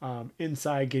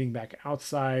inside, getting back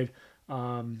outside,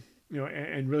 and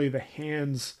really the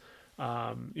hands,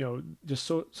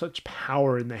 just such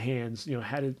power in the hands,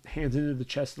 had his hands into the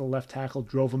chest of the left tackle,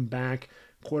 drove him back.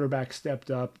 Quarterback stepped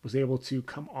up, was able to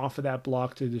come off of that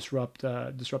block to disrupt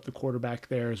the quarterback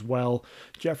there as well.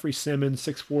 Jeffrey Simmons,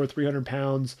 6'4", 300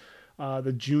 pounds.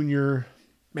 The junior,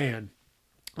 man,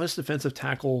 this defensive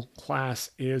tackle class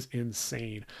is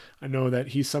insane. I know that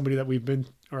he's somebody that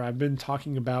I've been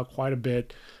talking about quite a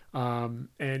bit. And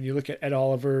you look at Ed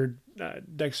Oliver,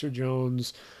 Dexter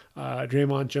Jones, Dexter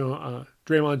Lawrence,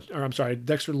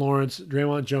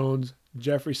 Draymond Jones,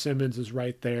 Jeffrey Simmons is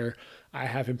right there. I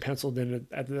have him penciled in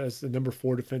as the number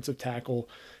 4 defensive tackle,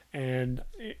 and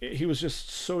he was just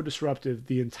so disruptive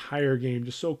the entire game,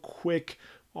 just so quick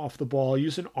off the ball,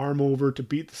 using arm over to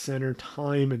beat the center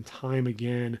time and time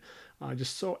again,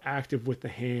 just so active with the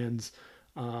hands.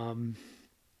 Um,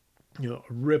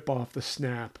 rip off the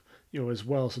snap, as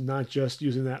well. So not just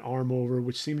using that arm over,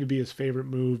 which seemed to be his favorite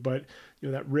move, but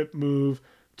that rip move,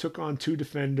 took on 2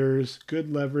 defenders, good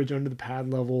leverage under the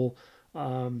pad level,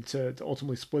 to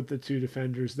ultimately split the 2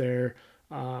 defenders there.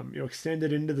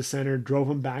 Extended into the center, drove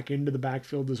him back into the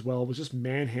backfield as well. Was just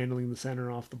manhandling the center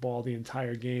off the ball the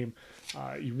entire game.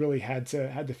 You really had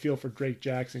to feel for Drake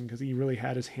Jackson because he really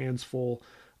had his hands full.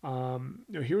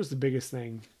 Here was the biggest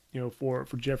thing, for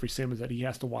Jeffrey Simmons that he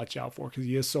has to watch out for because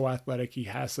he is so athletic. He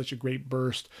has such a great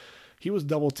burst. He was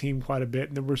double teamed quite a bit,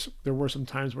 and there were some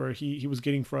times where he was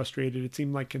getting frustrated. It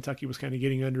seemed like Kentucky was kind of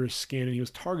getting under his skin, and he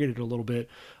was targeted a little bit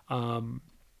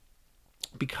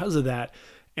because of that.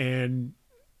 And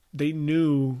they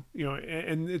knew,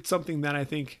 and it's something that I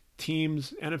think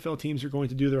NFL teams are going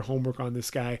to do their homework on this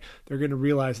guy. They're going to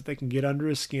realize that they can get under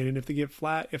his skin, and if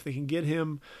they can get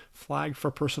him flagged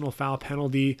for personal foul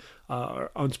penalty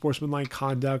or unsportsmanlike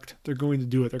conduct, they're going to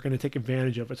do it. They're going to take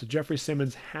advantage of it. So Jeffrey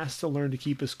Simmons has to learn to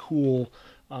keep his cool.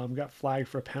 Got flagged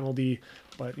for a penalty,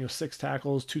 but 6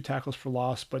 tackles, 2 tackles for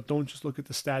loss. But don't just look at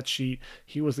the stat sheet.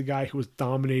 He was the guy who was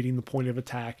dominating the point of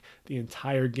attack the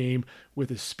entire game with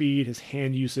his speed, his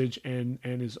hand usage, and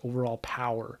his overall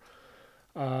power.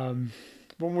 When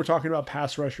we're talking about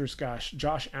pass rushers, gosh,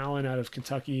 Josh Allen out of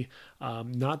Kentucky,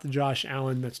 not the Josh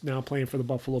Allen that's now playing for the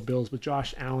Buffalo Bills, but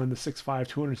Josh Allen, the 6'5",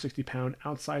 260-pound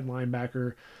outside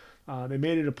linebacker. They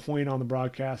made it a point on the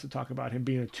broadcast to talk about him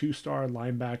being a 2-star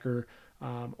linebacker.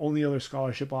 Only other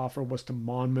scholarship offer was to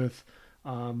Monmouth.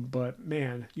 But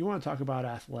man, you want to talk about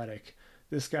athletic.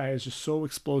 This guy is just so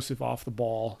explosive off the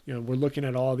ball. We're looking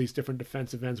at all these different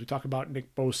defensive ends. We talk about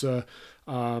Nick Bosa,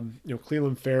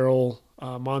 Cleveland Farrell,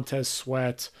 Montez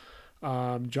Sweat.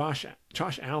 Josh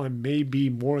Allen may be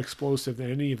more explosive than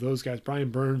any of those guys. Brian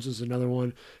Burns is another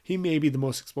one. He may be the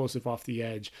most explosive off the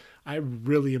edge. I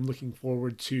really am looking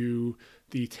forward to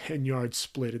the 10-yard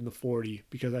split in the 40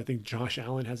 because I think Josh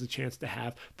Allen has a chance to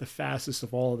have the fastest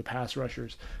of all of the pass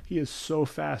rushers. He is so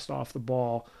fast off the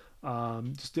ball.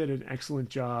 Just did an excellent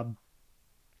job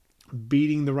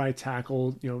beating the right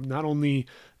tackle, not only,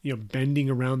 bending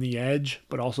around the edge,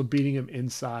 but also beating him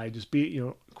inside, just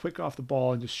quick off the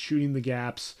ball and just shooting the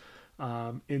gaps,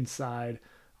 inside.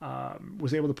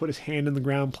 Was able to put his hand in the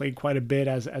ground, played quite a bit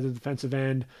as a defensive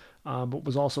end, but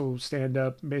was also stand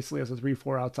up basically as a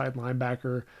 3-4 outside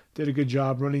linebacker. Did a good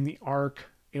job running the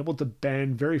arc, able to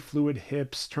bend, very fluid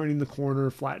hips, turning the corner,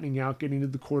 flattening out, getting to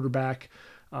the quarterback.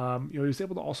 He was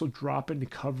able to also drop into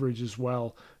coverage as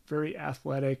well. Very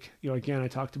athletic. Again, I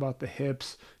talked about the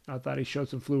hips. I thought he showed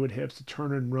some fluid hips to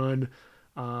turn and run.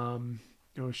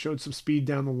 Showed some speed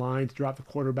down the line to drop the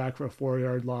quarterback for a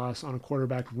 4-yard loss on a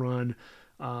quarterback run.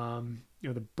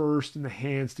 The burst in the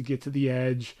hands to get to the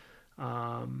edge.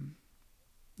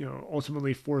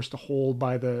 Ultimately forced to hold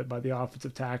by the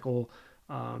offensive tackle.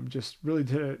 Just really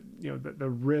did the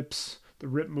rip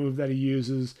move that he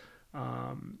uses.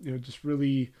 Just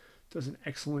really does an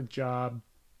excellent job.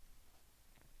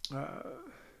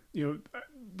 The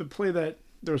play that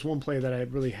there was one play that I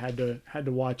really had to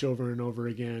watch over and over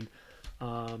again.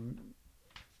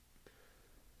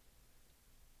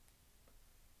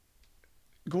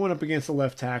 Going up against the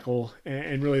left tackle,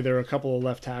 and really there were a couple of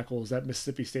left tackles that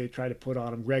Mississippi State tried to put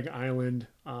on him. Greg Island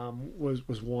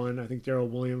was one. I think Darrell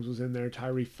Williams was in there.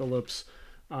 Tyree Phillips.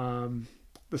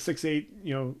 The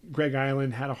 6'8", Greg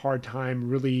Island had a hard time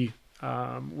really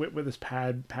with his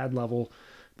pad level.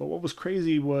 But what was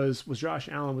crazy was Josh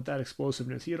Allen with that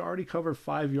explosiveness. He had already covered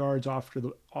 5 yards off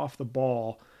the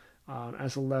ball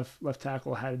as the left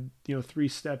tackle had 3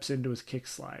 steps into his kick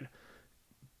slide.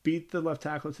 Beat the left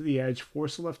tackle to the edge,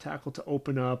 forced the left tackle to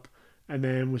open up, and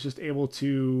then was just able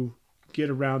to get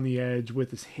around the edge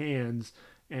with his hands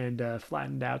and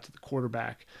flattened out to the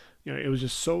quarterback. It was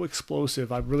just so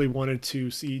explosive. I really wanted to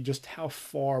see just how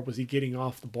far was he getting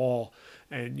off the ball.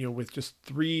 And, with just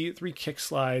three kick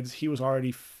slides, he was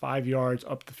already 5 yards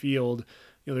up the field.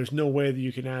 There's no way that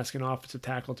you can ask an offensive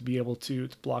tackle to be able to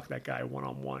block that guy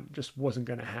one-on-one. Just wasn't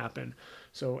going to happen.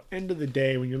 So end of the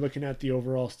day, when you're looking at the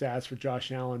overall stats for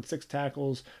Josh Allen, 6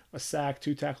 tackles, a sack,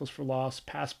 2 tackles for loss,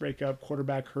 pass breakup,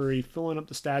 quarterback hurry, filling up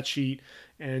the stat sheet,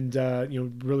 and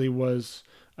really was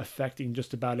affecting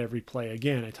just about every play.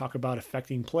 Again, I talk about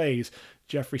affecting plays.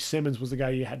 Jeffrey Simmons was the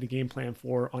guy you had to game plan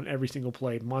for on every single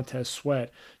play. Montez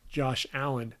Sweat, Josh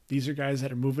Allen. These are guys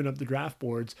that are moving up the draft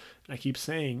boards. And I keep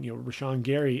saying, Rashawn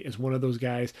Gary is one of those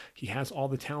guys. He has all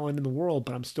the talent in the world,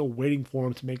 but I'm still waiting for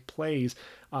him to make plays,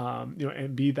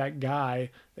 and be that guy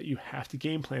that you have to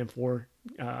game plan for,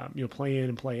 play in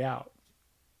and play out.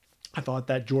 I thought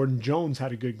that Jordan Jones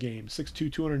had a good game.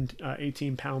 6'2",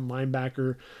 218-pound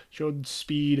linebacker, showed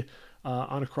speed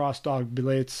on a cross dog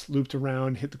blitz, looped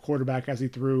around, hit the quarterback as he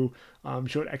threw,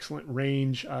 showed excellent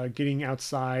range, getting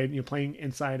outside, playing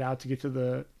inside out to get to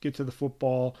the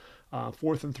football.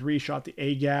 4th and 3, shot the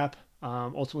A gap,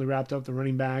 ultimately wrapped up the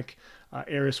running back,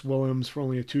 Aris Williams, for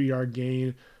only a 2-yard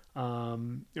gain.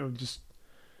 Just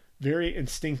very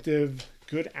instinctive,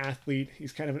 good athlete.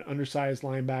 He's kind of an undersized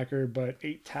linebacker, but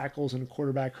 8 tackles and a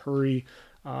quarterback hurry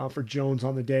for Jones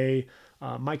on the day.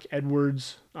 Mike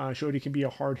Edwards showed he can be a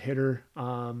hard hitter,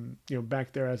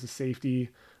 back there as a safety,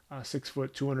 6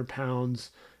 foot, 200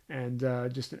 pounds, and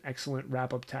just an excellent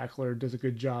wrap-up tackler, does a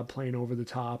good job playing over the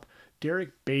top. Derek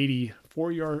Beatty,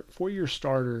 four-year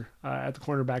starter at the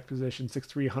cornerback position,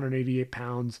 6'3", 188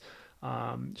 pounds,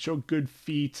 showed good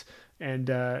feet and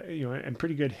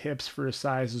pretty good hips for his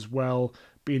size as well,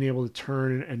 being able to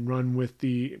turn and run with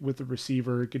the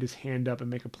receiver, get his hand up and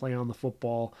make a play on the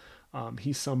football.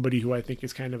 He's somebody who I think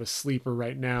is kind of a sleeper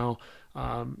right now.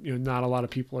 Not a lot of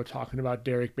people are talking about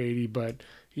Derek Beatty, but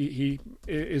he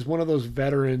is one of those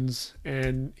veterans,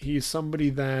 and he's somebody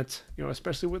that,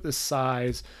 especially with his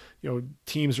size,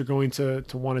 teams are going to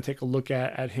want to take a look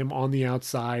at him on the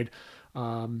outside.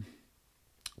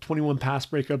 21 pass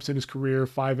breakups in his career,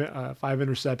 five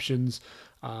interceptions,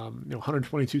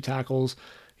 122 tackles.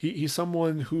 He's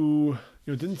someone who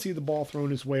didn't see the ball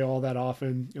thrown his way all that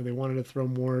often. They wanted to throw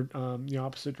more the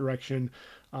opposite direction.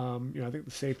 I think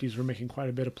the safeties were making quite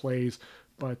a bit of plays,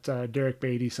 but Derek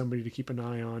Beatty, somebody to keep an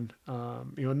eye on.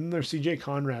 And then there's C.J.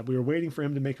 Conrad. We were waiting for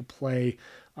him to make a play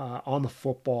on the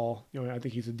football. I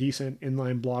think he's a decent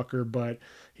inline blocker, but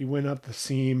he went up the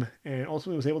seam and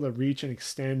ultimately was able to reach and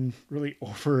extend really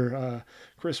over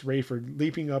Chris Rayford,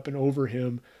 leaping up and over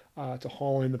him to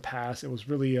haul in the pass. It was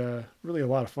really a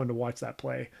lot of fun to watch that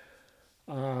play.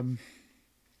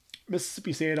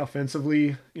 Mississippi State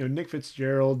offensively, Nick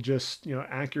Fitzgerald, just,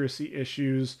 accuracy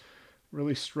issues,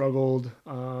 really struggled,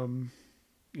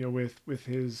 with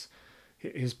his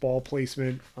ball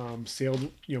placement,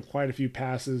 sailed, quite a few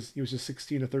passes. He was just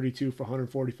 16 of 32 for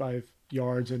 145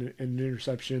 yards and an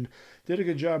interception. Did a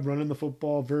good job running the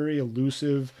football, very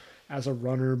elusive as a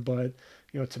runner, but,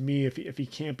 to me, if he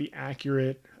can't be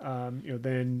accurate,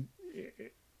 then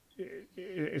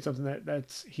it's something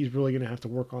that's he's really going to have to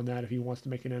work on that if he wants to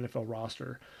make an NFL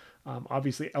roster.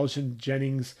 Obviously, Elgin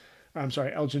Jenkins, the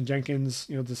 6'4",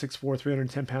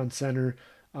 310-pound center,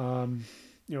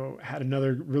 had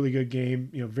another really good game.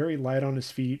 Very light on his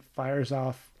feet, fires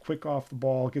off quick off the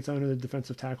ball, gets under the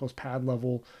defensive tackle's pad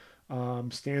level,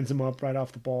 stands him up right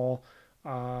off the ball.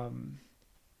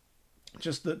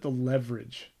 Just the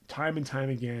leverage, time and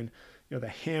time again. The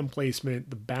hand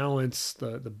placement, the balance,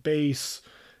 the base.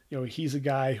 He's a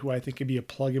guy who I think could be a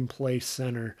plug-and-play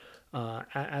center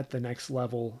at the next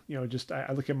level.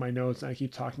 I look at my notes and I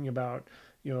keep talking about,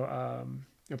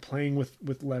 playing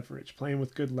with leverage, playing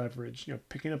with good leverage.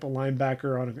 Picking up a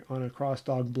linebacker on a cross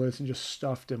dog blitz and just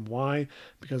stuffed him. Why?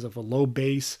 Because of a low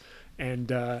base and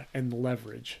the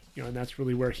leverage. And that's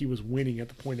really where he was winning at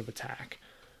the point of attack.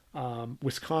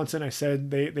 Wisconsin, I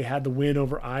said they had the win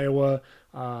over Iowa.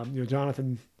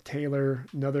 Jonathan Taylor,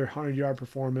 another 100-yard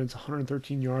performance,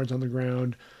 113 yards on the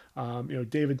ground.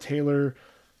 David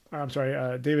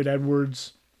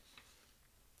Edwards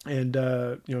and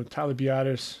Tyler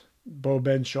Biadasz, Bo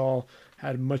Benshaw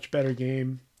had a much better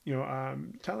game.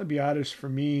 Tyler Biadasz, for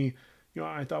me,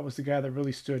 I thought was the guy that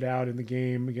really stood out in the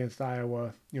game against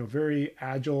Iowa. Very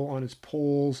agile on his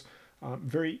pulls,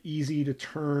 very easy to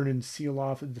turn and seal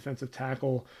off the defensive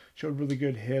tackle, showed really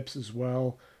good hips as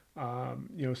well.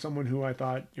 Someone who I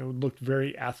thought looked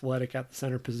very athletic at the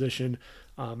center position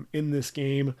in this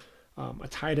game. A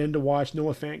tight end to watch.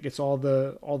 Noah Fant gets all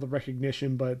the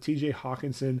recognition, but T.J.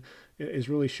 Hawkinson is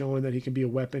really showing that he can be a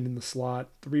weapon in the slot.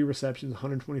 3 receptions,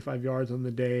 125 yards on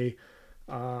the day.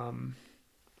 Olive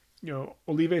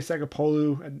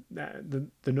Sagapolu,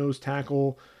 the nose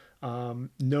tackle,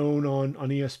 known on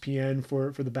ESPN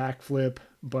for the backflip,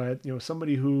 but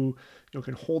somebody who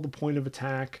can hold the point of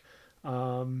attack.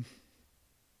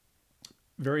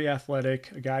 Very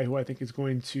athletic, a guy who I think is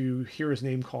going to hear his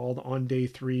name called on day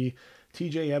 3.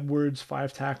 TJ Edwards,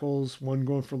 5 tackles, 1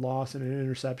 going for loss and an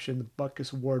interception. The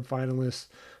Butkus Award finalist,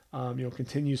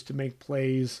 continues to make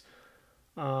plays.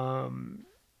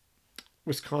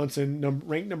 Wisconsin,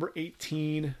 ranked number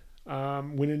 18,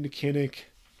 went into Kinnick,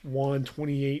 won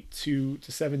 28 to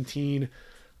 17.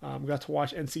 Got to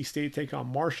watch NC State take on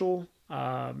Marshall.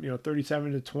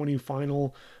 37-20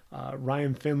 final.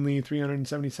 Ryan Finley,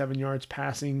 377 yards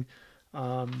passing,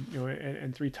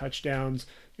 and 3 touchdowns.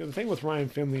 The thing with Ryan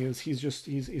Finley is he's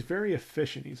very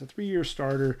efficient. He's a 3-year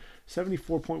starter,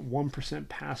 74.1%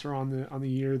 passer on the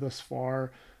year thus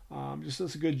far. Just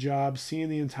does a good job seeing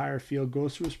the entire field,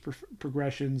 goes through his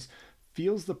progressions,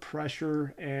 feels the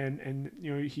pressure, and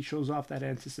he shows off that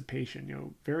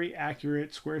anticipation. Very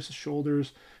accurate, squares his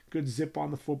shoulders, good zip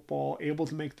on the football, able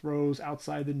to make throws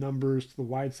outside the numbers to the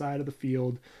wide side of the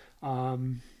field.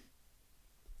 And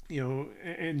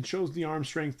shows the arm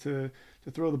strength to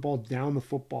throw the ball down the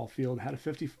football field. Had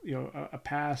a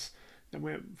pass that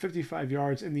went 55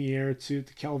 yards in the air to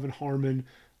Kelvin Harmon.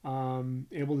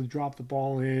 Able to drop the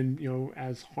ball in,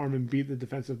 as Harmon beat the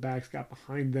defensive backs, got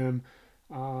behind them.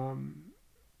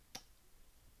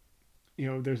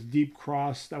 There's a deep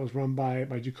cross that was run by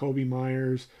Jacoby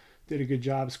Myers. Did a good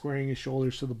job squaring his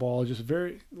shoulders to the ball. Just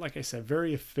very, like I said,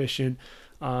 very efficient.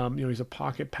 He's a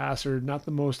pocket passer, not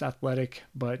the most athletic,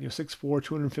 but 6'4",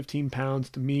 215 pounds.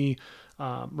 To me,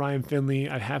 Ryan Finley,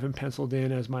 I have him penciled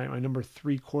in as my number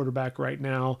 3 quarterback right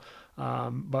now.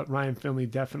 But Ryan Finley,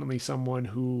 definitely someone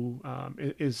who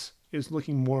is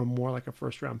looking more and more like a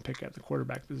first-round pick at the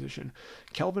quarterback position.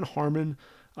 Kelvin Harmon,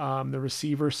 the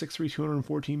receiver, 6'3",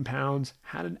 214 pounds,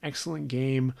 had an excellent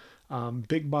game.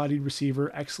 Big-bodied receiver,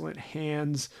 excellent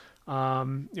hands.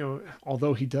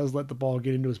 Although he does let the ball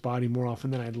get into his body more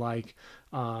often than I'd like,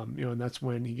 and that's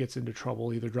when he gets into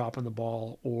trouble, either dropping the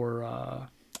ball or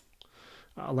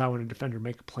allowing a defender to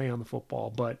make a play on the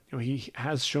football. But he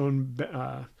has shown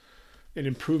an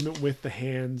improvement with the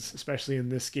hands, especially in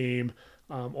this game.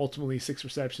 Ultimately, 6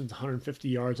 receptions, 150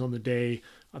 yards on the day.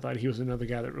 I thought he was another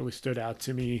guy that really stood out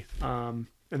to me. And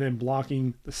then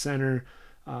blocking the center,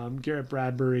 Garrett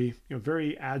Bradbury,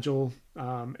 very agile,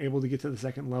 able to get to the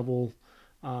second level,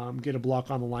 get a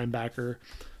block on the linebacker.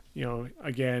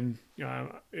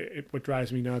 What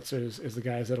drives me nuts is the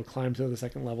guys that'll climb to the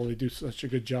second level. They do such a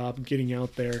good job getting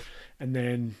out there and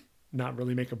then not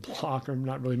really make a block or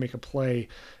not really make a play.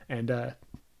 And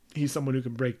he's someone who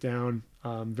can break down,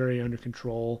 very under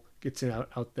control, gets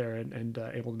out there and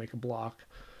able to make a block.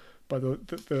 But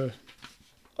the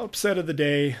upset of the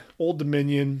day, Old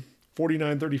Dominion,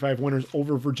 49-35 winners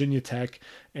over Virginia Tech.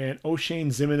 And O'Shane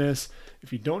Ximines,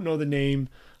 if you don't know the name,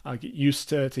 get used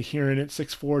to hearing it.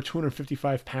 6'4",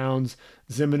 255 pounds.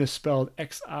 Ximines spelled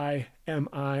Ximines.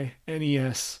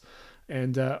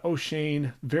 And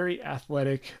O'Shane, very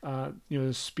athletic.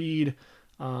 The speed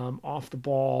off the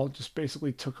ball, just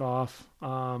basically took off.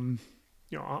 On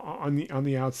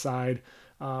the outside.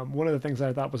 One of the things that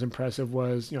I thought was impressive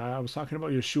was, I was talking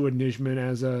about Yeshua Nijman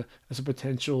as a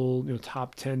potential,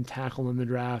 top 10 tackle in the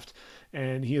draft,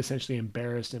 and he essentially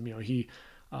embarrassed him. He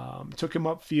took him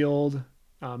upfield,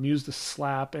 used the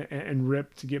slap and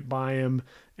rip to get by him,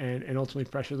 and ultimately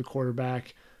pressure the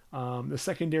quarterback. The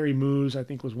secondary moves, I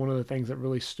think, was one of the things that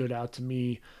really stood out to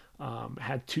me.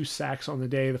 Had 2 sacks on the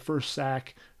day. The first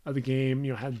sack of the game,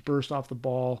 had burst off the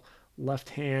ball, left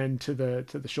hand to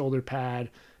the shoulder pad,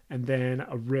 and then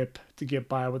a rip to get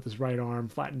by with his right arm,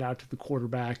 flattened out to the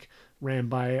quarterback, ran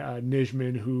by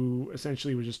Nijman, who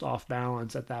essentially was just off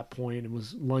balance at that point and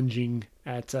was lunging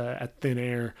at thin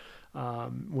air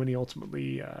when he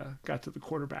ultimately got to the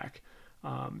quarterback.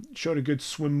 Showed a good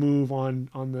swim move on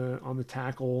the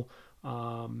tackle,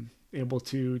 able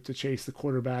to chase the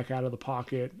quarterback out of the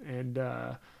pocket, and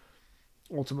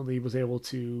ultimately was able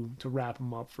to wrap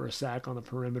him up for a sack on the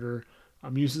perimeter.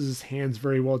 Uses his hands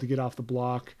very well to get off the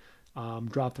block,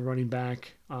 drop the running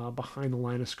back behind the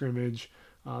line of scrimmage.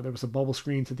 There was a bubble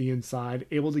screen to the inside,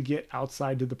 able to get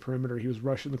outside to the perimeter. He was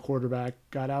rushing the quarterback,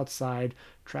 got outside,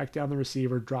 tracked down the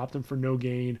receiver, dropped him for no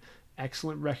gain.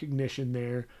 Excellent recognition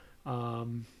there.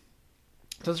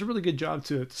 Does a really good job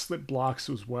to slip blocks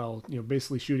as well,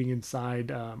 basically shooting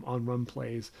inside on run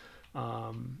plays.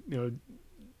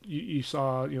 You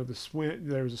saw, the swim,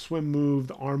 there was a swim move,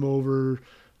 the arm over,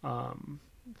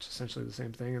 it's essentially the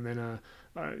same thing. And then,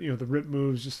 the rip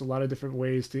moves, just a lot of different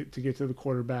ways to get to the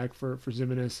quarterback for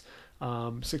Ximines.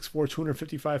 6'4",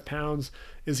 255 pounds.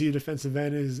 Is he a defensive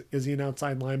end? Is he an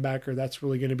outside linebacker? That's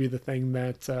really going to be the thing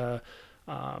that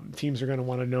teams are going to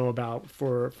want to know about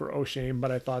for O'Shane. But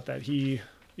I thought that he,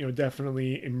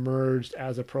 definitely emerged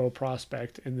as a pro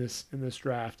prospect in this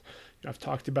draft. I've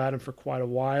talked about him for quite a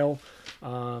while,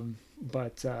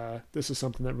 but this is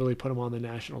something that really put him on the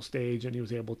national stage, and he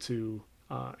was able to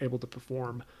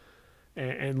perform.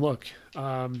 And look,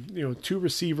 two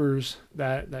receivers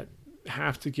that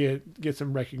have to get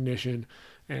some recognition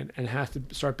and have to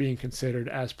start being considered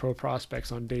as pro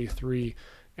prospects on day 3.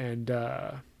 And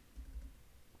the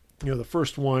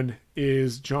first one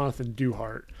is Jonathan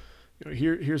Duhart.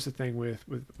 Here's the thing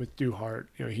with Duhart.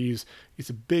 He's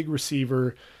a big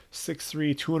receiver,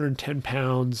 6'3", 210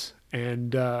 pounds,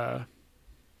 and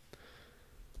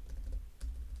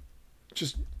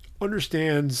just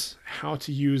understands how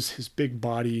to use his big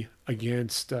body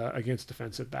against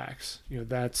defensive backs.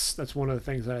 That's one of the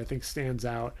things that I think stands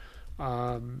out.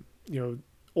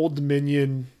 Old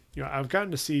Dominion. I've gotten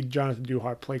to see Jonathan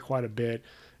Duhart play quite a bit,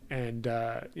 and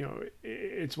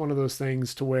it's one of those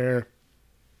things to where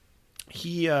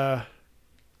he, when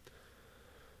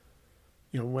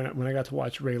I got to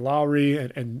watch Ray Lowry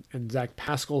and Zach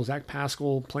Pascal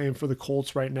playing for the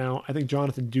Colts right now, I think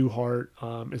Jonathan Duhart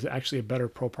is actually a better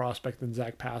pro prospect than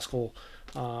Zach Pascal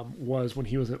was when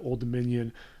he was at Old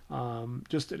Dominion.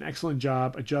 Just an excellent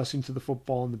job adjusting to the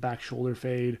football in the back shoulder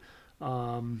fade.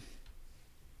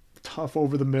 Tough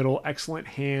over the middle, excellent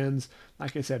hands.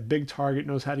 Like I said, big target,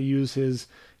 knows how to use his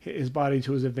body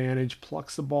to his advantage,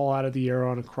 plucks the ball out of the air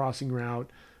on a crossing route,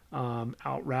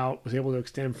 out route, was able to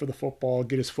extend for the football,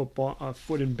 get his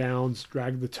foot in bounds,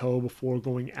 drag the toe before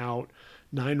going out.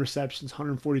 9 receptions,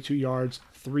 142 yards,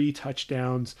 3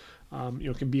 touchdowns.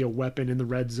 Can be a weapon in the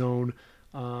red zone.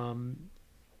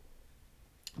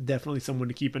 Definitely someone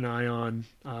to keep an eye on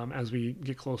as we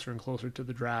get closer and closer to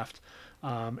the draft.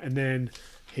 And then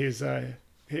his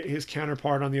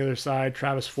counterpart on the other side,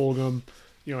 Travis Fulgham,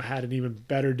 had an even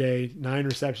better day. 9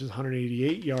 receptions,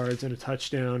 188 yards, and a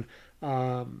touchdown.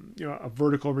 A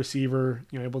vertical receiver,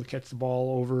 able to catch the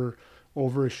ball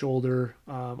over his shoulder.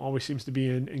 Always seems to be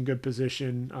in good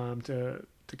position to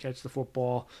catch the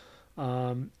football.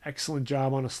 Excellent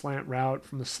job on a slant route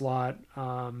from the slot.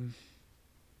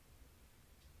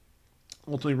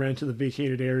 Ultimately ran to the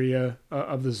vacated area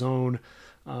of the zone,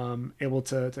 able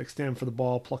to extend for the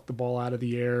ball, pluck the ball out of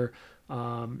the air.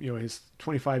 His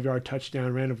 25-yard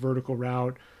touchdown, ran a vertical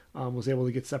route, was able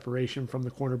to get separation from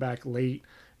the cornerback late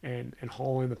and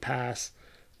haul in the pass.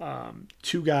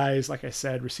 2 guys, like I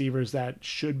said, receivers that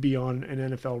should be on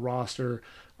an NFL roster.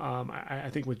 I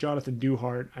think with Jonathan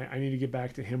Duhart, I need to get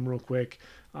back to him real quick.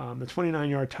 The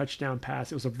 29-yard touchdown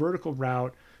pass, it was a vertical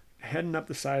route heading up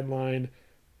the sideline.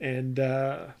 And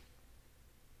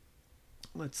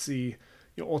let's see,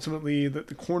 ultimately the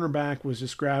cornerback was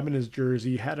just grabbing his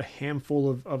jersey, had a handful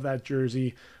of that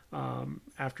jersey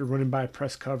after running by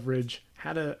press coverage,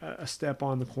 had a step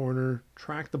on the corner,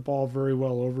 tracked the ball very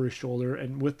well over his shoulder,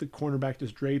 and with the cornerback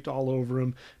just draped all over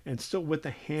him, and still with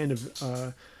the hand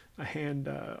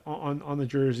on the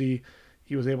jersey,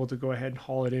 he was able to go ahead and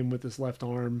haul it in with his left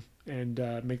arm and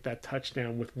make that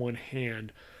touchdown with one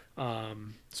hand.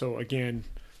 So again,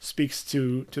 speaks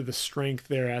to the strength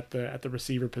there at the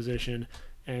receiver position,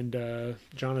 and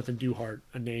Jonathan Duhart,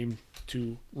 a name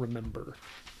to remember.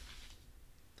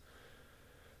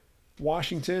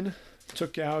 Washington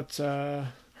took out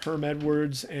Herm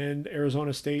Edwards and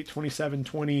Arizona State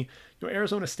 27-20.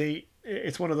 Arizona State,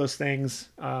 it's one of those things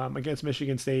against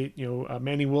Michigan State.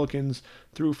 Manny Wilkins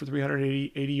threw for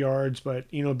 380 yards, but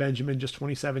Benjamin just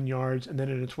 27 yards, and then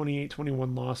in a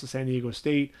 28-21 loss to San Diego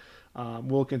State.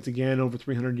 Wilkins again over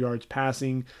 300 yards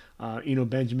passing.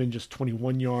 Benjamin just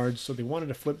 21 yards. So they wanted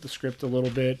to flip the script a little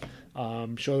bit,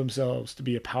 show themselves to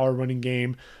be a power running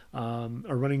game, a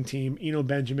running team.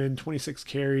 Benjamin 26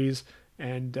 carries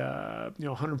and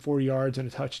 104 yards and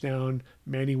a touchdown.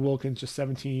 Manny Wilkins just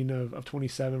 17 of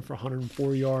 27 for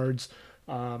 104 yards.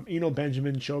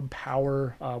 Benjamin showed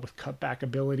power with cutback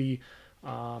ability.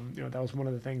 That was one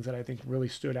of the things that I think really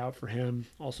stood out for him.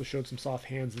 Also showed some soft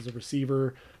hands as a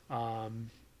receiver. I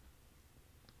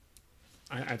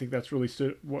think that's really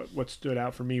what stood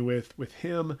out for me with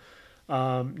him.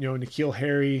 N'Keal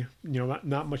Harry,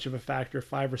 not much of a factor.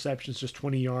 5 receptions, just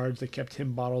 20 yards. They kept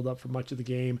him bottled up for much of the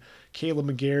game. Caleb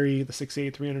McGarry, the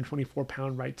 6'8",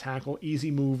 324-pound right tackle,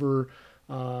 easy mover,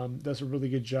 does a really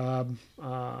good job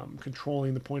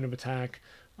controlling the point of attack.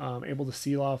 Able to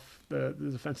seal off the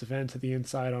defensive end to the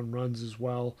inside on runs as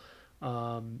well.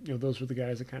 Those were the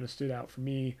guys that kind of stood out for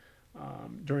me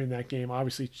during that game.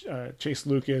 Obviously, Chase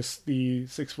Lucas, the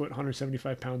 6 foot,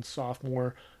 175-pound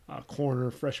sophomore corner,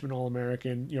 freshman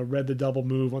All-American, read the double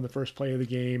move on the first play of the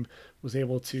game, was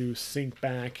able to sink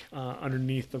back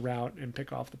underneath the route and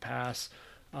pick off the pass.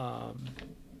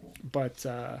 But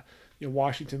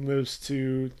Washington lives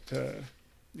to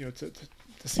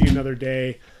see another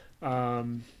day.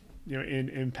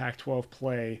 In Pac-12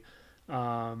 play,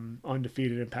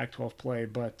 undefeated in Pac-12 play,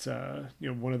 but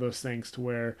one of those things to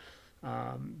where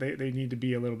They need to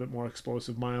be a little bit more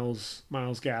explosive. Miles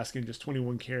Gaskin, just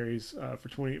 21 carries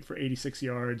for 86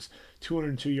 yards,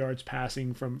 202 yards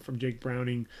passing from Jake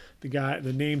Browning.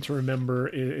 The name to remember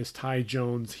is Ty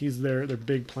Jones. He's their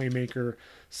big playmaker,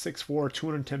 6'4",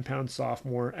 210-pound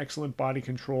sophomore, excellent body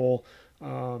control.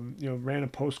 Ran a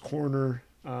post corner,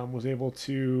 was able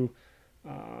to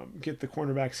get the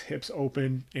cornerback's hips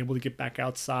open, able to get back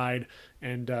outside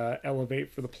and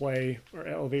elevate for the play or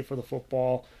elevate for the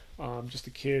football. Just a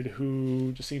kid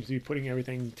who just seems to be putting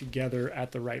everything together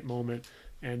at the right moment,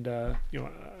 and a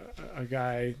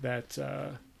guy that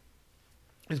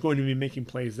is going to be making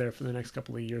plays there for the next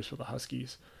couple of years for the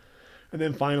Huskies. And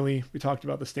then finally, we talked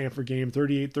about the Stanford game,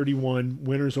 38-31,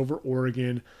 winners over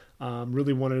Oregon.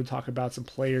 Really wanted to talk about some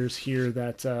players here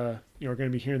that are going to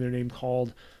be hearing their name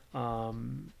called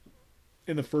in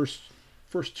the first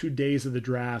 2 days of the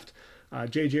draft.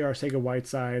 J.J.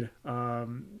 Arcega-Whiteside,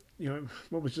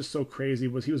 what was just so crazy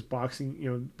was he was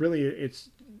boxing, really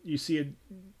you see it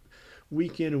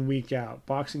week in and week out,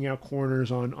 boxing out corners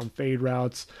on fade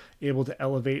routes, able to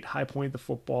elevate, high point the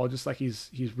football, just like he's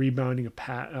rebounding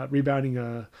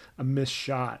a missed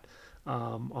shot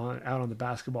out on the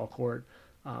basketball court.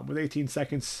 With 18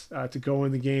 seconds to go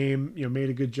in the game, made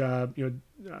a good job,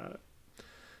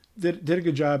 did a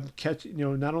good job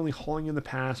not only hauling in the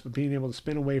pass, but being able to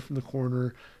spin away from the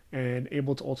corner and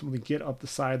able to ultimately get up the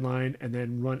sideline and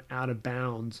then run out of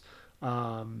bounds,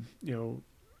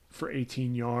 for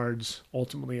 18 yards,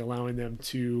 ultimately allowing them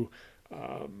to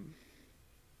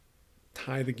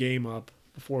tie the game up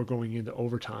before going into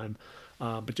overtime.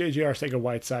 But J.J.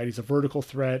 Arcega-Whiteside, he's a vertical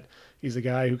threat. He's a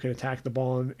guy who can attack the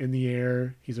ball in the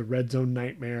air. He's a red zone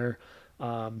nightmare.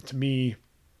 To me,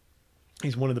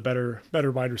 he's one of the better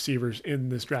wide receivers in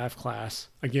this draft class.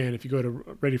 Again, if you go to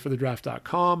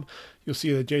readyforthedraft.com, you'll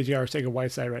see that J.J.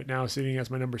 Arcega-Whiteside right now is sitting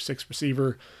as my number 6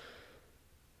 receiver.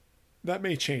 That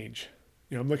may change.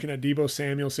 I'm looking at Deebo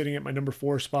Samuel sitting at my number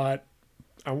 4 spot.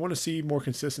 I want to see more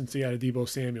consistency out of Deebo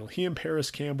Samuel. He and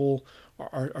Paris Campbell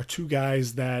are two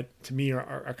guys that, to me,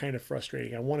 are kind of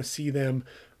frustrating. I want to see them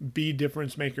be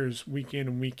difference makers week in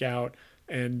and week out.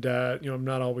 And, I'm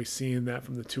not always seeing that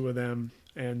from the two of them.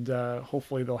 And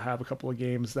hopefully they'll have a couple of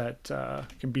games that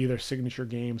can be their signature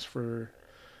games for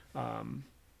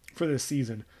this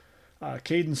season.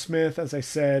 Caden Smith, as I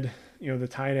said, the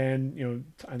tight end,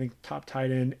 I think top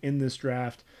tight end in this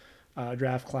draft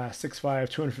class, 6'5",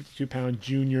 252-pound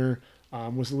junior,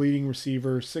 was the leading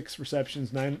receiver, 6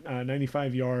 receptions,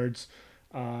 95 yards,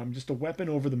 just a weapon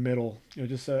over the middle.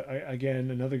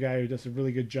 Again, another guy who does a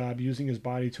really good job using his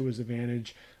body to his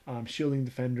advantage, shielding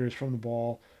defenders from the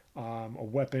ball, a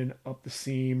weapon up the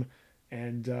seam,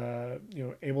 and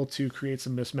able to create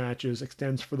some mismatches,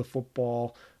 extends for the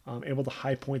football, able to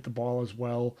high point the ball as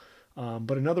well.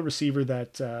 But another receiver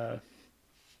that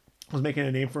was making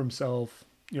a name for himself,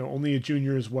 only a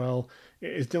junior as well,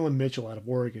 is Dylan Mitchell out of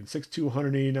Oregon, 6'2",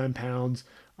 189 pounds,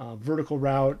 vertical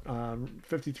route,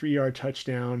 53-yard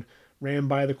touchdown, ran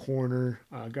by the corner,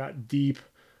 got deep,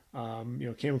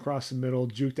 came across the middle,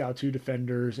 juked out 2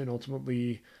 defenders, and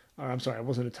ultimately, it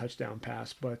wasn't a touchdown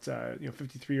pass, but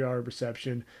 53-yard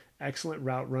reception, excellent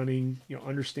route running,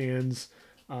 understands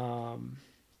how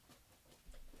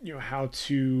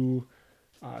to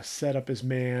set up his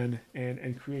man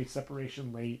and create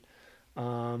separation late.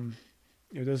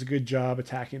 Does a good job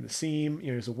attacking the seam.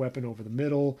 He's a weapon over the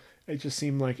middle. It just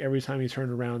seemed like every time he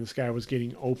turned around, this guy was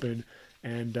getting open,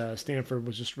 and Stanford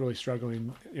was just really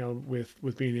struggling,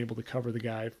 with being able to cover the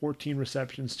guy. 14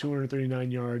 receptions, 239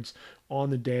 yards on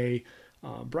the day.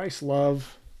 Bryce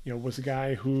Love, was a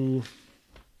guy who,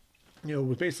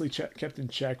 was basically kept in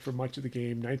check for much of the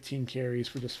game. 19 carries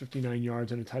for just 59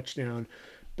 yards and a touchdown.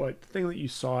 But the thing that you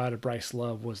saw out of Bryce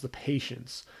Love was the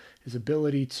patience, his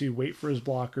ability to wait for his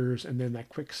blockers, and then that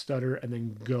quick stutter and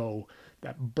then go,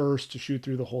 that burst to shoot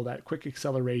through the hole, that quick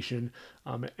acceleration.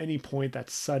 At any point, that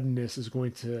suddenness is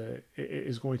going to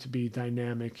be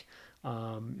dynamic.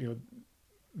 The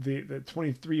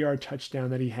 23-yard touchdown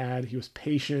that he was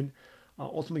patient,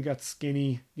 ultimately got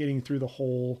skinny getting through the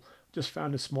hole, just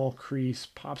found a small crease,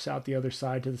 pops out the other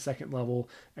side to the second level,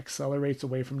 accelerates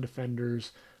away from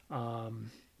defenders,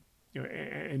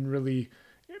 and really,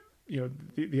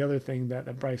 the other thing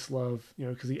that Bryce Love,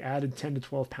 because he added 10 to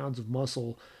 12 pounds of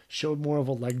muscle, showed more of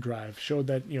a leg drive, showed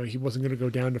that, he wasn't going to go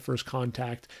down to first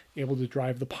contact, able to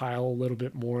drive the pile a little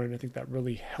bit more, and I think that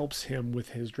really helps him with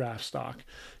his draft stock.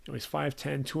 He's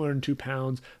 5'10", 202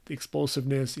 pounds, the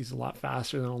explosiveness, he's a lot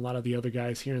faster than a lot of the other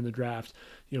guys here in the draft,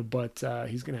 but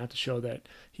he's going to have to show that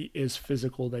he is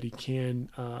physical, that he can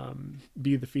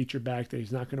be the feature back, that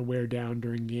he's not going to wear down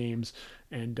during games,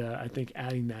 And I think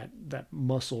adding that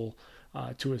muscle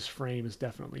to his frame is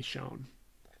definitely shown.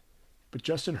 But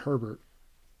Justin Herbert,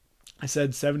 I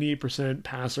said 78%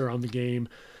 passer on the game.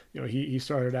 He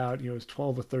started out, it was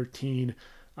 12 of 13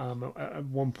 at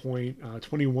one point,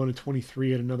 21 and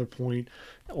 23 at another point.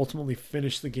 Ultimately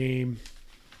finished the game.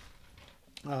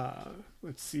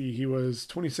 Let's see, he was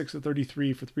 26 of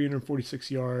 33 for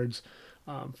 346 yards,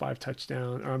 three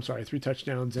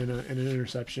touchdowns and an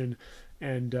interception.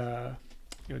 And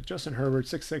Justin Herbert,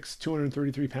 6'6",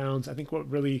 233 pounds. I think what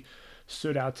really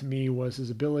stood out to me was his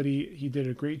ability. He did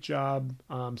a great job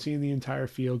seeing the entire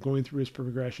field, going through his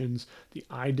progressions, the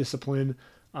eye discipline.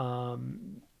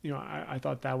 I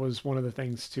thought that was one of the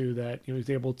things too, that he was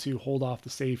able to hold off the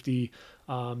safety,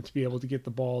 to be able to get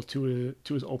the ball to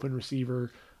his open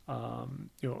receiver.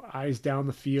 Eyes down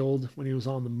the field when he was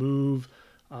on the move.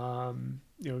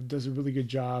 Does a really good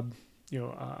job.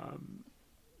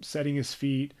 Setting his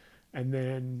feet, and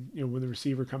then when the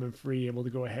receiver coming free, able to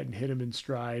go ahead and hit him in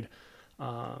stride.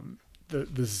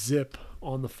 The zip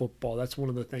on the football, that's one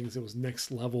of the things that was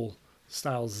next level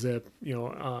style zip.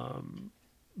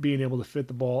 Being able to fit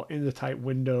the ball into tight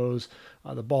windows,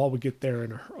 the ball would get there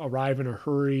and arrive in a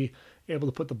hurry. Able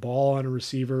to put the ball on a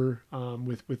receiver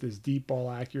with his deep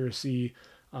ball accuracy.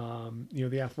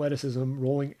 The athleticism,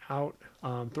 rolling out,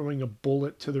 throwing a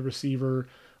bullet to the receiver.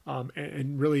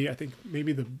 And really, I think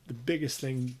maybe the biggest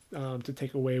thing to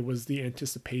take away was the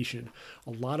anticipation.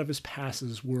 A lot of his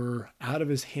passes were out of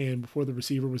his hand before the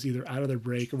receiver was either out of their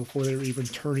break or before they were even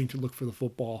turning to look for the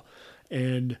football.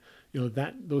 And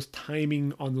those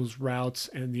timing on those routes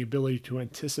and the ability to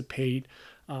anticipate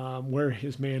where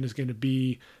his man is going to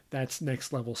be, that's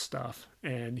next level stuff.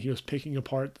 And he was picking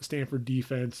apart the Stanford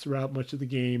defense throughout much of the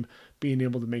game, being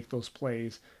able to make those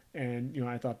plays. And,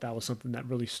 I thought that was something that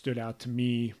really stood out to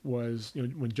me was,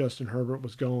 when Justin Herbert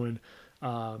was going,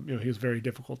 he was very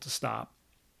difficult to stop.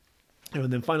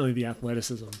 And then finally the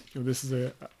athleticism. This is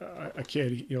a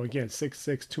kid, again,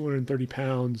 6'6", 230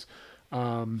 pounds,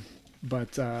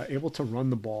 but able to run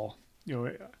the ball.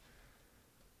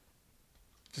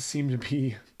 Just seemed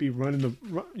to be running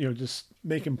just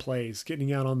making plays,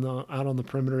 getting out on the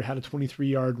perimeter. Had a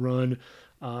 23-yard run.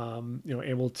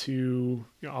 Able to,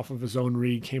 off of his own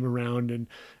read, came around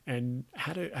and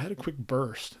had a quick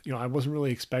burst. I wasn't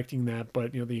really expecting that,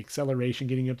 but the acceleration,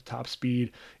 getting up to top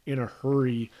speed in a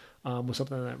hurry, was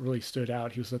something that really stood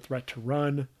out. He was a threat to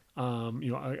run.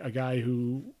 A guy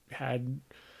who had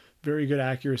very good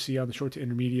accuracy on the short to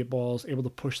intermediate balls, able to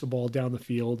push the ball down the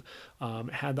field,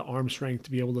 had the arm strength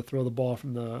to be able to throw the ball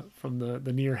from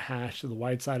the near hash to the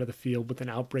wide side of the field with an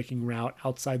outbreaking route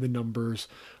outside the numbers,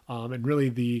 and really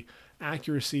the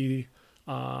accuracy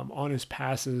on his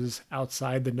passes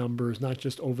outside the numbers, not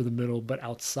just over the middle but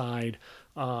outside,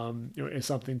 is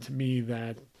something to me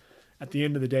that at the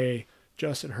end of the day,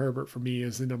 Justin Herbert for me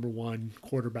is the number one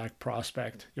quarterback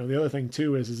prospect. The other thing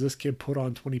too is this kid put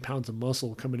on 20 pounds of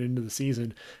muscle coming into the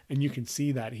season, and you can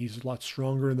see that he's a lot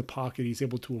stronger in the pocket. He's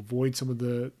able to avoid some of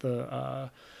the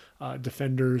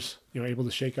defenders, able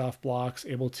to shake off blocks,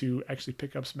 able to actually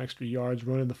pick up some extra yards,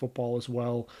 running the football as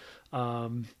well.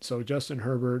 So Justin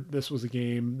Herbert, this was a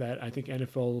game that I think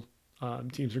NFL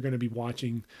teams are going to be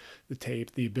watching the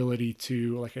tape, the ability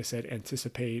to, like I said,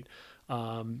 anticipate.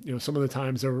 Some of the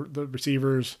times the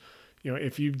receivers,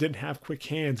 if you didn't have quick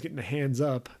hands, getting the hands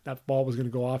up, that ball was going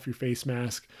to go off your face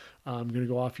mask, going to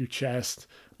go off your chest.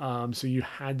 So you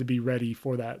had to be ready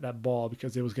for that ball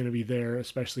because it was going to be there,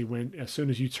 especially as soon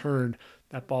as you turned,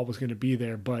 that ball was going to be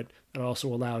there. But it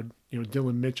also allowed,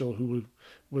 Dillon Mitchell, who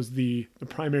was the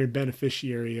primary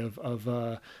beneficiary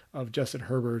of Justin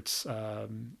Herbert's,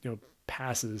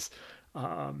 passes,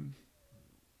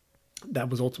 that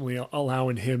was ultimately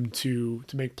allowing him to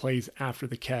make plays after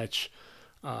the catch,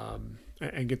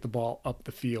 and get the ball up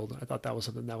the field. I thought that was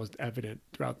something that was evident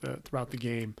throughout the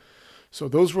game. So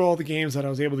those were all the games that I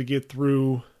was able to get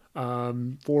through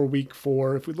for week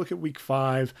 4. If we look at week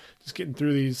 5, just getting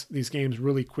through these games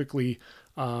really quickly,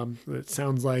 it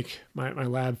sounds like my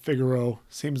lab Figaro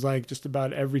seems like just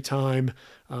about every time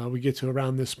we get to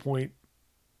around this point,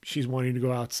 she's wanting to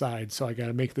go outside. So I got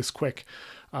to make this quick.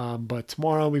 But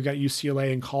tomorrow we've got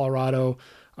UCLA and Colorado,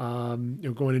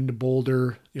 going into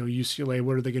Boulder. UCLA,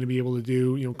 what are they going to be able to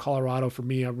do? Colorado, for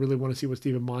me, I really want to see what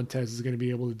Steven Montez is going to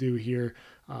be able to do here.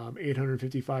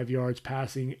 855 yards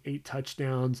passing, 8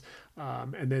 touchdowns.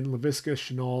 And then Laviska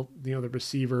Shenault, the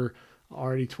receiver,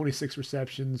 already 26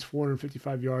 receptions,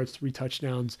 455 yards, 3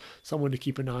 touchdowns. Someone to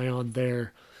keep an eye on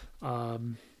there.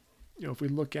 If we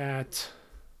look at,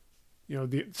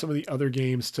 some of the other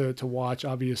games to watch,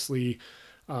 obviously,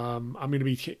 I'm going to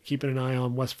be keeping an eye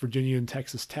on West Virginia and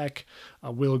Texas Tech.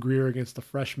 Will Greer against the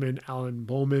freshman Alan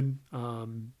Bowman.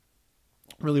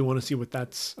 Really want to see what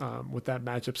that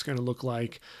matchup's going to look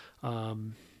like.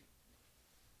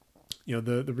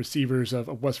 The receivers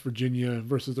of West Virginia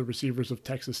versus the receivers of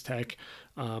Texas Tech,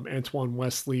 Antoine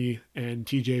Wesley and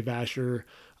TJ Vasher,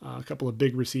 a couple of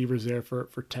big receivers there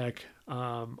for Tech,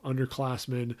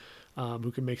 underclassmen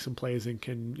who can make some plays and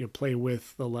can play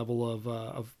with the level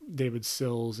of David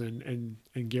Sills and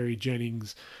Gary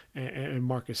Jennings and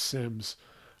Marcus Sims.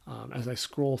 As I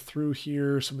scroll through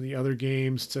here, some of the other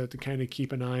games to kind of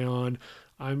keep an eye on.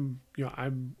 I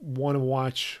want to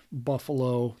watch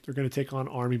Buffalo. They're going to take on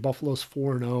Army. Buffalo's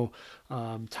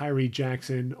 4-0. Tyree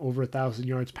Jackson over 1,000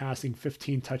 yards passing,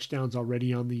 15 touchdowns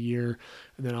already on the year.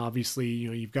 And then obviously,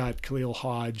 you've got Khalil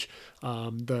Hodge,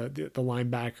 the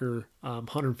linebacker,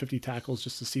 150 tackles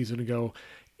just a season ago.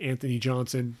 Anthony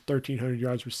Johnson, 1,300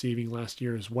 yards receiving last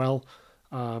year as well.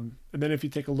 And then if you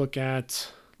take a look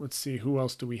at, let's see, who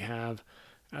else do we have?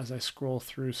 As I scroll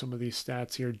through some of these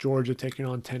stats here, Georgia taking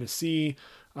on Tennessee,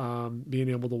 being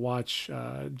able to watch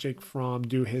Jake Fromm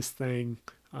do his thing,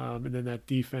 and then that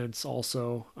defense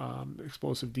also,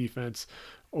 explosive defense.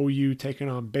 OU taking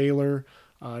on Baylor,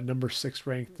 number 6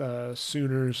 ranked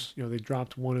Sooners. They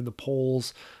dropped one in the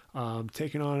polls,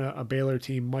 taking on a Baylor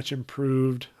team much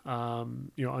improved,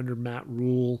 under Matt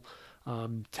Rule.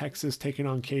 Texas taking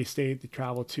on K-State. They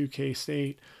travel to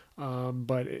K-State.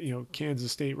 But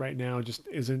Kansas State right now just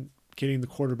isn't getting the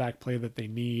quarterback play that they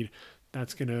need.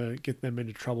 That's going to get them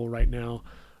into trouble right now.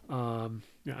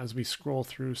 As we scroll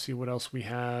through, see what else we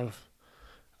have.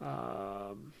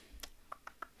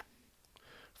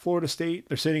 Florida State,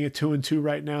 they're sitting at 2-2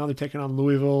 right now. They're taking on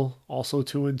Louisville, also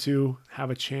 2-2.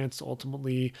 Have a chance to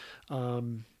ultimately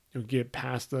get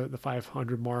past the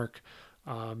 500 mark.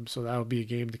 So that'll be a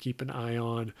game to keep an eye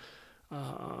on.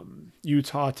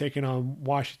 Utah taking on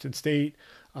Washington State.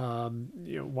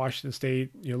 Washington State,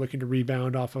 looking to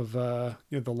rebound off of the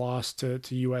loss to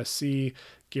USC.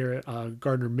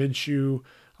 Gardner Minshew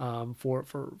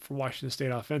for Washington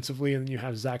State offensively, and then you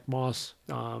have Zach Moss,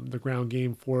 the ground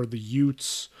game for the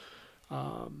Utes.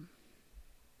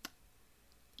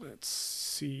 Let's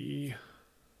see.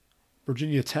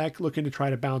 Virginia Tech looking to try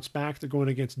to bounce back. They're going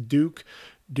against Duke.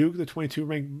 Duke, the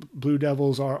 22-ranked Blue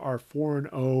Devils, are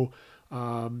 4-0.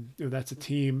 That's a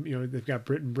team. They've got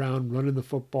Britton Brown running the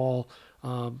football.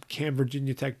 Can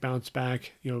Virginia Tech bounce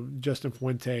back? Justin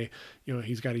Fuente.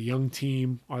 He's got a young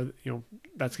team.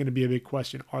 That's going to be a big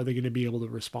question. Are they going to be able to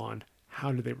respond?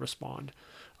 How do they respond?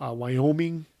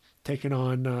 Wyoming taking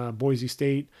on Boise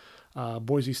State.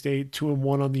 Boise State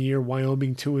 2-1 on the year.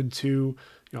 Wyoming 2-2.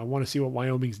 I want to see what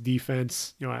Wyoming's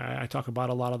defense. I talk about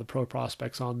a lot of the pro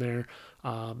prospects on there.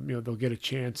 They'll get a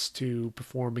chance to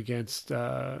perform against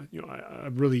a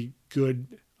really good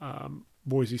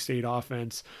Boise State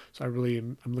offense. So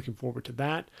I'm looking forward to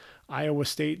that. Iowa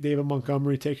State, David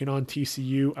Montgomery taking on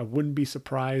TCU. I wouldn't be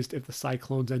surprised if the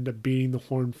Cyclones end up beating the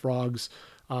Horned Frogs.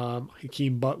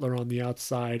 Hakeem Butler on the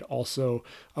outside, also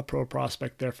a pro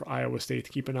prospect there for Iowa State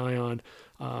to keep an eye on.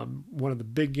 One of the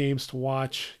big games to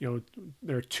watch,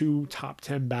 there are 2 top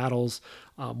 10 battles.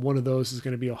 One of those is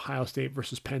going to be Ohio State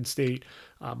versus Penn State.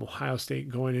 Ohio State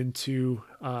going into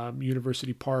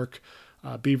University Park,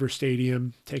 Beaver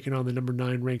Stadium, taking on the number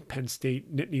 9 ranked Penn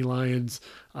State Nittany Lions.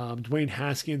 Dwayne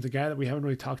Haskins, a guy that we haven't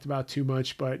really talked about too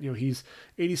much, but he's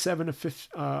 87 of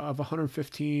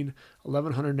 115,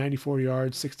 1,194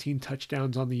 yards, 16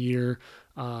 touchdowns on the year.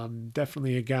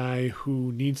 Definitely a guy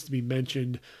who needs to be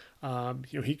mentioned.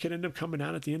 He could end up coming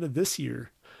out at the end of this year.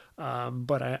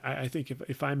 But I think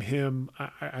if I'm him,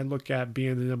 I look at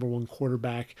being the number 1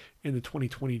 quarterback in the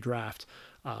 2020 draft.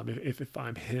 If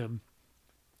I'm him.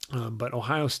 But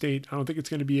Ohio State, I don't think it's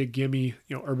going to be a gimme.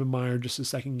 Urban Meyer, just a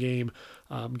second game,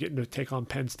 getting to take on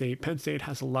Penn State. Penn State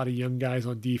has a lot of young guys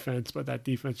on defense, but that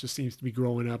defense just seems to be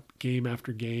growing up game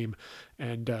after game.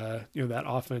 And, that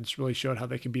offense really showed how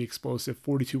they can be explosive.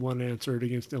 42 unanswered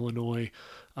against Illinois.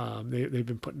 They've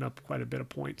been putting up quite a bit of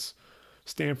points.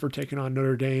 Stanford taking on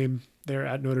Notre Dame. They're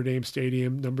at Notre Dame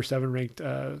Stadium, number 7 ranked,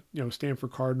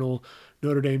 Stanford Cardinal.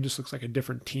 Notre Dame just looks like a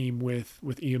different team with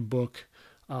Ian Book.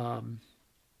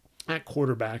 At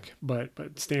quarterback, but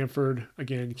Stanford,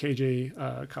 again,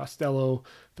 KJ Costello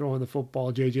throwing the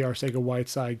football, JJ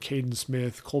Arcega-Whiteside, Caden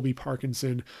Smith, Colby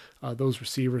Parkinson, those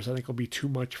receivers I think will be too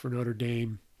much for Notre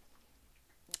Dame.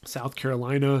 South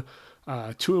Carolina,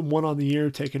 2-1 on the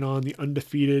year, taking on the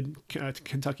undefeated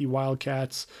Kentucky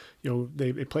Wildcats.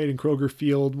 They played in Kroger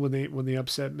Field when they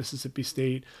upset Mississippi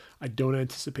State. I don't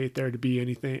anticipate there to be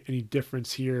any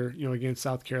difference here, against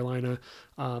South Carolina.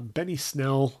 Benny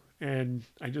Snell And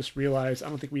I just realized I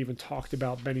don't think we even talked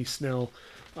about Benny Snell.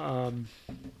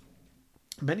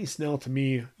 Benny Snell, to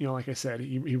me, like I said,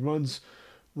 he runs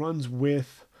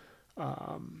with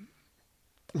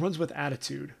runs with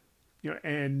attitude,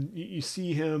 and you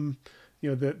see him,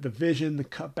 the vision, the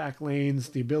cutback lanes,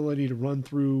 the ability to run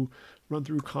through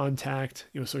contact,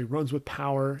 so he runs with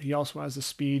power. He also has the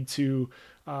speed to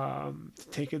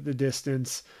take it the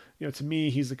distance. To me,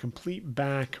 he's a complete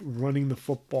back running the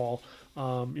football.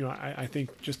 I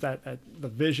think just that the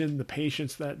vision, the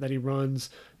patience that he runs.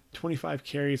 25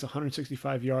 carries,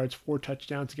 165 yards, 4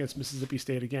 touchdowns against Mississippi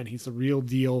State. Again, he's the real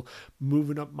deal,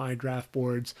 moving up my draft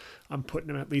boards. I'm putting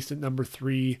him at least at number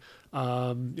 3,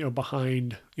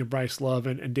 behind Bryce Love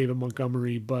and David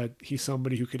Montgomery, but he's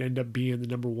somebody who could end up being the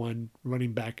number 1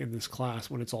 running back in this class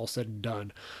when it's all said and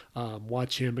done.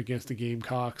 Watch him against the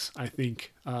Gamecocks. I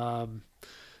think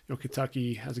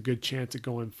Kentucky has a good chance at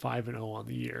going 5-0 on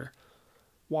the year.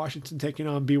 Washington taking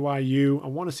on BYU. I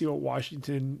want to see what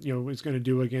Washington, is going to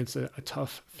do against a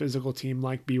tough physical team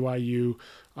like BYU.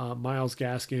 Myles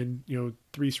Gaskin,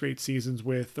 3 straight seasons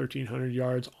with 1,300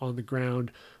 yards on the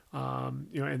ground. And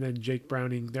then Jake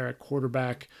Browning there at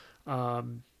quarterback.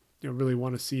 Really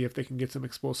want to see if they can get some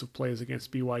explosive plays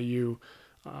against BYU.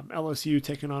 LSU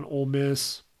taking on Ole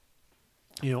Miss.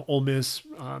 Ole Miss,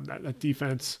 that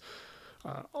defense.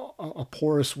 A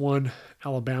porous one.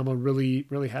 Alabama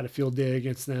really had a field day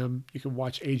against them. You can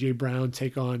watch A.J. Brown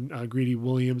take on Greedy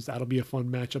Williams. That'll be a fun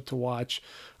matchup to watch.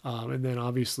 And then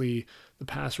obviously the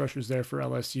pass rushers there for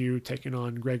LSU taking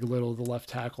on Greg Little, the left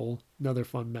tackle. Another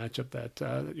fun matchup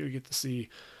that you'll get to see.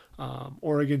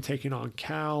 Oregon taking on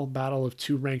Cal. Battle of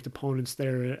 2 ranked opponents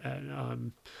there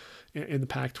in the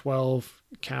Pac-12.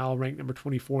 Cal ranked number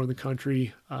 24 in the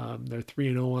country. They're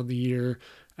 3-0 on the year.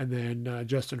 And then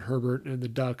Justin Herbert and the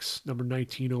Ducks, number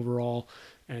 19 overall.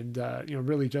 And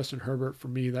really Justin Herbert for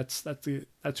me, that's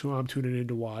who I'm tuning in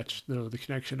to watch. The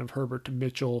connection of Herbert to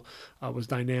Mitchell was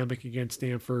dynamic against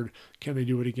Stanford. Can they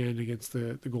do it again against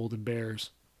the Golden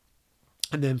Bears?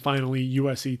 And then finally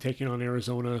USC taking on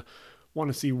Arizona.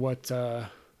 Want to see what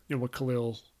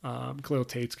Khalil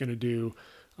Tate's going to do.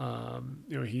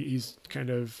 He's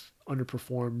kind of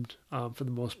underperformed for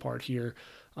the most part here.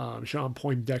 Sean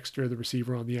Poindexter, the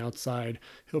receiver on the outside,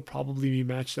 he'll probably be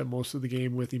matched up most of the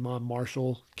game with Imam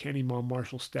Marshall. Can Imam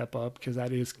Marshall step up? Because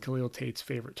that is Khalil Tate's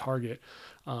favorite target.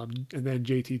 And then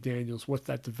JT Daniels, what's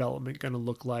that development going to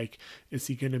look like? Is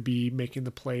he going to be making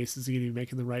the plays? Is he going to be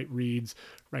making the right reads?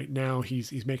 Right now,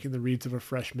 he's making the reads of a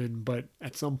freshman, but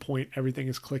at some point, everything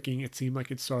is clicking. It seemed like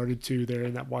it started to there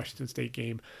in that Washington State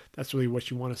game. That's really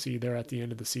what you want to see there at the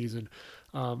end of the season.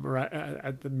 Or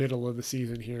at the middle of the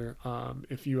season here,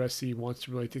 if USC wants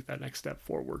to really take that next step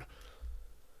forward.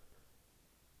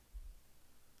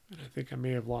 And I think I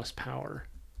may have lost power.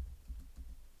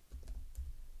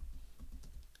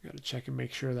 Got to check and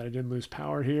make sure that I didn't lose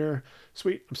power here.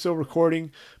 Sweet, I'm still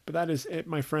recording, but that is it,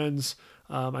 my friends.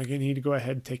 I need to go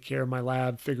ahead and take care of my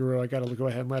lab. Figaro, I got to go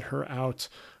ahead and let her out,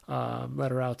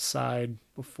 let her outside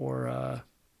before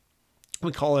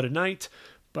we call it a night.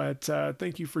 But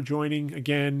thank you for joining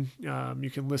again. You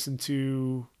can listen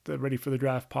to the Ready for the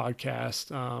Draft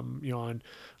podcast, on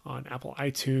Apple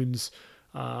iTunes.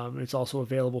 It's also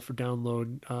available for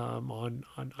download on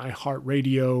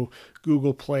iHeartRadio,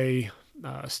 Google Play,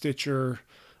 Stitcher.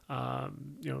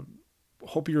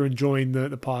 Hope you're enjoying the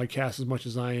podcast as much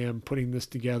as I am putting this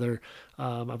together.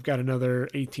 I've got another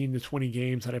 18 to 20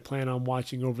 games that I plan on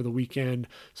watching over the weekend,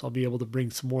 so I'll be able to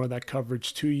bring some more of that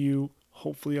coverage to you.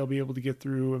 Hopefully I'll be able to get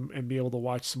through and be able to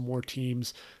watch some more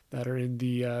teams that are in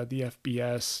the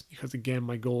FBS, because again,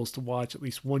 my goal is to watch at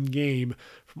least one game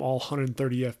from all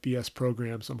 130 FBS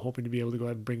programs. So I'm hoping to be able to go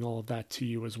ahead and bring all of that to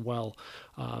you as well.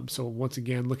 So once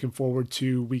again, looking forward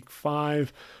to week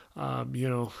 5.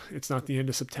 It's not the end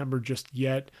of September just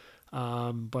yet,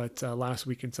 but last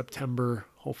week in September,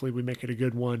 hopefully we make it a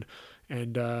good one,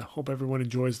 and hope everyone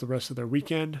enjoys the rest of their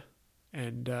weekend.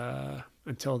 And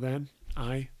until then,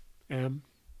 I am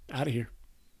out of here.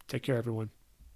 Take care, everyone.